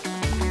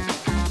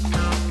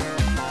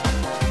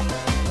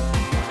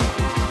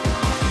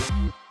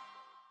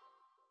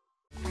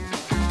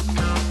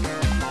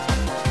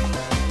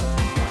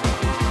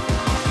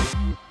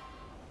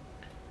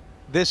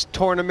 This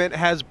tournament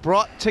has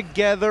brought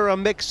together a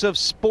mix of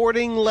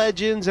sporting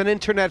legends and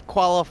internet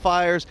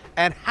qualifiers.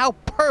 And how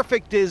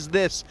perfect is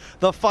this?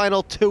 The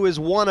final 2 is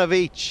 1 of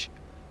each.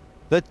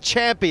 The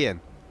champion,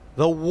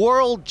 the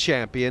world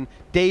champion,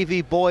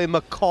 Davey Boy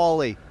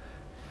Mcauley.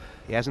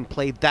 He hasn't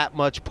played that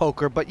much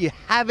poker, but you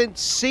haven't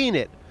seen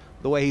it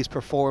the way he's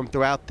performed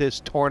throughout this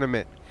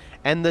tournament.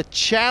 And the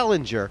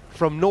challenger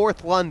from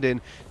North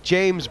London,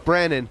 James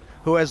Brennan,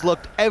 who has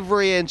looked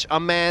every inch a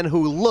man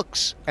who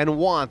looks and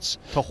wants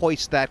to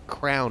hoist that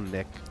crown,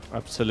 Nick.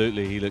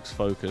 Absolutely, he looks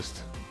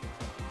focused.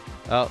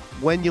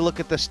 When you look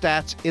at the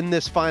stats in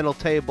this final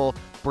table,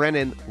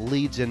 Brennan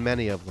leads in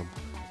many of them.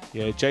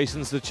 Yeah,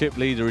 Jason's the chip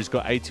leader. He's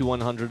got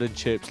 8,100 in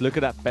chips. Look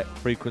at that bet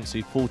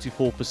frequency,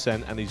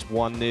 44%, and he's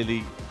won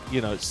nearly,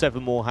 you know,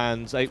 7 more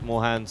hands, 8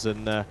 more hands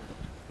than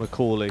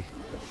Mcauley.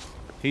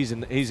 He's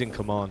in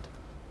command.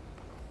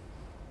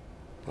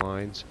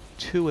 Lines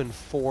 2 and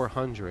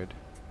 400.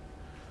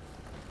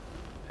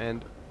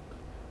 And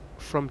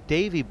from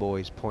Davey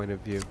Boy's point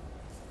of view,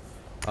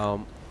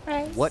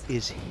 what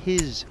is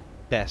his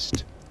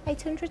best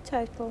 800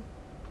 total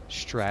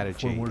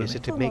strategy? Is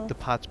it to make the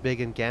pots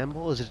big and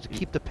gamble? Is it to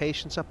keep the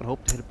patience up and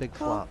hope to hit a big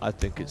flop? I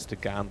think it's to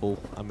gamble.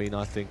 I mean,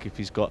 I think if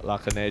he's got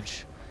like an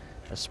edge,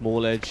 a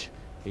small edge,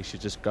 he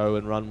should just go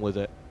and run with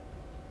it.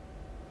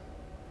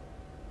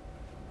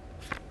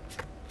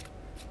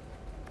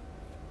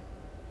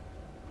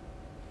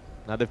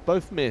 Now, they've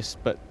both missed,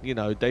 but, you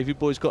know, Davey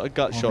Boy's got a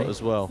gut shot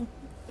as well.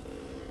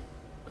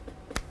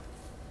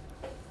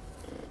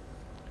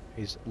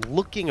 He's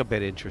looking a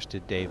bit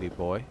interested, Davey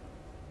Boy.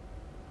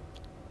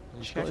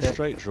 He's got a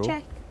straight draw.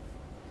 Check.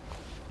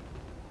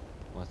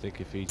 I think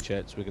if he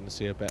checks, we're going to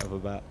see a bet of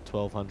about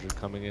 1,200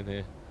 coming in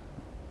here.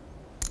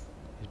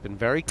 He's been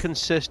very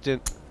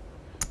consistent,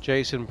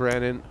 Jason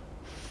Brennan,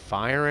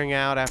 firing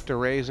out after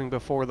raising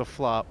before the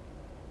flop.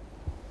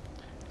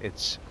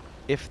 It's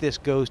if this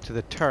goes to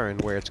the turn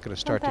where it's going to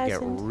start to get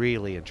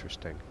really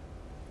interesting.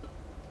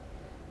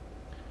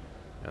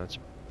 Now it's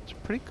a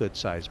pretty good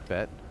sized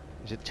bet.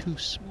 Is it too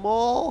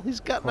small? He's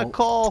gotten a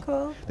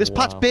call. This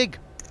pot's big.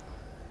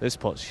 This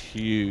pot's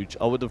huge.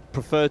 I would have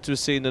preferred to have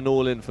seen an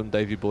all-in from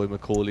Davy Boy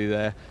Mcauley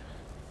there.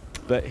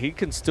 But he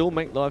can still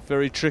make life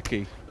very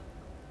tricky.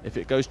 If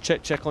it goes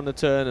check-check on the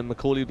turn and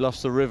Mcauley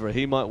bluffs the river,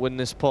 he might win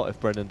this pot if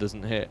Brennan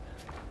doesn't hit.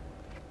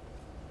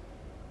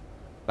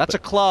 That's a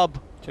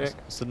club. Check.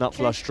 It's a nut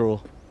flush draw.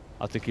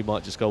 I think he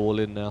might just go all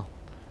in now.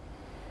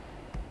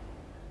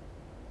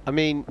 I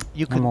mean,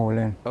 you could. I'm all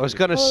in. I was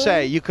going to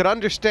say, you could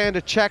understand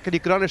a check and you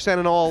could understand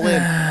an all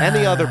in.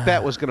 Any other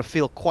bet was going to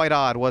feel quite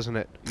odd, wasn't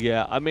it?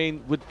 Yeah, I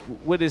mean,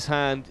 with his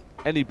hand,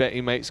 any bet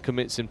he makes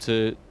commits him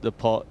to the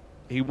pot.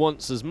 He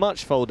wants as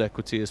much fold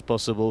equity as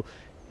possible.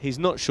 He's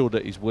not sure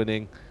that he's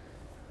winning.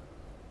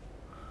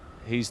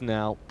 He's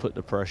now put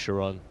the pressure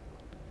on.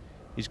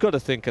 He's got to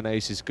think an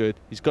ace is good.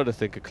 He's got to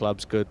think a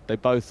club's good. They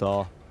both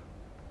are.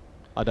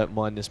 I don't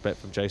mind this bet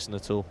from Jason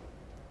at all.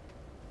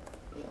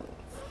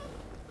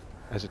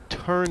 As it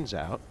turns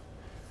out,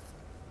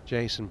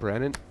 Jason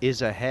Brennan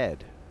is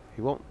ahead.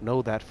 He won't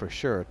know that for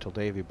sure until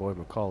Davy Boy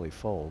Mcauley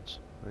folds.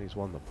 And he's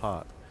won the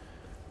pot.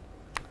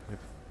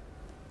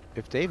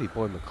 If Davy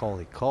Boy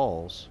Mcauley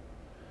calls,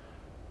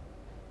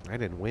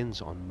 Brennan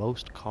wins on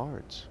most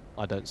cards.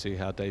 I don't see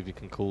how Davy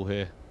can call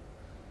here.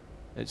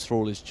 It's for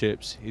all his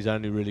chips. He's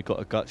only really got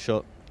a gut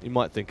shot. He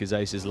might think his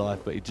ace is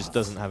live, but he just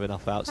doesn't have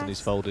enough outs and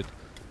he's folded.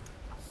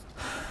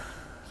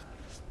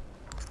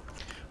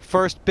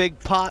 First big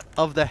pot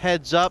of the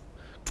heads up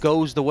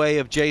goes the way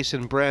of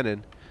Jason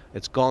Brennan.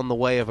 It's gone the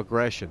way of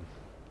aggression.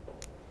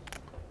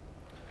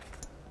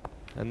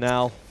 And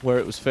now, where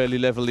it was fairly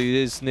level,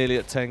 he is nearly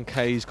at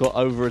 10k. He's got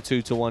over a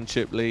 2-to-1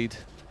 chip lead.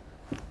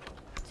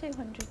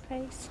 200,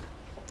 please.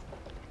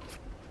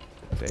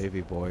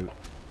 Davy Boy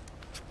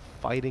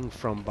fighting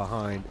from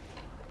behind.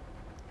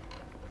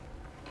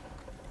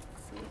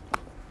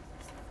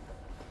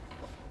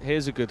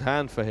 Here's a good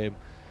hand for him.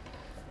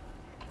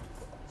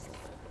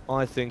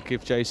 I think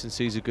if Jason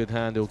sees a good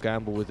hand, he'll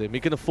gamble with him. He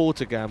can afford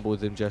to gamble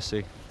with him,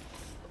 Jesse.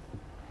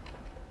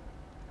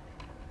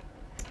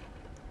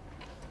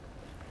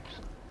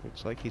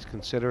 Looks like he's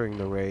considering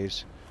the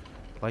raise.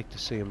 I'd like to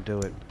see him do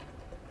it.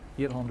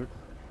 800.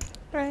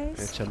 Raise.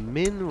 It's a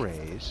min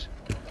raise.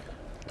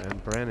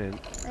 And Brennan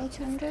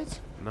 800.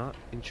 not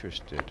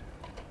interested.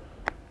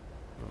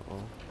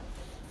 Uh-oh.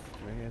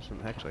 He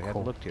hasn't actually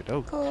hadn't looked yet.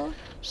 Oh, Cool.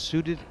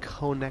 Suited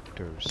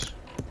connectors.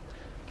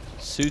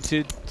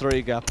 Suited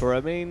 3-gapper.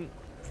 I mean,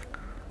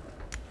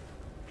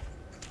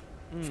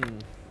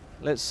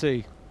 let's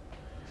see.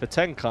 If a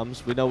 10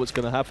 comes, we know what's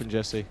going to happen,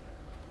 Jesse.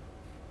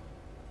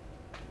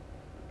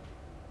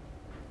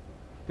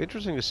 Be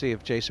interesting to see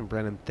if Jason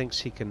Brennan thinks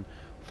he can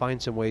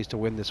find some ways to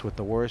win this with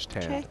the worst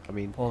hand. Check. I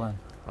mean, All in.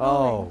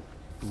 oh,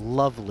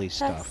 lovely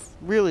stuff.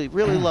 Really,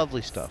 really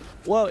lovely stuff.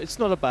 Well, it's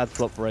not a bad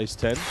flop for ace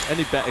 10.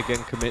 Any bet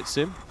again commits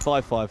him.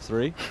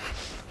 5-5-3.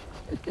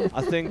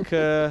 I think.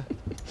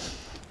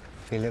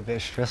 Feel a little bit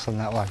of stress on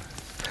that one.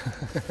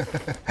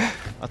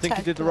 I think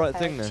he did the right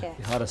thing there.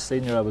 You had a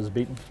senior I was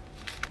beating.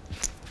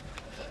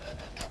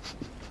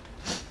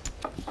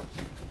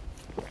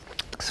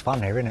 It's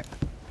fun here, isn't it?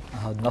 I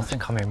had nothing.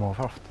 Coming more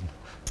often.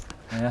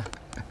 Yeah.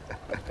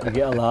 You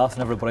get a laugh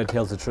and everybody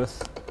tells the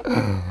truth.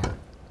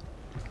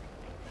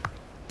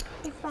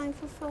 You're flying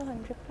for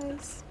 400,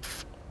 please.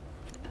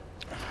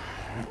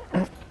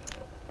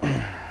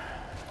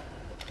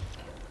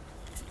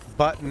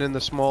 Button in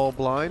the small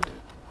blind.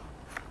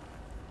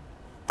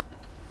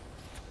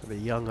 The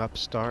young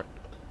upstart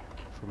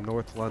from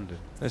North London.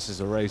 This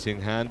is a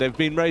raising hand. They've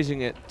been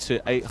raising it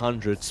to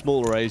 800.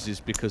 Small raises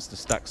because the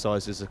stack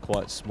sizes are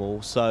quite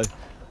small. So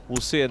we'll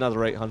see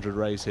another 800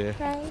 raise here.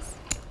 Raise.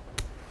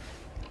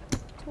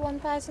 To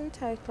 1,000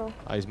 total.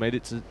 Oh, he's made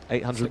it to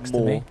 800 6 to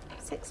more. me.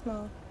 6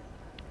 more.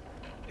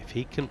 If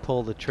he can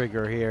pull the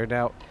trigger here.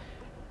 Now,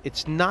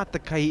 it's not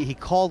the he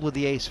called with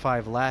the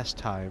ace-5 last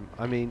time.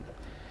 I mean,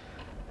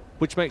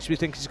 which makes me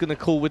think he's going to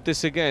call with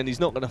this again. He's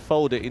not going to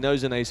fold it. He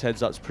knows an ace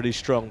heads up's pretty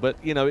strong, but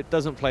you know it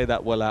doesn't play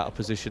that well out of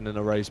position in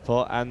a raise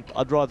pot, and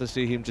I'd rather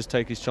see him just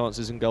take his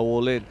chances and go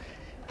all in.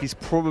 He's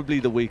probably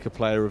the weaker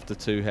player of the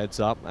two heads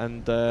up,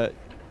 and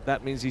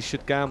that means he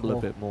should gamble a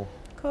bit more.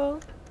 Cool.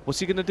 What's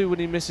he going to do when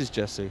he misses,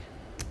 Jesse?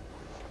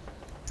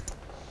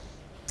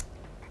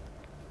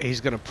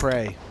 he's going to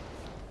pray.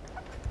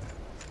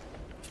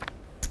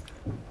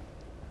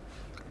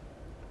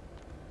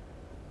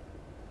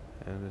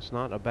 And it's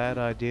not a bad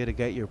idea to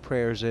get your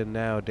prayers in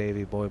now,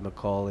 Davy Boy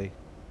Mcauley.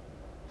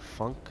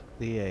 Funk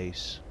the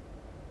ace.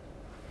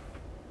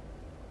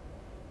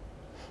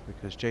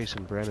 Because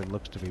Jason Brennan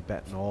looks to be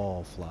betting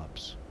all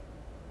flops.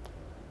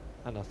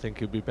 And I think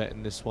he'll be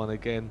betting this one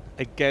again.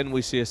 Again,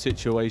 we see a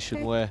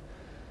situation where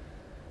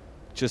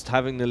just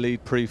having the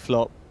lead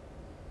pre-flop.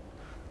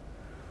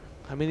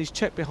 I mean, he's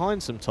checked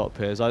behind some top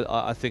pairs.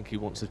 I think he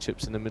wants the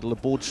chips in the middle. The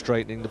board's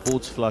straightening, the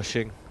board's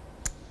flushing.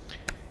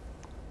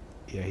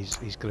 Yeah, he's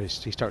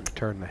starting to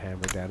turn the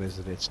hammer down,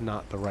 isn't it? It's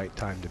not the right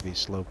time to be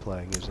slow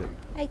playing, is it?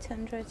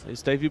 800.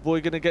 Is Davy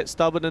Boy going to get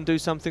stubborn and do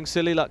something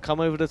silly like come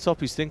over the top?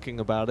 He's thinking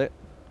about it.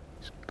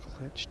 He's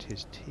clenched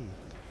his teeth.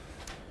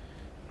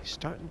 He's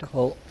starting to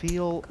Call.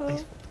 feel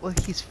like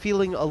he's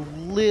feeling a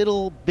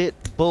little bit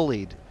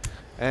bullied.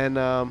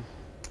 And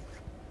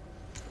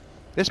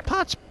this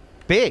pot's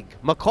big.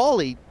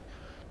 Mcauley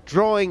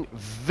drawing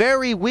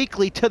very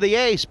weakly to the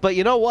ace, but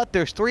you know what?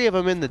 There's 3 of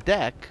them in the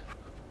deck.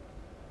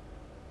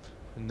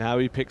 And now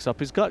he picks up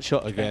his gut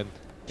shot again,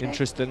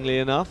 interestingly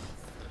enough.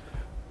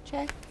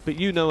 Check. But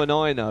you know and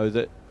I know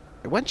that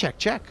it went check,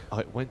 check. Oh,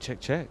 it went check,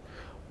 check.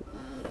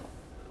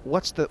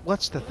 What's the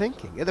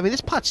thinking? I mean, this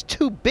pot's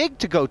too big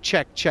to go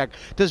check, check.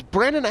 Does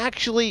Brennan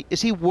actually,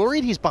 is he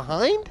worried he's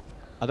behind?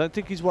 I don't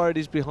think he's worried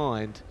he's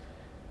behind.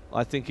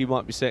 I think he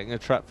might be setting a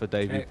trap for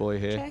Davy Boy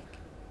here. Check.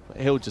 But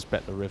he'll just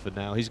bet the river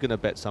now. He's going to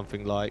bet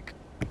something like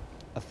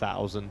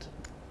 1,000.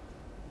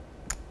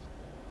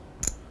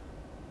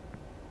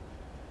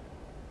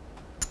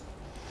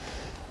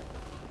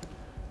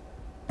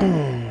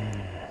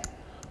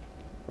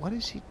 What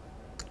is he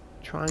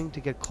trying to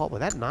get called with?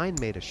 That 9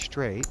 made a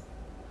straight.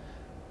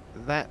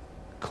 That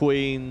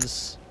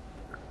queens,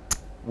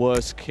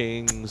 worse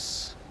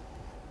kings,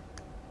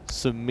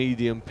 some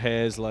medium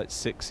pairs like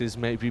 6s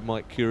maybe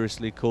might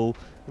curiously call.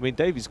 I mean,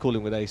 Davy's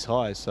calling with ace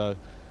high, so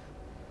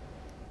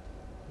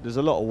there's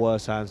a lot of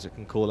worse hands that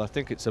can call. I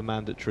think it's a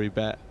mandatory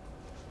bet.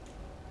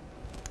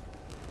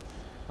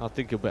 I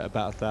think he'll bet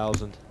about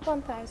 1,000.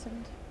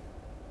 1,000.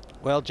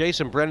 Well,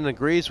 Jason Brennan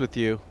agrees with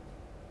you.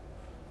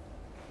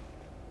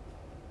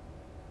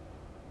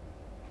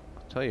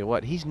 Tell you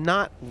what, he's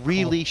not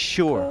really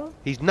sure.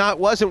 He's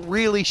wasn't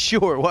really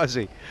sure, was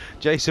he,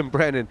 Jason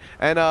Brennan?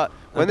 And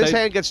when this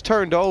hand gets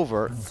turned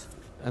over,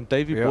 and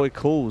Davy Boy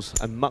calls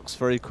and mucks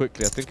very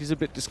quickly. I think he's a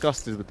bit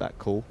disgusted with that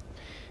call.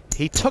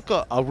 He took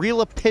a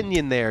real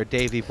opinion there,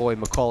 Davy Boy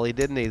Mcauley,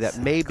 didn't he? That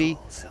maybe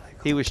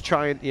he was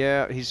trying.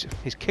 Yeah, he's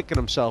kicking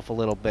himself a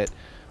little bit,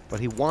 but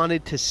he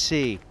wanted to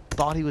see.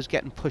 Thought he was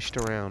getting pushed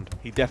around.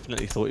 He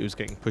definitely thought he was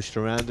getting pushed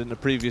around in the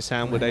previous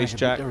hand with ace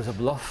jack. There was a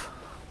bluff.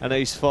 And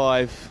ace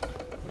 5.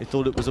 He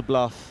thought it was a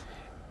bluff.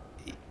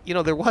 You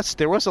know, there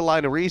was a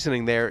line of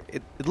reasoning there.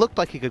 It looked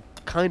like he could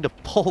kind of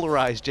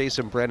polarize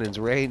Jason Brennan's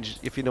range,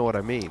 if you know what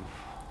I mean.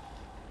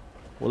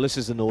 Well, this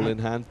is an all-in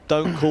hand.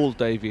 Don't call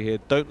Davy here.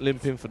 Don't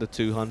limp him for the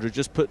 200.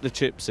 Just put the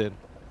chips in.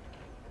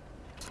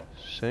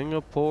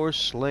 Singapore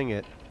sling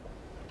it.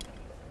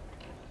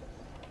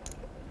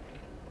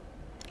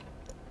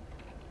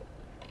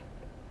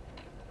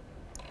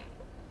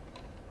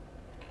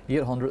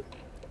 $800.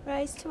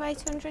 Raise to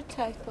 800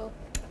 total.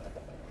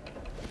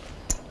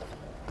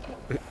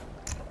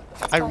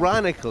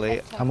 Ironically,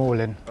 I'm all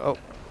in. Oh.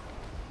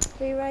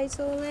 3 raise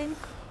all in.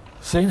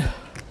 Seen.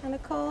 And a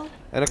call.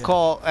 And a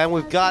call, and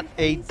we've got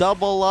a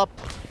double up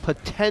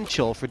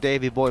potential for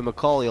Davy Boy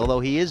Mcauley, although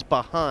he is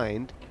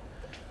behind.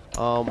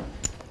 And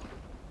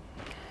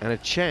a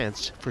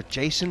chance for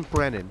Jason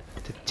Brennan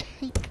to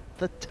take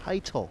the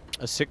title.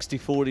 A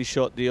 60-40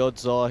 shot, the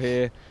odds are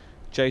here.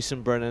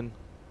 Jason Brennan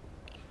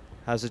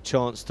has a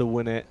chance to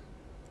win it.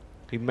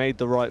 He made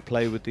the right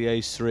play with the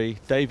ace-3.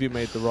 Davy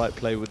made the right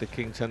play with the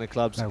king-10 of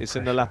clubs. No it's pressure.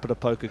 in the lap of the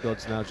poker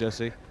gods now,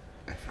 Jesse.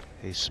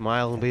 He's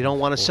smiling, but you don't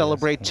want to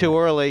celebrate too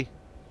early.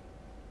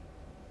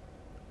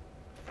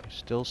 There's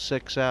still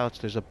 6 outs.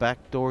 There's a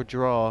backdoor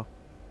draw.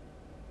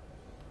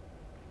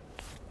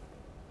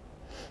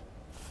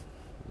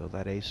 Though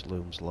that ace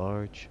looms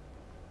large.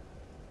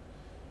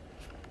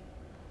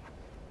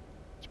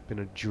 It's been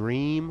a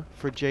dream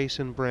for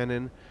Jason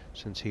Brennan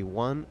since he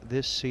won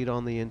this seat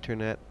on the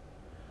internet.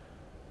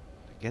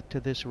 To get to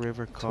this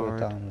river card.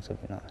 2 diamonds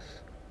would be nice.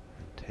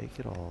 And take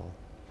it all.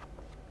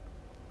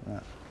 Yeah.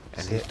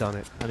 And he's done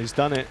it. And he's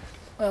done it.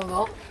 Well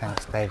done.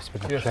 Thanks, Dave. It's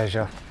been a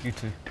pleasure. You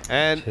too.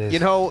 And, Cheers. you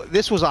know,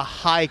 this was a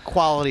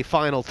high-quality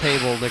final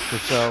table, Nik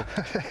Persaud.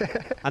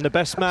 And the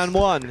best man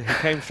won. He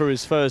came through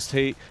his first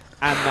heat,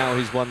 and now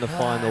he's won the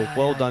final.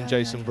 Well done,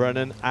 Jason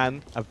Brennan.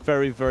 And a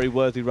very, very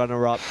worthy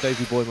runner-up,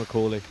 Davy Boy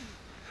Mcauley.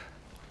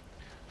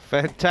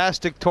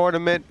 Fantastic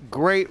tournament.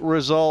 Great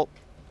result.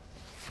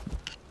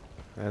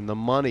 And the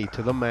money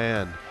to the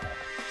man.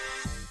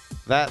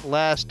 That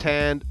last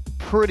hand,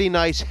 pretty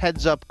nice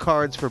heads-up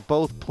cards for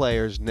both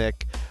players,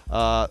 Nick.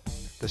 The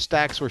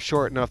stacks were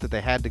short enough that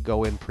they had to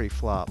go in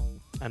pre-flop.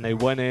 And they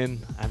went in,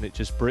 and it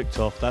just bricked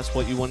off. That's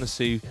what you want to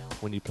see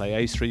when you play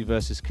ace-3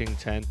 versus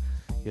king-10.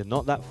 You're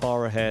not that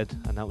far ahead,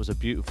 and that was a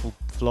beautiful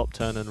flop,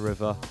 turn, and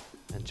river.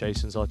 And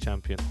Jason's our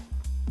champion.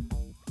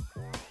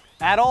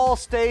 At all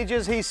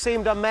stages, he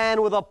seemed a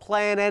man with a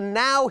plan, and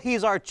now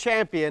he's our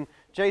champion.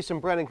 Jason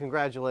Brennan,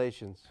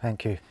 congratulations.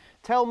 Thank you.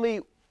 Tell me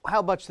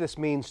how much this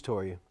means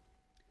to you.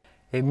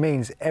 It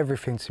means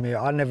everything to me.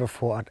 I never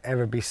thought I'd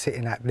ever be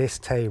sitting at this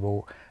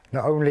table.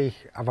 Not only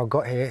have I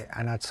got here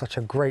and had such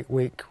a great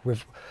week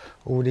with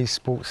all these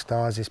sports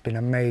stars, it's been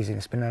amazing.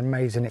 It's been an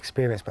amazing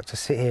experience, but to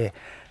sit here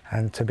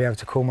and to be able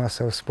to call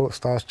myself Sports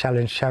Stars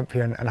Challenge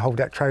champion and hold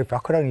that trophy, I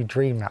could only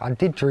dream that. I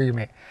did dream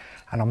it,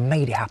 and I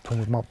made it happen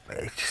with my,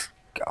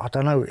 I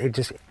don't know, it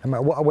just, no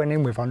matter what I went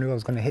in with, I knew I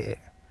was going to hit it.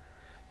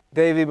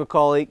 Davey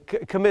Mcauley,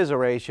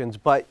 commiserations,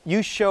 but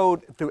you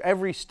showed through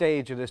every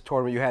stage of this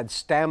tournament you had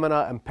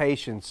stamina and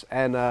patience,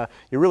 and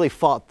you really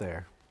fought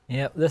there.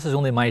 Yeah, this is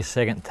only my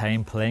second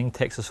time playing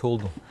Texas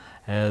Hold'em.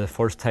 The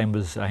first time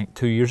was, I think,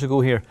 2 years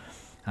ago here,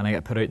 and I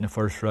got put out in the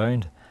first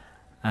round,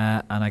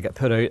 and I got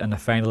put out in the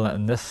final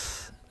in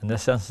this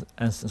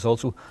instance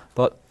also.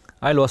 But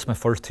I lost my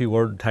first 2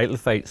 world title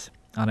fights,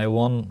 and I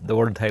won the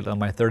world title on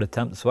my 3rd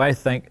attempt. So I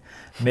think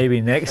maybe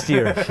next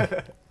year,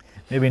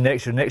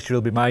 next year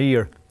will be my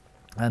year.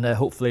 And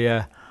hopefully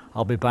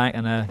I'll be back,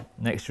 and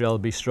next year I'll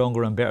be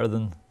stronger and better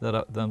than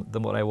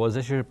what I was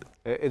this year.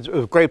 It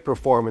was a great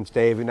performance,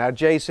 Davey. Now,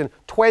 Jason,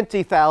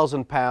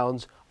 20,000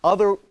 pounds.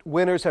 Other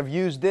winners have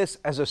used this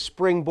as a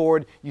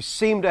springboard. You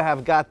seem to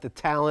have got the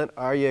talent.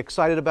 Are you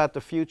excited about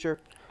the future?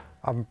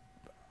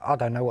 I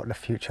don't know what the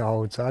future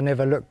holds. I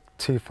never look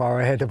too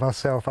far ahead of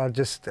myself. I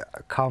just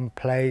come,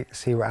 play,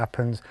 see what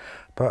happens.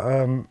 But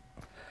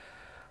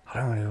I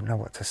don't even know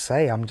what to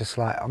say. I'm just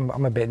like,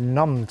 I'm a bit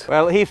numbed.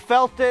 Well, he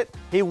felt it,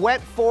 he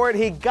went for it,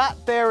 he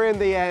got there in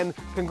the end.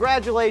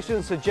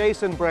 Congratulations to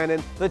Jason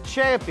Brennan, the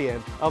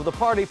champion of the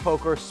Party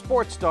Poker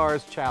Sports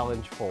Stars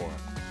Challenge 4.